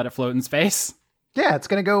 You're just gonna let it float in space? Yeah, it's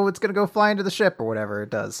gonna go fly into the ship or whatever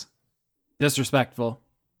it does. Disrespectful.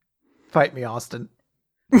 Fight me, Austin.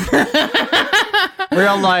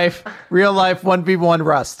 Real life 1v1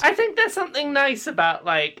 Rust. I think there's something nice about,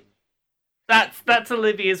 like, that's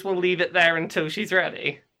Olivia's. We'll leave it there until she's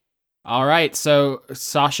ready. All right, so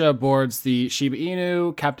Sasha boards the Shiba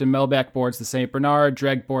Inu, Captain Melbeck boards the Saint Bernard,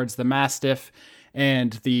 Dreg boards the Mastiff,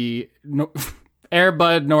 and the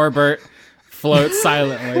Airbud Norbert floats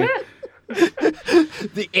silently.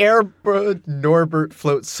 The Airbud Norbert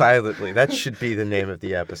floats silently. That should be the name of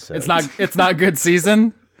the episode. It's not good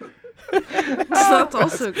season. That's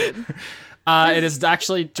also good. It is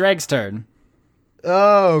actually Dreg's turn.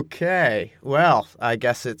 Okay. Well, I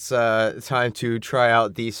guess it's time to try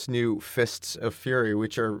out these new Fists of Fury,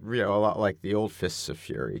 which are, a lot like the old Fists of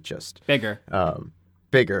Fury, just bigger.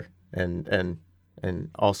 Bigger and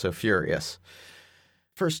also furious.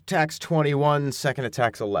 First attack's 21, second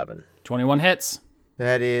attack's 11. 21 hits.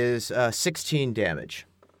 That is 16 damage.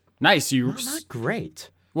 Nice. Not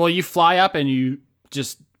great. Well, you fly up and you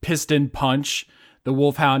just piston punch the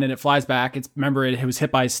Wolfhound and it flies back. Remember, it was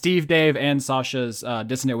hit by Steve, Dave, and Sasha's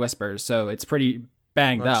Dissonant Whispers, so it's pretty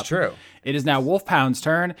banged up. That's true. It is now Wolfhound's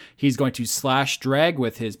turn. He's going to slash Dreg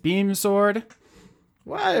with his beam sword.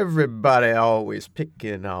 Why everybody always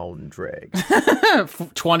picking on Dreg?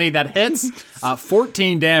 20, that hits.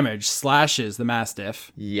 14 damage, slashes the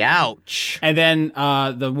Mastiff. Youch. And then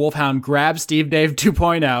the Wolfhound grabs Steve Dave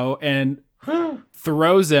 2.0 and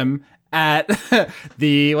throws him at at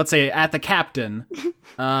the captain.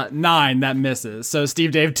 9, that misses. So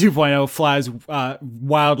Steve Dave 2.0 flies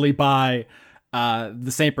wildly by the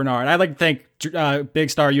Saint Bernard. I'd like to think,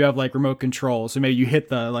 Big Star, you have like remote control, so maybe you hit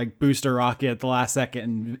the like booster rocket at the last second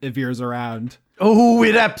and it veers around. Oh,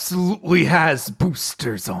 it absolutely has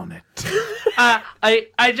boosters on it.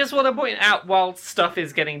 I just want to point out, while stuff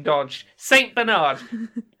is getting dodged, Saint Bernard,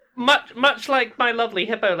 much like my lovely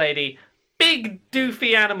hippo lady, big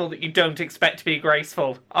doofy animal that you don't expect to be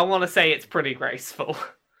graceful. I want to say it's pretty graceful.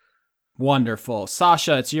 Wonderful.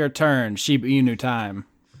 Sasha, it's your turn. Shiba Inu time.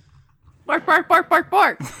 Bark, bark, bark, bark,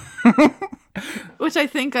 bark. Which I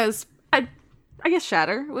think I guess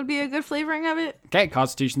Shatter would be a good flavoring of it. Okay,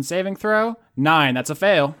 Constitution saving throw. 9, that's a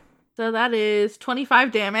fail. So that is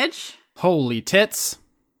 25 damage. Holy tits.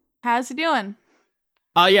 How's he doing?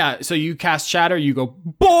 Yeah, so you cast Shatter, you go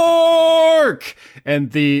bark!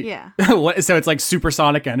 And so it's like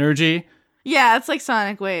supersonic energy. Yeah, it's like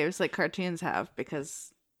sonic waves like cartoons have,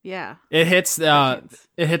 because it hits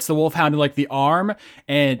the Wolfhound in like the arm,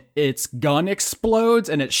 and its gun explodes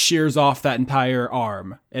and it shears off that entire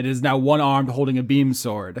arm. It is now one-armed holding a beam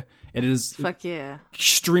sword. It is fuck yeah,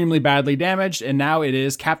 extremely badly damaged, and now it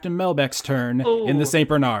is Captain Melbeck's turn in the Saint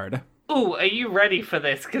Bernard. Ooh, are you ready for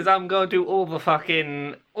this? Because I'm going to do all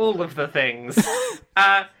of the things.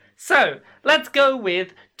 So, let's go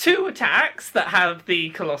with 2 attacks that have the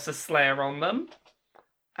Colossus Slayer on them.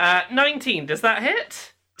 19, does that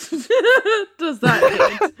hit? Does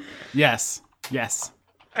that hit? Yes.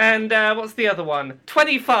 And what's the other one?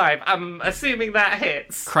 25, I'm assuming that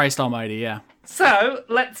hits. Christ almighty, yeah. So,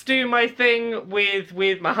 let's do my thing with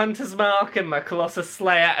my Hunter's Mark and my Colossus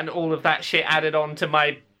Slayer and all of that shit added on to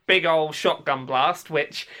my big old shotgun blast,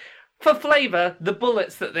 which, for flavour, the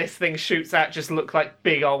bullets that this thing shoots at just look like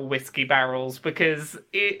big old whiskey barrels, because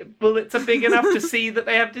bullets are big enough to see that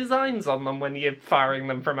they have designs on them when you're firing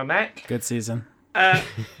them from a mech. Good season.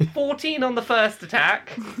 14 on the first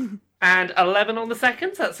attack, and 11 on the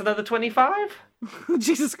second, so that's another 25.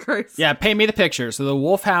 Jesus Christ. Yeah, paint me the picture. So the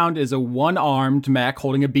Wolfhound is a one-armed mech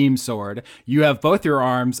holding a beam sword. You have both your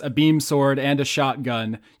arms, a beam sword, and a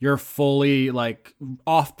shotgun. You're fully, like,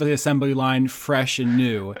 off the assembly line, fresh and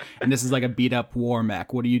new. And this is like a beat-up war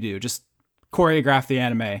mech. What do you do? Just choreograph the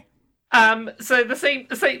anime. So the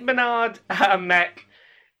Saint Bernard mech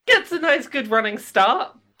gets a nice, good running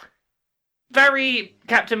start. Very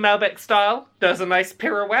Captain Melbeck style. Does a nice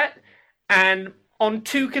pirouette, and on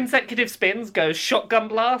 2 consecutive spins goes shotgun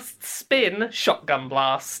blast, spin, shotgun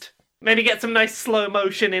blast. Maybe get some nice slow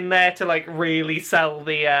motion in there to like really sell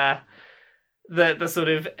the sort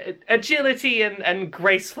of agility and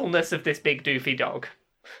gracefulness of this big doofy dog.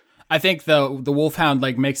 I think the Wolfhound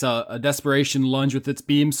like makes a desperation lunge with its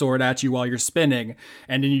beam sword at you while you're spinning,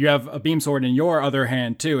 and then you have a beam sword in your other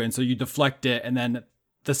hand too, and so you deflect it, and then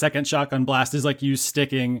the second shotgun blast is like you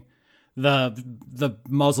sticking the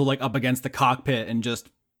muzzle like up against the cockpit and just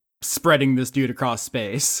spreading this dude across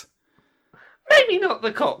space. Maybe not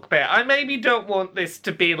the cockpit. I maybe don't want this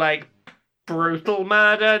to be like brutal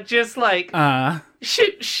murder. Just like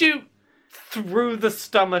shoot through the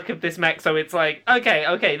stomach of this mech, so it's like,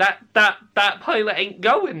 okay, that pilot ain't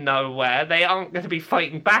going nowhere. They aren't going to be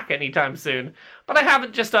fighting back anytime soon. But I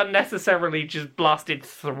haven't just unnecessarily just blasted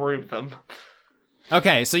through them.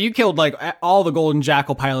 Okay, so you killed like all the Golden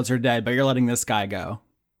Jackal pilots are dead, but you're letting this guy go.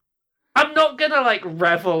 I'm not gonna like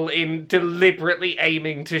revel in deliberately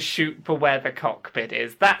aiming to shoot for where the cockpit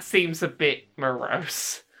is. That seems a bit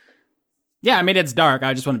morose. Yeah, I mean, it's dark.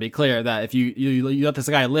 I just want to be clear that if you let this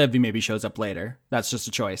guy live, he maybe shows up later. That's just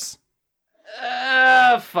a choice.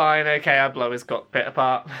 Fine, okay, I blow his cockpit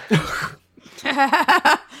apart.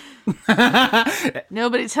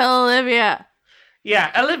 Nobody tell Olivia.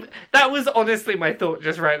 Yeah, that was honestly my thought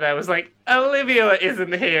just right there. Was like, Olivia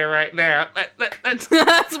isn't here right now. Let's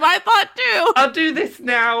That's my thought too. I'll do this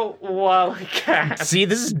now while I can. See,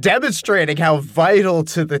 this is demonstrating how vital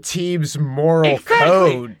to the team's moral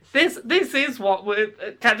code. This is what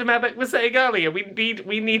Captain Melbeck was saying earlier. We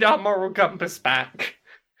need our moral compass back.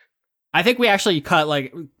 I think we actually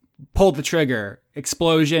pulled the trigger,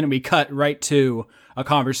 explosion, and we cut right to a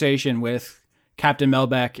conversation with Captain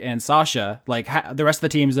Melbeck and Sasha. Like the rest of the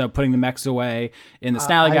team's putting the mechs away in the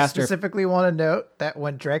Snallygaster. I specifically want to note that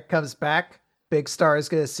when Drake comes back, Big Star is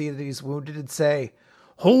going to see that he's wounded and say,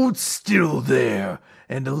 Hold still there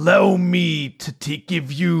and allow me to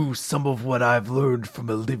give you some of what I've learned from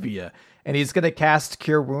Olivia. and he's going to cast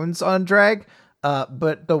Cure Wounds on Drag.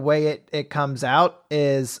 But the way it comes out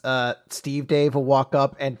is Steve Dave will walk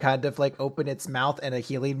up and kind of like open its mouth and a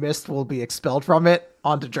healing mist will be expelled from it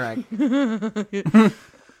onto Drag.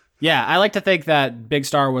 Yeah, I like to think that Big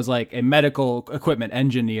Star was like a medical equipment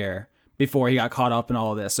engineer before he got caught up in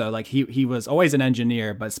all of this. So like he was always an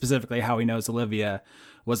engineer, but specifically how he knows Olivia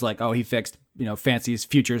was like, oh, he fixed, fancy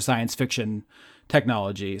future science fiction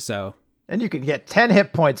technology. So. And you can get 10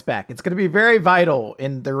 hit points back. It's going to be very vital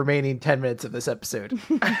in the remaining 10 minutes of this episode.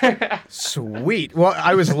 Sweet. Well,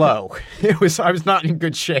 I was low. I was not in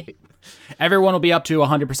good shape. Everyone will be up to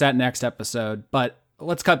 100% next episode, but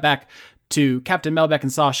let's cut back to Captain Melbeck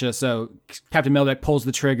and Sasha. So Captain Melbeck pulls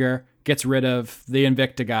the trigger, gets rid of the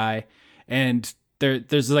Invicta guy, and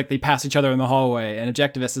there's like they pass each other in the hallway, and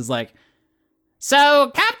Ejectivist is like, "So,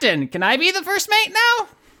 Captain, can I be the first mate now?"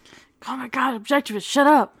 Oh my god, Ejectivist, shut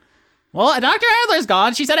up. Well, Dr. Adler's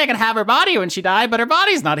gone. She said I could have her body when she died, but her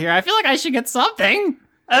body's not here. I feel like I should get something.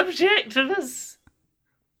 Ejectivist,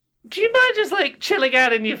 do you mind just like chilling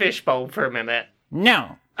out in your fishbowl for a minute?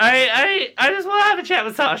 No. I just want to have a chat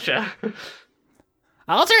with Sasha.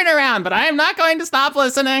 I'll turn around, but I am not going to stop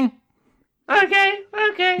listening. Okay,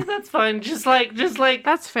 that's fine. Just like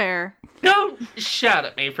that's fair. Don't shout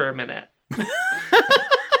at me for a minute.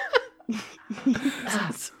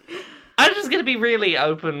 I'm just gonna be really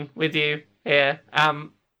open with you here.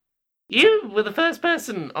 You were the first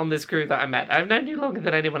person on this crew that I met. I've known you longer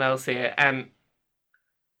than anyone else here, and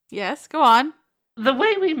yes, go on. The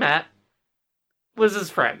way we met was as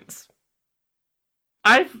friends.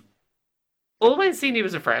 I've always seen you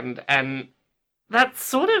as a friend, and that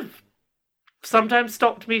sort of sometimes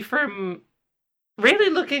stopped me from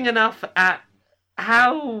really looking enough at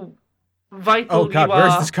how vital you are. Oh god,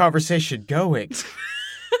 where's this conversation going?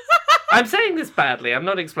 I'm saying this badly. I'm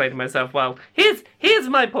not explaining myself well. Here's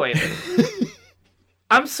my point.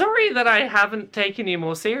 I'm sorry that I haven't taken you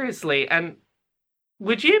more seriously, and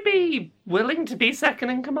would you be willing to be second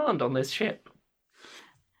in command on this ship?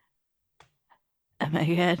 Oh my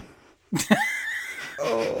god.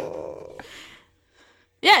 Oh.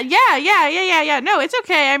 Yeah. No, it's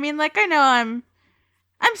okay. I mean, like, I know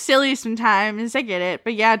I'm silly sometimes. I get it.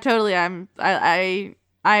 But yeah, totally. I'm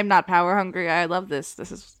not power hungry. I love this.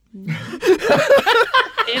 This is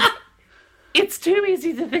It's too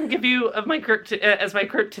easy to think of you as my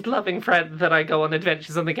cryptid loving friend that I go on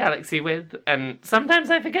adventures on the galaxy with, and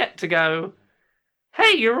sometimes I forget to go,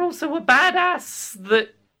 hey, you're also a badass that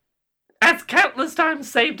has countless times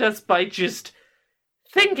saved us by just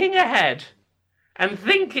thinking ahead. And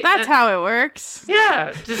thinking... That's how it works.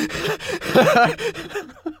 Yeah, just...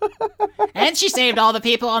 And she saved all the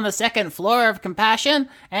people on the second floor of Compassion,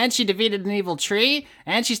 and she defeated an evil tree,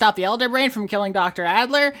 and she stopped the Elder Brain from killing Dr.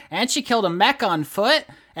 Adler, and she killed a mech on foot.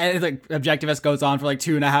 And the Objectivist goes on for like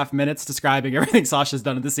 2.5 minutes describing everything Sasha's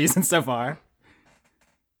done in the season so far.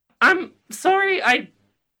 I'm sorry, I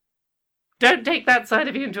don't take that side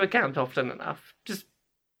of you into account often enough. Just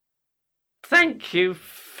thank you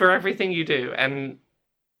for everything you do, and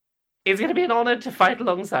it's going to be an honor to fight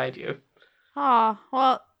alongside you. Aw,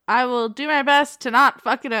 well, I will do my best to not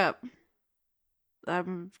fuck it up.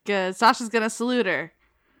 Sasha's gonna salute her.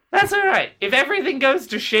 That's alright. If everything goes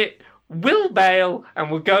to shit, we'll bail,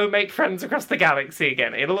 and we'll go make friends across the galaxy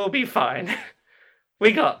again. It'll all be fine.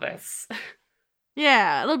 We got this.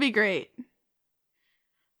 Yeah, it'll be great.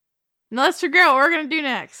 Now let's figure out what we're gonna do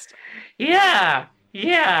next. Yeah, we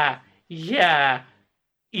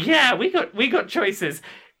got choices.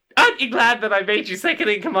 Aren't you glad that I made you second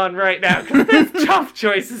in command right now? Because there's tough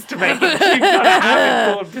choices to make, and you've got to have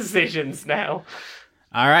informed decisions now.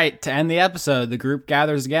 All right, to end the episode, the group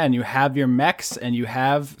gathers again. You have your mechs, and you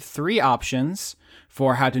have 3 options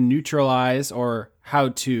for how to neutralize or how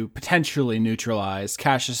to potentially neutralize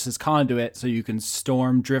Cassius's conduit so you can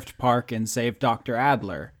storm Drift Park and save Dr.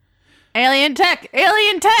 Adler. Alien tech!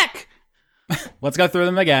 Alien tech! Let's go through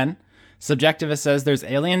them again. Subjectivist says there's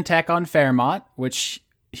alien tech on Fairmont, which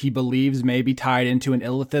he believes may be tied into an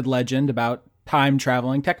Illithid legend about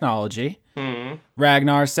time-traveling technology.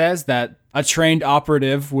 Ragnar says that a trained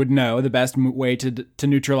operative would know the best way to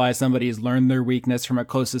neutralize somebody is learn their weakness from a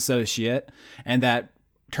close associate, and that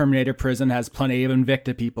Terminator Prison has plenty of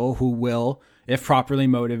Invicta people who will, if properly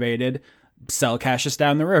motivated, sell Cassius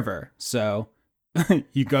down the river. So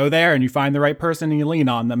you go there and you find the right person and you lean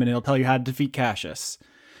on them and it'll tell you how to defeat Cassius.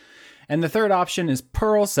 And the third option is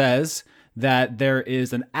Pearl says that there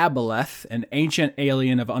is an aboleth, an ancient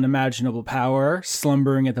alien of unimaginable power,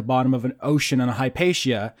 slumbering at the bottom of an ocean on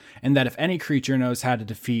Hypatia, and that if any creature knows how to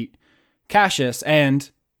defeat Cassius, and,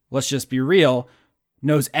 let's just be real,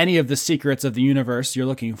 knows any of the secrets of the universe you're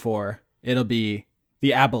looking for, it'll be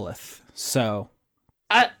the aboleth. So...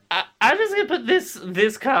 I'm just going to put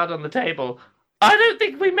this card on the table. I don't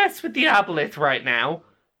think we mess with the aboleth right now,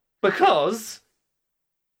 because...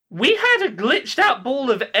 we had a glitched out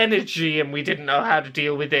ball of energy and we didn't know how to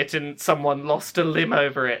deal with it and someone lost a limb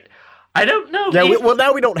over it. I don't know if well,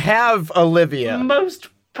 now we don't have Olivia. most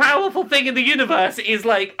powerful thing in the universe is,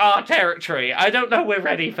 like, our territory. I don't know we're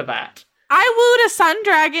ready for that. I wooed a sun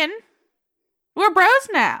dragon. We're bros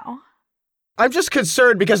now. I'm just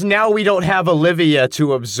concerned because now we don't have Olivia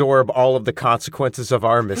to absorb all of the consequences of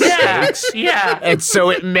our mistakes. Yeah. And so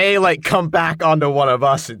it may, like, come back onto one of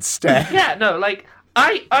us instead. Yeah, no, like...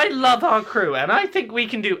 I love our crew, and I think we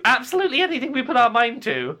can do absolutely anything we put our mind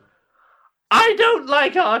to. I don't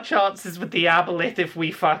like our chances with the aboleth if we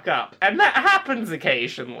fuck up, and that happens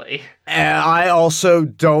occasionally. And I also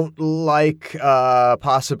don't like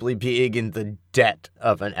possibly being in the debt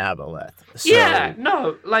of an aboleth. So... yeah,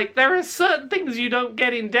 no, like, there are certain things you don't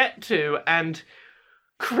get in debt to, and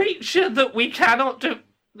creature that we cannot do...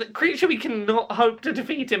 the creature we cannot hope to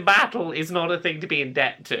defeat in battle is not a thing to be in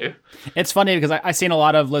debt to. It's funny because I've seen a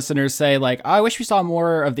lot of listeners say, like, oh, I wish we saw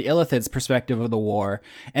more of the Illithid's perspective of the war.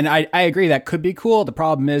 And I agree, that could be cool. The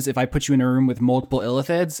problem is, if I put you in a room with multiple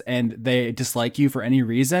Illithids and they dislike you for any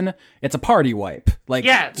reason, it's a party wipe. Like,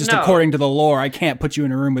 according to the lore, I can't put you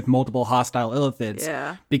in a room with multiple hostile Illithids.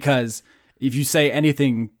 Yeah. Because if you say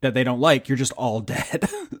anything that they don't like, you're just all dead.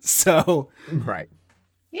 So... right.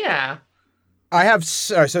 Yeah. I have,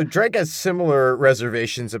 so Drake has similar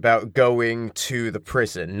reservations about going to the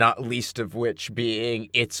prison, not least of which being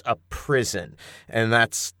it's a prison, and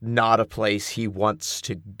that's not a place he wants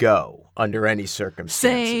to go under any circumstances.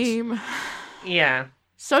 Same. Yeah.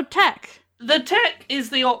 So tech. The tech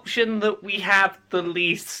is the option that we have the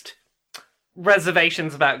least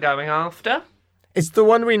reservations about going after. It's the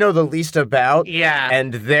one we know the least about, Yeah.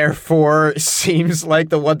 and therefore seems like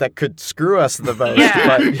the one that could screw us the most. Yeah.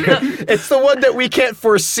 But it's the one that we can't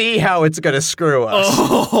foresee how it's going to screw us.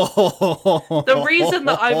 The reason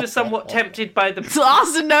that I was somewhat tempted by the...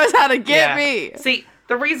 Austin knows how to get Yeah. me. See,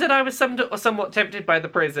 the reason I was somewhat tempted by the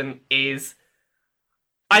prison is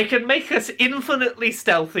I can make us infinitely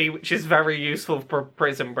stealthy, which is very useful for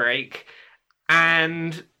Prison Break,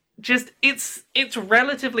 and... just, it's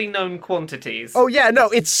relatively known quantities. Oh, yeah, no,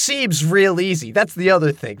 it seems real easy. That's the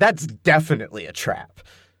other thing. That's definitely a trap.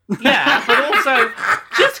 Yeah, but also,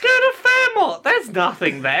 just go to Fairmont. There's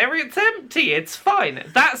nothing there. It's empty. It's fine.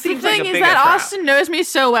 That The seems like thing a is bigger that trap. Austin knows me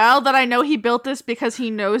so well that I know he built this because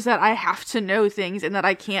he knows that I have to know things and that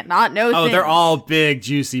I can't not know Oh, things. they're all big,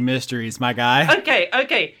 juicy mysteries, my guy.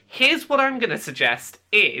 Okay. Here's what I'm going to suggest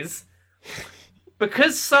is,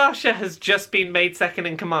 because Sasha has just been made second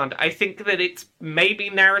in command, I think that it's maybe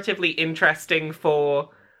narratively interesting for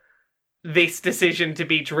this decision to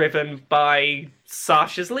be driven by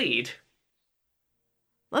Sasha's lead.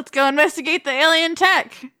 Let's go investigate the alien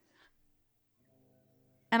tech.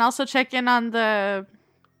 And also check in on the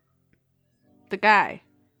guy.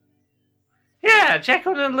 Yeah, check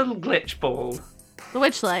on a little glitch ball. The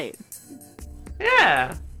Witchlight.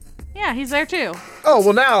 Yeah, Yeah, he's there too. Oh,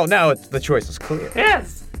 well, now the choice is clear.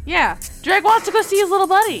 yes. Yeah. Drake wants to go see his little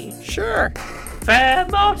buddy. Sure.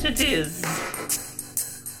 Fairmont it is.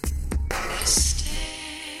 I stare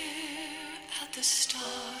at the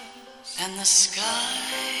stars and the sky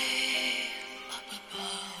up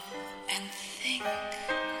above and think,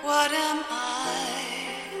 what am I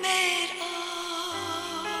made of?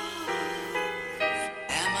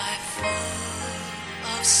 Am I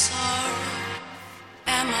full of sorrow?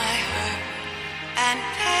 Am I hurt and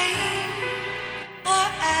pain? Or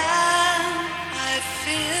am I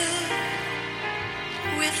filled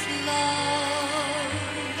with love?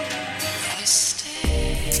 I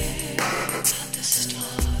stare at the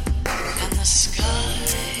stars and the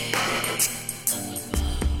sky up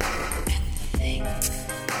above and think,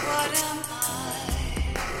 what am I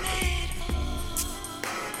made of?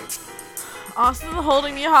 Austin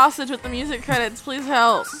holding me hostage with the music credits. Please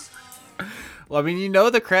help. Well, I mean, you know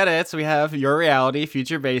the credits. We have Your Reality,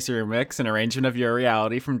 Future Bass Remix, an arrangement of Your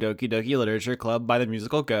Reality from Doki Doki Literature Club by the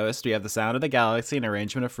musical Ghost. We have The Sound of the Galaxy, an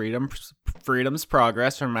arrangement of Freedom's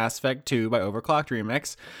Progress from Mass Effect 2 by Overclocked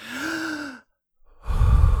Remix.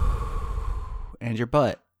 And your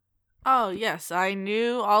butt. Oh, yes, I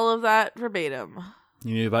knew all of that verbatim.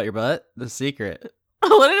 You knew about your butt? The secret.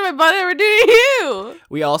 What did my butt ever do to you?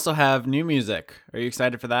 We also have new music. Are you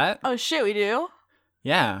excited for that? Oh, shit, we do?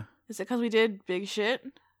 Yeah. Is it because we did big shit?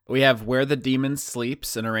 We have Where the Demon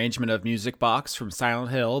Sleeps, an arrangement of Music Box from Silent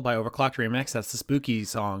Hill by Overclocked Remix. That's the spooky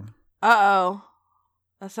song. Uh-oh.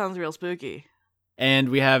 That sounds real spooky. And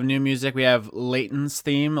we have new music. We have Layton's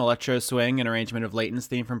theme, Electro Swing, an arrangement of Layton's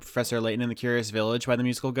theme from Professor Layton and the Curious Village by the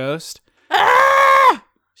musical Ghost. Ah!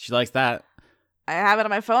 She likes that. I have it on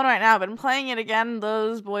my phone right now. I've been playing it again.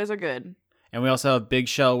 Those boys are good. And we also have Big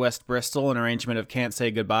Shell West Bristol, an arrangement of Can't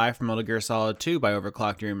Say Goodbye from Metal Gear Solid 2 by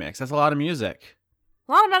Overclocked Remix. That's a lot of music.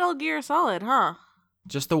 A lot of Metal Gear Solid, huh?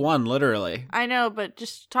 Just the one, literally. I know, but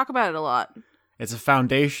just talk about it a lot. It's a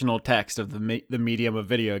foundational text of the medium of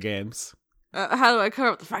video games. How do I cover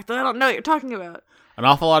up the fact that I don't know what you're talking about? An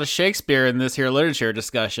awful lot of Shakespeare in this here literature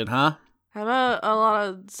discussion, huh? How about a lot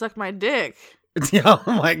of suck my dick? Oh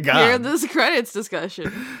my god. Here in this credits discussion.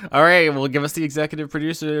 All right, well, give us the executive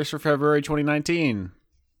producers for February 2019.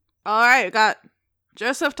 All right, we got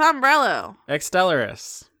Joseph Tombrello,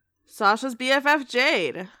 Extellaris. Sasha's BFF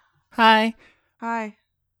Jade. Hi. Hi.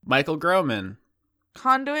 Michael Groman.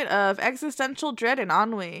 Conduit of Existential Dread and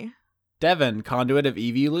Ennui. Devin, conduit of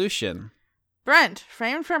evolution. Brent,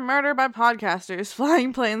 framed for murder by podcasters,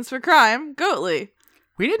 flying planes for crime, Goatly.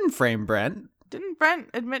 We didn't frame Brent. Didn't Brent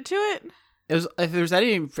admit to it? It was if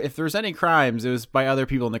there's any crimes, it was by other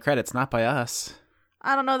people in the credits, not by us.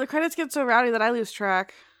 I don't know, the credits get so rowdy that I lose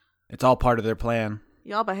track. It's all part of their plan.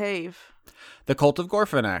 Y'all behave. The Cult of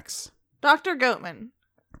Gorfanax. Dr. Goatman.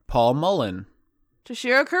 Paul Mullen.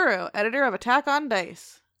 Toshiro Kuro, editor of Attack on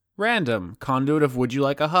Dice. Random, conduit of Would You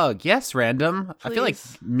Like a Hug? Yes, Random. I feel like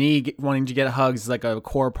Please. me wanting to get hugs is like a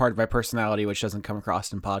core part of my personality, which doesn't come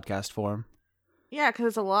across in podcast form. Yeah, because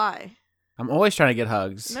it's a lie. I'm always trying to get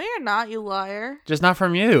hugs. No, you're not, you liar. Just not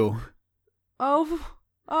from you. Oh,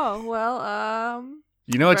 well,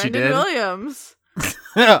 You know what Brandon you did? Williams.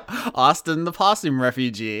 Austin the Possum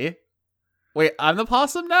Refugee. Wait, I'm the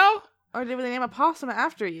possum now? Or did they name a possum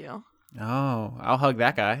after you? Oh, I'll hug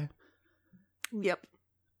that guy. Yep.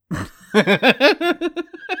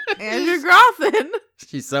 Andrew Grothin.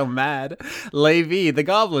 She's so mad. Levi, the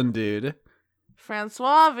Goblin Dude.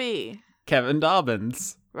 Francois V. Kevin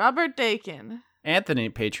Dobbins. Robert Dakin. Anthony,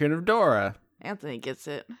 patron of Dora. Anthony gets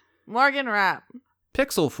it. Morgan Rapp.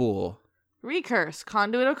 Pixel Fool. Recurse,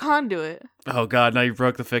 conduit of conduit. Oh god, now you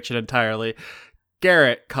broke the fiction entirely.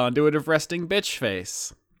 Garrett, conduit of resting bitch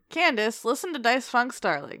face. Candace, listen to Dice Funk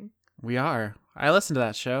Starling. We are. I listened to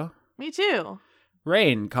that show. Me too.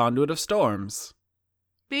 Rain, conduit of storms.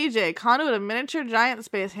 BJ, conduit of miniature giant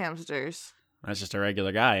space hamsters. That's just a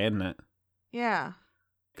regular guy, isn't it? Yeah.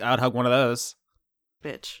 I would hug one of those.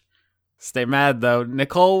 Bitch. Stay mad, though.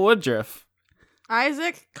 Nicole Woodruff.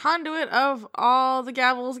 Isaac, conduit of all the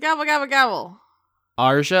gavels. Gavel, gavel, gavel.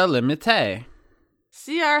 Arja Limite.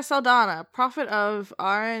 C.R. Saldana, prophet of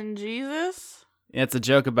R.N. Jesus. It's a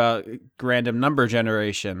joke about random number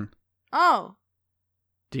generation. Oh,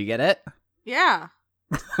 Do you get it? yeah,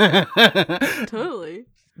 totally.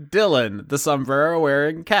 Dylan, the sombrero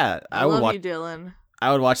wearing cat. I love you, Dylan.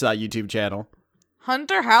 I would watch that YouTube channel.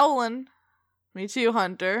 Hunter Howlin. Me too,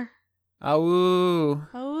 Hunter. Awoo.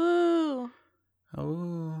 Oh,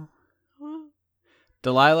 Awoo. woo.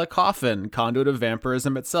 Delilah Coffin, conduit of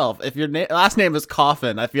vampirism itself. If your last name is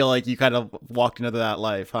Coffin, I feel like you kind of walked into that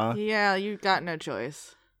life, huh? Yeah, you got no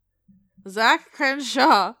choice. Zach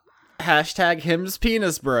Crenshaw. Hashtag him's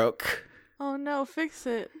penis broke. Oh no, fix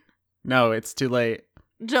it. No, it's too late.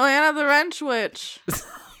 Joanna the Wrench Witch.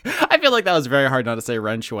 I feel like that was very hard not to say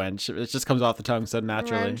wrench wench. It just comes off the tongue so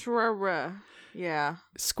naturally. Wrench, yeah.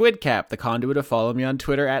 Squidcap, the conduit of follow me on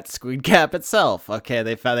Twitter at Squidcap itself. Okay,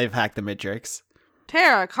 they've hacked the Matrix.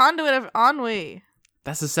 Tara, conduit of ennui.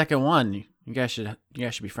 That's the second one. You guys should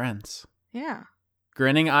be friends. Yeah.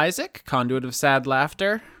 Grinning Isaac, conduit of sad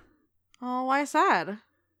laughter. Oh, why sad?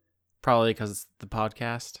 Probably because it's the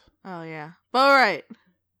podcast. Oh, yeah. But alright.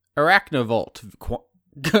 Arachnovolt, Quanduit.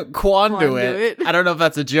 Quanduit. I don't know if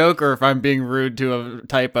that's a joke or if I'm being rude to a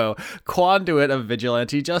typo. Quanduit of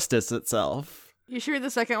vigilante justice itself. You should read the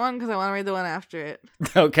second one because I want to read the one after it.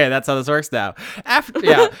 Okay, that's how this works now.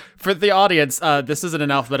 For the audience, this isn't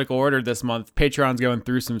in alphabetical order this month. Patreon's going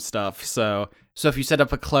through some stuff, so if you set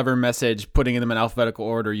up a clever message putting them in alphabetical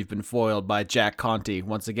order, you've been foiled by Jack Conti.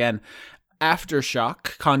 Once again,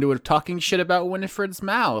 Aftershock, conduit of talking shit about Winifred's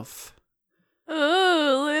mouth.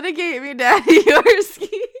 Ooh, litigate me, Daddy Yorsky.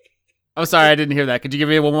 Oh, sorry, I didn't hear that. Could you give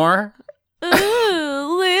me one more?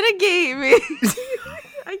 Ooh, litigate me.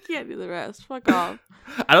 I can't do the rest. Fuck off.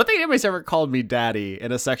 I don't think anybody's ever called me daddy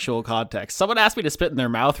in a sexual context. Someone asked me to spit in their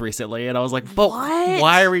mouth recently, and I was like, but What?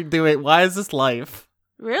 why are we doing? Why is this life?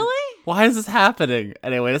 Really? Why is this happening?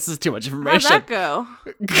 Anyway, this is too much How'd information. that go?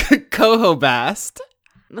 Coho Bast.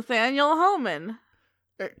 Nathaniel Homan.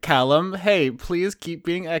 Callum, hey, please keep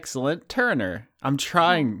being excellent. Turner. I'm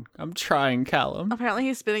trying, Callum. Apparently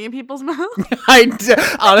he's spitting in people's mouth.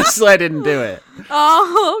 Honestly, I didn't do it.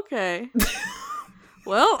 Oh, okay.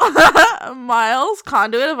 Well, Miles,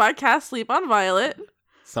 conduit of I Cast Sleep on Violet.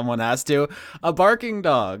 Someone has to. A barking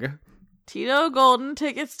dog. Tito Golden,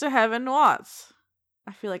 tickets to heaven, Watts.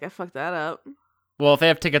 I feel like I fucked that up. Well, if they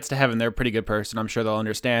have tickets to heaven, they're a pretty good person. I'm sure they'll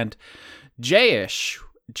understand. Jayish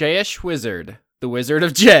Wizard. The Wizard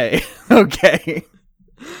of J. Okay.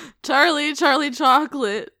 Charlie,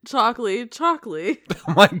 chocolate.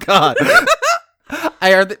 Oh my god.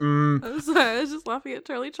 I heard the, I'm sorry, I was just laughing at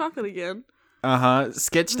Charlie Chocolate again.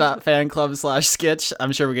 Skitch.fanclub/skitch.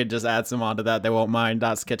 I'm sure we could just add some onto that. They won't mind.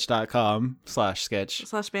 .skitch.com/skitch.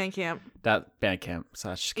 /Bandcamp.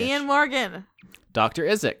 .bandcamp/skitch. Ian Morgan. Dr.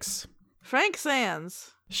 Isix. Frank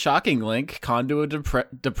Sands. Shocking Link. Conduit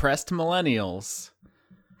depressed millennials.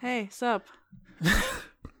 Hey, sup?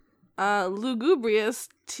 Lugubrious.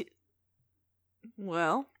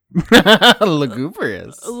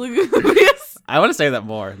 Lugubrious. Lugubrious. I want to say that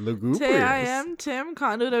more. Lugubrious. T-I-M, Tim,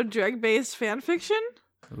 conduit of dreg-based fanfiction.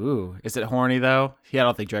 Ooh, is it horny though? Yeah, I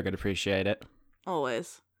don't think Dreg would appreciate it.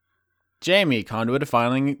 Always. Jamie, conduit of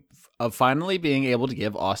finally being able to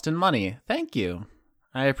give Austin money. Thank you.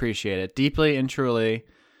 I appreciate it deeply and truly,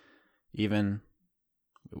 even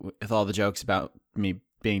with all the jokes about me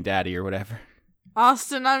being daddy or whatever.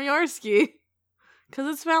 Austin, I'm Yorsky.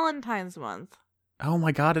 Because it's Valentine's month. Oh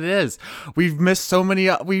my god, it is. We missed so many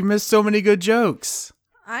good jokes.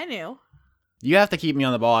 I knew. You have to keep me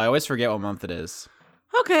on the ball. I always forget what month it is.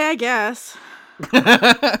 Okay, I guess.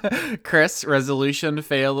 Chris, resolution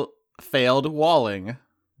failed walling.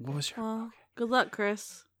 What was your... Well, good luck,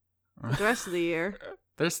 Chris. With the rest of the year.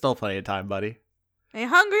 There's still plenty of time, buddy. A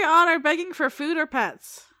hungry otter begging for food or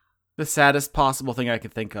pets. The saddest possible thing I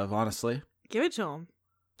could think of, honestly. Give it to him.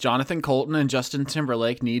 Jonathan Colton and Justin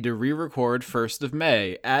Timberlake need to re-record 1st of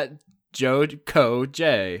May at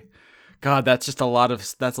JoCo-J. God, that's a lot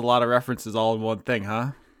of references all in one thing,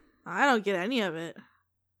 huh? I don't get any of it.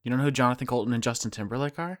 You don't know who Jonathan Colton and Justin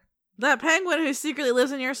Timberlake are? That penguin who secretly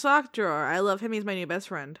lives in your sock drawer. I love him. He's my new best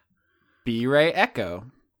friend. B-Ray Echo.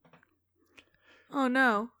 Oh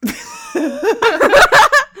no.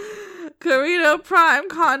 Carito Prime,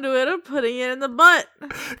 conduit of putting it in the butt.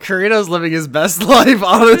 Carito's living his best life,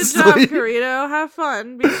 honestly. Good job, Carito. Have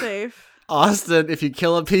fun. Be safe. Austin, if you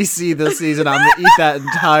kill a PC this season, I'm gonna eat that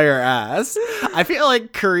entire ass. I feel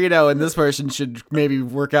like Corito and this person should maybe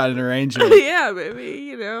work out an arrangement. Yeah, maybe,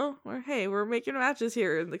 you know. Or, hey, we're making matches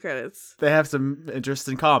here in the credits. They have some interest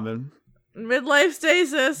in common. Midlife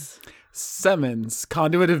stasis. Simmons,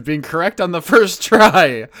 conduit of being correct on the first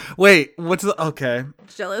try. Wait, what's the... Okay.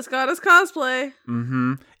 Jealous goddess cosplay.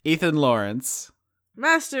 Mm-hmm. Ethan Lawrence.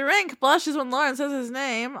 Master Rank blushes when Lauren says his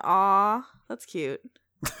name. Aw, that's cute.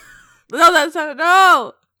 No, that's not...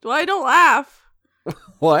 No! Why don't laugh?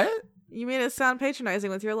 What? You made it sound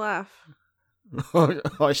patronizing with your laugh.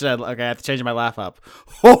 Oh, should I... Okay, I have to change my laugh up.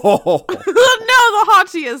 No, the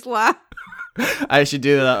haughtiest laugh. I should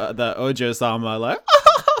do the Ojo-sama, like...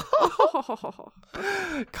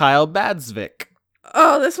 Kyle Badsvik.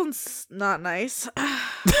 Oh, this one's not nice.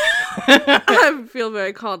 I feel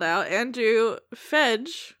very called out. Andrew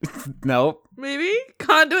Fedge. Nope. Maybe?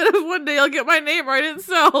 Conduit of one day I'll get my name right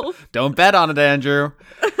itself. Don't bet on it, Andrew.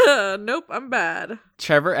 Nope, I'm bad.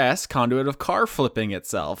 Trevor S., conduit of car flipping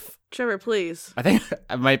itself. Trevor, please. I think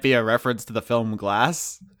it might be a reference to the film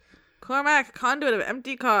Glass. Cormac, conduit of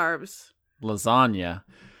empty carbs. Lasagna.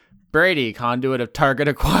 Brady, conduit of target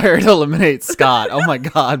acquired, eliminate Scott. Oh my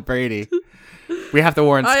god, Brady. We have to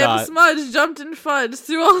warn I Scott. am Smudge, jumped and fudged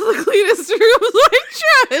through all the cleanest rooms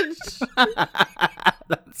like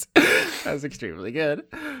trench. That's extremely good.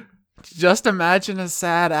 Just imagine a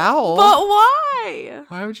sad owl. But why?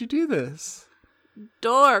 Why would you do this?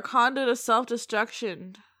 Door, conduit of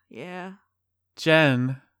self-destruction. Yeah.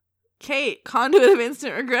 Jen. Kate, conduit of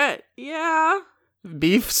instant regret. Yeah.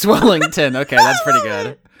 Beef Swellington. Okay, that's pretty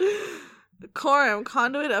good. Coram,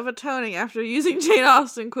 conduit of atoning after using Jane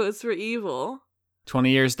Austen quotes for evil.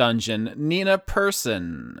 20 Years Dungeon. Nina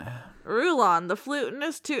Person. Rulon, the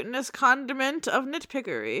flutinous, tootinous condiment of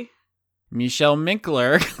nitpickery. Michelle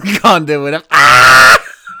Minkler, conduit of...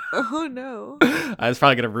 Oh no. I was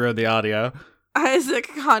probably going to ruin the audio. Isaac,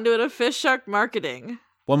 conduit of fish shark marketing.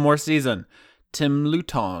 One more season. Tim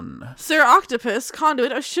Luton. Sir Octopus,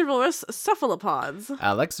 conduit of chivalrous cephalopods.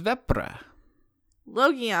 Alex Vepra.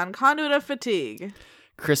 Logion, conduit of fatigue.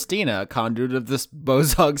 Christina, conduit of this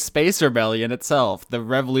Bozog Space Rebellion itself. The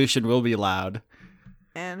revolution will be loud.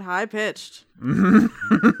 And high-pitched.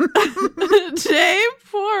 Jay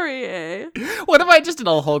Poirier. What if I just did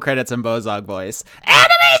a whole credits in Bozog voice?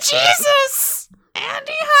 Anime Jesus!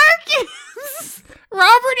 Andy Harkins!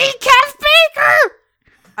 Robert E. Keff Baker!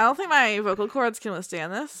 I don't think my vocal cords can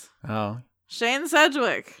withstand this. Oh. Shane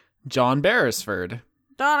Sedgwick. John Beresford.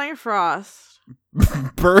 Donnie Frost.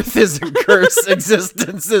 Birth is a curse,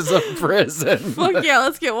 existence is a prison. Fuck yeah,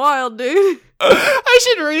 let's get wild, dude. I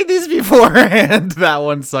should read these beforehand. That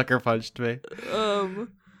one sucker punched me.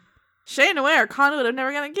 Shane Ware, conduit of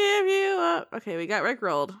never gonna give you up. Okay, we got Rick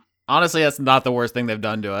rolled. Honestly, that's not the worst thing they've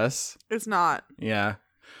done to us. It's not. Yeah.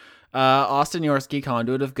 Austin Yorsky,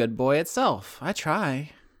 conduit of Good Boy itself. I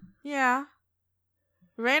try. Yeah.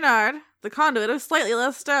 Reynard, the conduit of slightly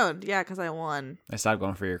less stoned. Yeah, because I won. I stopped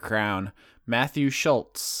going for your crown. Matthew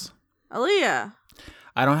Schultz. Aaliyah.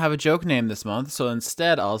 I don't have a joke name this month, so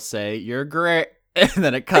instead I'll say, you're great. And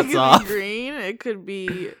then it cuts It could off. be green. It could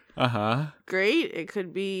be great. It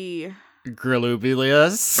could be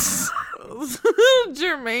Grillubilius.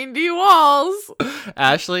 Jermaine D. Walls.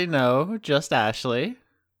 Ashley, no. Just Ashley.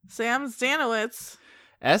 Sam Stanowitz.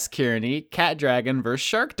 S. Kearney, Cat Dragon vs.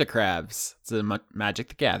 Shark to Crabs. It's a Magic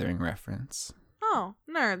the Gathering reference. Oh,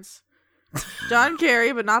 nerds. John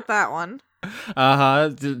Kerry, but not that one.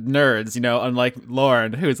 Nerds, you know, unlike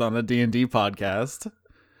Lauren, who's on the D&D podcast.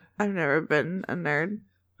 I've never been a nerd.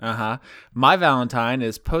 My Valentine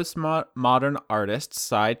is postmodern artist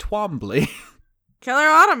Cy Twombly. Killer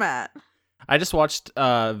Automat. I just watched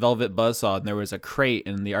Velvet Buzzsaw, and there was a crate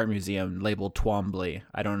in the art museum labeled Twombly.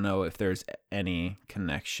 I don't know if there's any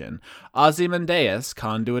connection. Ozymandias,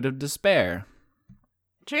 conduit of despair.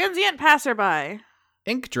 Transient passerby.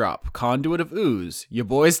 Ink Drop, conduit of ooze. Your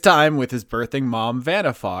boy's time with his birthing mom,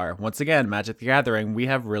 Vanifar. Once again, Magic the Gathering, we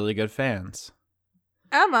have really good fans.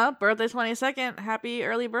 Emma, birthday 22nd, happy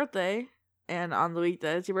early birthday. And on the week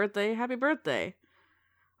that it's your birthday, happy birthday.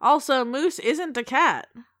 Also, Moose isn't a cat.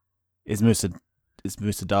 Is Moose a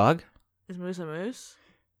dog? Is Moose a moose?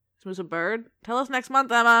 Is Moose a bird? Tell us next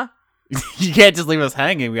month, Emma. You can't just leave us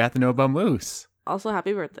hanging. We have to know about Moose. Also,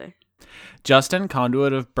 happy birthday. Justin,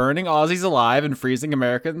 conduit of burning Aussies alive and freezing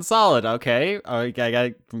Americans solid. Okay. I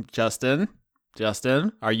got Justin.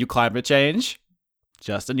 Justin, are you climate change?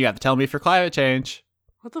 Justin, you have to tell me if you're climate change.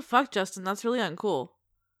 What the fuck, Justin? That's really uncool.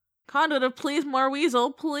 Conduit of please more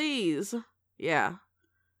weasel, please. Yeah.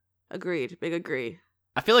 Agreed. Big agree.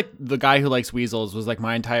 I feel like the guy who likes weasels was like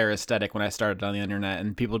my entire aesthetic when I started on the internet,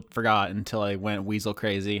 and people forgot until I went weasel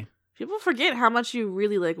crazy. People forget how much you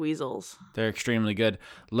really like weasels. They're extremely good.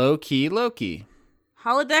 Low-key Loki.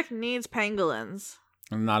 Holodeck needs pangolins.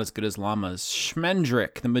 Not as good as llamas.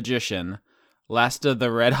 Schmendrick, the magician. Last of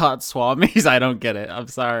the Red Hot Swamis. I don't get it. I'm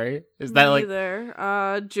sorry. Is that like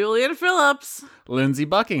Neither. Julian Phillips. Lindsey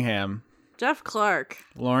Buckingham? Jeff Clark.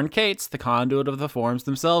 Lauren Cates, the conduit of the forms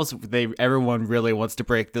themselves. Everyone really wants to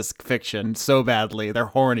break this fiction so badly. They're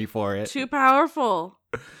horny for it. Too powerful.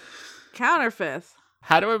 Counterfeit.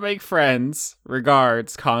 How do I make friends?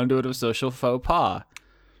 Regards, conduit of social faux pas.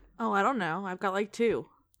 Oh, I don't know. I've got like 2.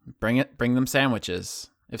 Bring them sandwiches.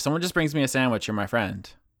 If someone just brings me a sandwich, you're my friend.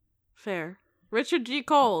 Fair. Richard G.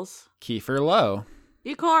 Coles. Kiefer Lowe.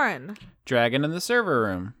 E. Corin. Dragon in the server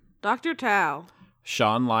room. Dr. Tao.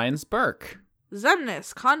 Sean Lyons Burke.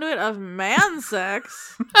 Zemnis, conduit of man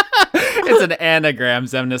sex. It's an anagram.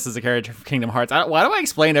 Zemnis is a character from Kingdom Hearts. Why do I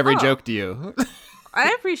explain every Oh. joke to you?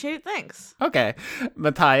 I appreciate it, thanks. Okay.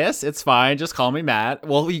 Matthias, it's fine. Just call me Matt.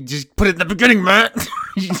 Well, you just put it in the beginning, Matt.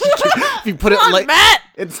 If you put it late, Matt!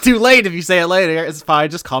 it's too late if you say it later. It's fine.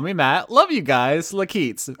 Just call me Matt. Love you guys.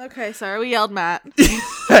 Lakeets. Okay, sorry, we yelled Matt.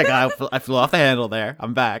 I flew off the handle there.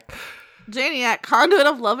 I'm back. Janiac, conduit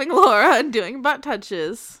of loving Laura and doing butt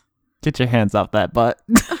touches. Get your hands off that butt.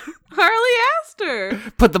 Harley Astor.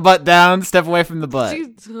 Put the butt down. Step away from the butt.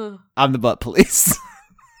 Jeez, I'm the butt police.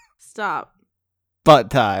 Stop.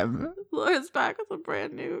 Butt time. Laura's back with a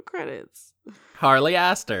brand new credits. Harley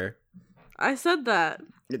Astor. I said that.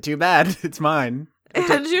 Too bad. It's mine.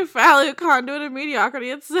 Andrew Fallon, conduit of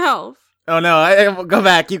mediocrity itself. Oh no, I go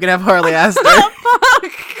back. You can have Harley Astor.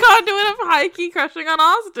 Conduit of high-key crushing on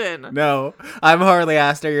Austin. No, I'm Harley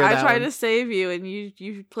Astor. You're I that tried one. to save you, and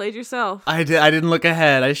you played yourself. I didn't look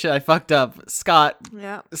ahead. I fucked up. Scott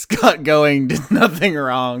Yeah. Going did nothing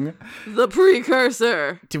wrong. The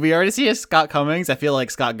precursor. Did we already see a Scott Cummings? I feel like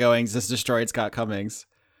Scott Goings just destroyed Scott Cummings.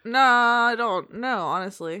 No, I don't know,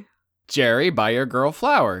 honestly. Jerry, buy your girl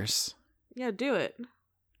flowers. Yeah, do it.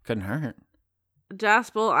 Couldn't hurt.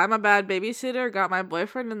 Jaspel, I'm a bad babysitter, got my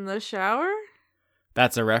boyfriend in the shower?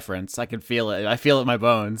 That's a reference. I can feel it. I feel it in my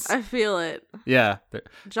bones. I feel it. Yeah.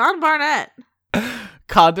 John Barnett.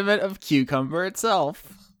 Condiment of cucumber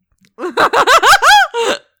itself.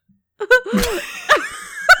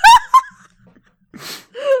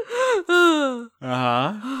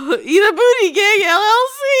 Uh-huh. Eat a booty gang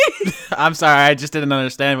LLC. I'm sorry, I just didn't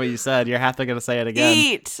understand what you said. You're half gonna say it again.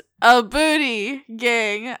 Eat a booty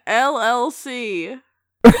gang LLC.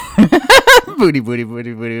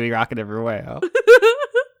 booty, rocking everywhere.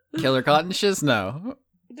 Killer Cotton Shizno.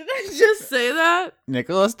 Did I just say that?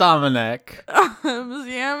 Nicholas Dominic.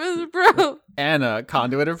 Yam is bro. Anna,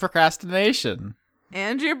 conduit of procrastination.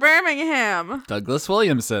 Andrew Birmingham. Douglas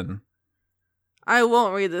Williamson. I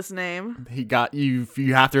won't read this name. He got you.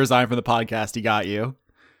 You have to resign from the podcast. He got you.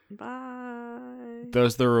 Bye.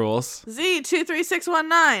 Those are the rules.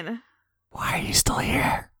 Z23619. Why are you still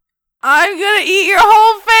here? I'm gonna eat your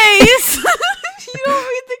whole face. You don't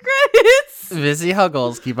read the credits. Vizzy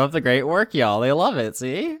Huggles, keep up the great work, y'all. They love it,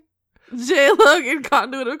 see? J. Logan,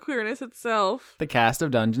 conduit of queerness itself. The cast of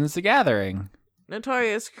Dungeons the Gathering.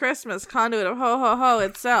 Notorious Christmas, conduit of ho ho ho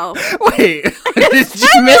itself. Wait, did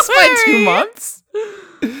you miss by 2 months?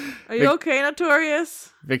 Are you okay,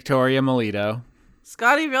 Notorious? Victoria Melito.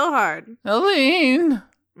 Scotty Vilhard. Aline.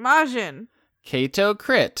 Majin. Kato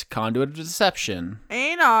Crit, conduit of deception.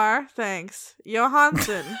 Einar, thanks.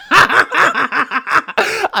 Johansson.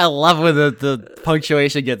 I love when the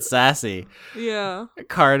punctuation gets sassy. Yeah.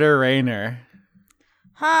 Carter Rayner.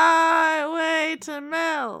 Highway to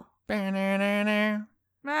Mel.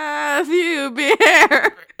 Matthew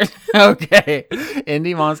Beer. Okay.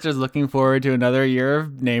 Indie Monsters looking forward to another year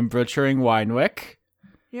of name butchering Winewick.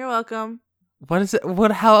 You're welcome. What is it?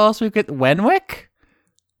 How else we could... Wenwick?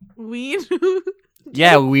 Ween.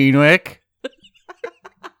 Yeah, Weenwick.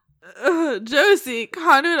 Josie,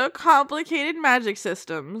 conduit of complicated magic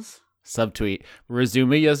systems. Subtweet.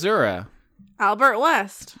 Razumi Yazura. Albert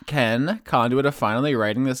West. Ken, conduit of finally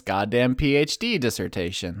writing this goddamn PhD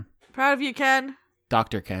dissertation. Proud of you, Ken.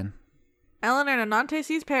 Dr. Ken. Eleanor Nonante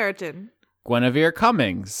sees Periton. Guinevere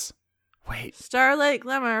Cummings. Wait. Starlight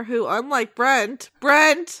Glimmer, who, unlike Brent,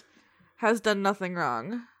 has done nothing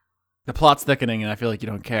wrong. The plot's thickening and I feel like you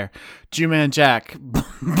don't care. Jew-Man Jack,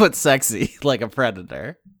 but sexy, like a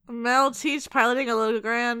predator. Mel Teach piloting a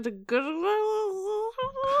Legrand.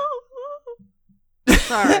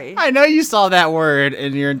 Sorry. I know you saw that word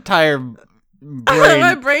in your entire brain.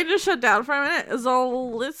 My brain just shut down for a minute.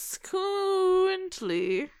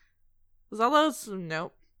 Zoliskountly. Zolos.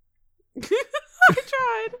 Nope. I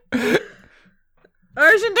tried.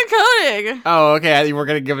 Urgent decoding. Oh, okay. I think we're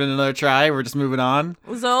gonna give it another try. We're just moving on.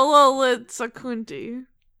 Zololitsakunti.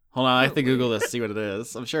 Hold on, I have to Google this, see what it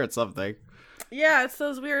is. I'm sure it's something. Yeah, it's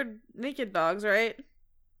those weird naked dogs, right?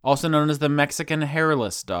 Also known as the Mexican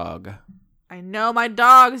hairless dog. I know my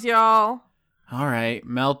dogs, y'all. All right,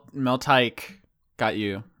 Mel Tyke got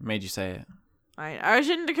you. Made you say it. Alright,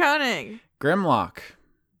 Urgent decoding. Grimlock.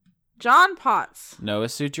 John Potts. Noah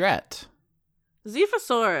Sudret.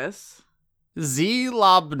 Zephosaurus. Z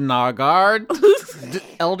Lobnagard.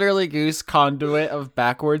 Elderly Goose conduit of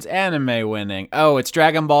backwards anime winning. Oh, it's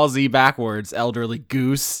Dragon Ball Z backwards, Elderly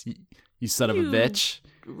Goose. You son of a bitch.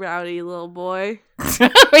 Rowdy little boy.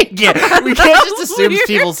 we can't just assume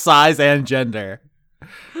people's size and gender.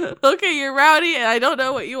 Okay, you're rowdy and I don't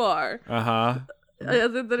know what you are. Uh-huh.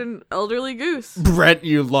 Other than an elderly goose. Brent,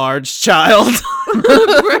 you large child.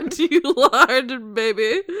 Brent, you large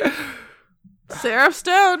baby. Seraph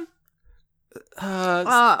Stone.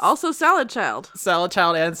 Also Salad Child. Salad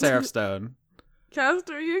Child and Seraph Stone.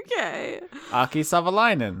 Castor UK. Aki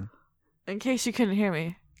Savalainen. In case you couldn't hear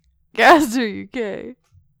me. Castor UK.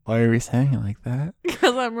 Why are we saying it like that?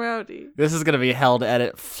 Because I'm rowdy. This is going to be held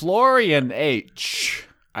edit. Florian H.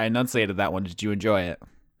 I enunciated that one. Did you enjoy it?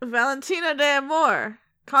 Valentina de Amor.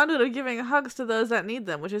 Conduit of giving hugs to those that need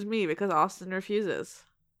them, which is me because Austin refuses.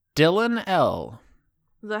 Dylan L.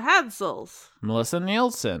 The Hadsels. Melissa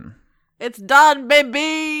Nielsen. It's done,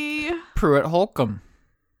 baby! Pruitt Holcomb.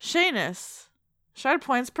 Shanus. Shard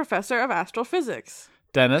Point's professor of astrophysics.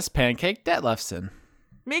 Dennis Pancake Detlefsen.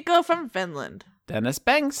 Miko from Finland. Dennis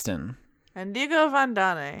Bankston. Indigo Van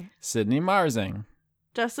Dane. Sydney Marsing.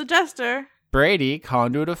 Just a Jester. Brady,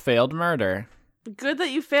 conduit of failed murder. Good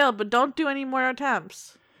that you failed, but don't do any more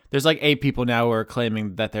attempts. There's like 8 people now who are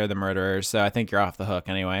claiming that they're the murderers, so I think you're off the hook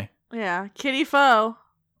anyway. Yeah. Kitty Foe.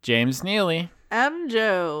 James Neely. M.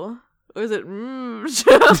 Joe. Or is it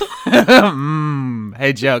Joe?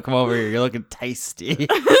 Hey, Joe, come over here. You're looking tasty.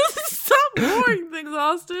 Stop boring things,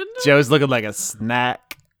 Austin. Joe's looking like a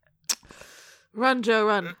snack. Run, Joe,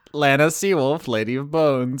 run. Lana Seawolf, Lady of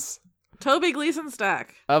Bones. Toby Gleason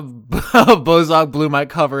Stack. Bozog blew my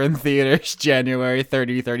cover in theaters January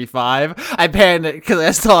 30/35. I panicked because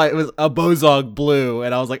I saw it was a Bozog blue,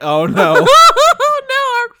 and I was like, oh no. Oh no,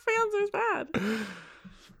 our fans are bad.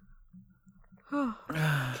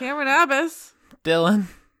 Cameron Abbas. Dylan.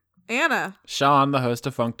 Anna. Sean, the host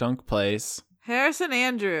of Funk Dunk Plays. Harrison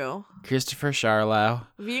Andrew. Christopher Charlau.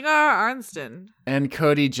 Vigar Arnston. And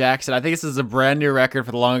Cody Jackson. I think this is a brand new record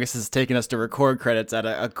for the longest it's taken us to record credits at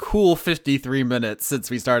a cool 53 minutes since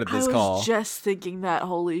we started this call. I was just thinking that.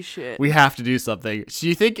 Holy shit. We have to do something. So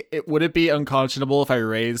you think would it be unconscionable if I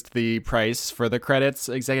raised the price for the credits,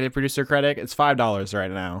 executive producer credit? It's $5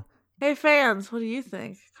 right now. Hey fans, what do you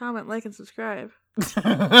think? Comment, like, and subscribe. Just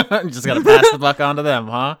gotta pass the buck on to them,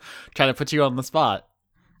 huh? Try to put you on the spot.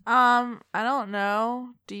 I don't know.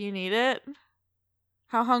 Do you need it?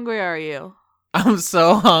 How hungry are you? I'm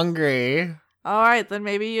so hungry. Alright, then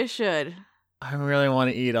maybe you should. I really want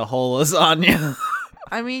to eat a whole lasagna.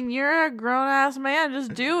 I mean, you're a grown-ass man.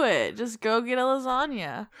 Just do it. Just go get a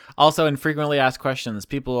lasagna. Also, in frequently asked questions,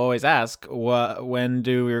 people always ask, when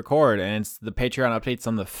do we record? And it's the Patreon updates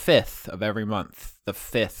on the 5th of every month. The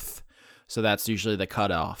 5th. So that's usually the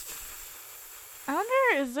cutoff. I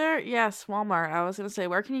wonder, is there... Yes, Walmart. I was going to say,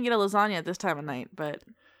 where can you get a lasagna at this time of night? But...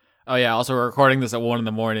 Oh, yeah. Also, we're recording this at 1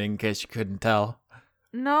 a.m. in case you couldn't tell.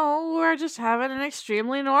 No, we're just having an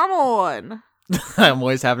extremely normal one. I'm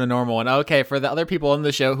always having a normal one. Okay, for the other people on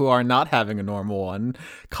the show who are not having a normal one,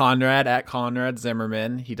 Conrad at Conrad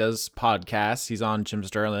Zimmerman. He does podcasts. He's on Jim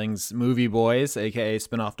Sterling's Movie Boys, aka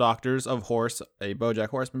Spinoff Doctors of Horse, a BoJack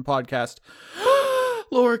Horseman podcast.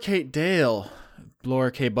 Laura Kate Dale,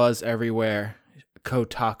 Laura K Buzz everywhere.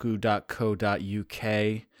 Kotaku.co.uk,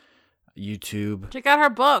 YouTube. Check out her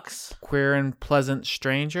books. Queer and Pleasant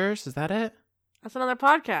Strangers. Is that it? That's another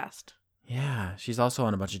podcast. Yeah, she's also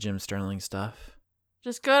on a bunch of Jim Sterling stuff.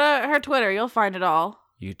 Just go to her Twitter. You'll find it all.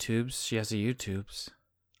 YouTubes. She has a YouTubes.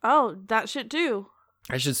 Oh, that shit too.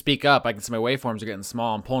 I should speak up. I can see my waveforms are getting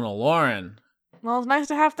small. I'm pulling a Lauren. Well, it's nice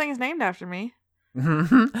to have things named after me.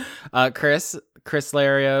 Chris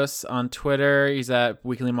Larios on Twitter. He's at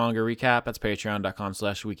Weekly Manga Recap. That's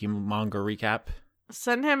patreon.com/Weekly Manga Recap.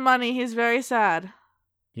 Send him money. He's very sad.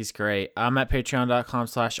 He's great. I'm at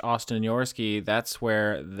patreon.com/Austin Yorsky.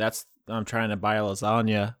 I'm trying to buy a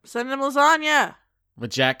lasagna. Send him lasagna. But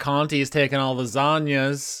Jack Conti's taking all the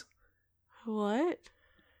lasagnas. What?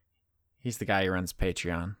 He's the guy who runs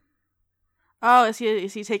Patreon. Oh, is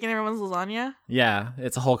he taking everyone's lasagna? Yeah,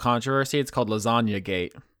 it's a whole controversy. It's called Lasagna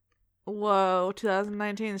Gate. Whoa,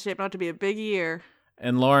 2019 is shaping out to be a big year.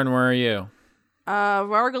 And Lauren, where are you?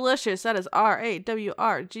 Rargalicious. That is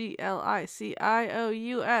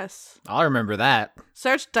RAWRGLICIOUS. I'll remember that.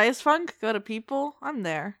 Search Dice Funk. Go to people. I'm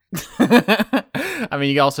there. I mean,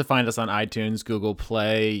 you can also find us on iTunes, Google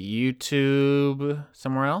Play, YouTube,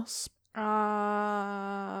 somewhere else.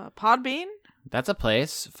 Podbean. That's a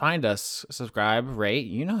place. Find us, subscribe, rate.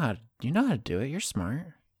 You know how to do it. You're smart.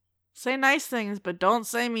 Say nice things, but don't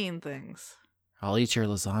say mean things. I'll eat your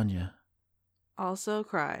lasagna. Also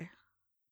cry.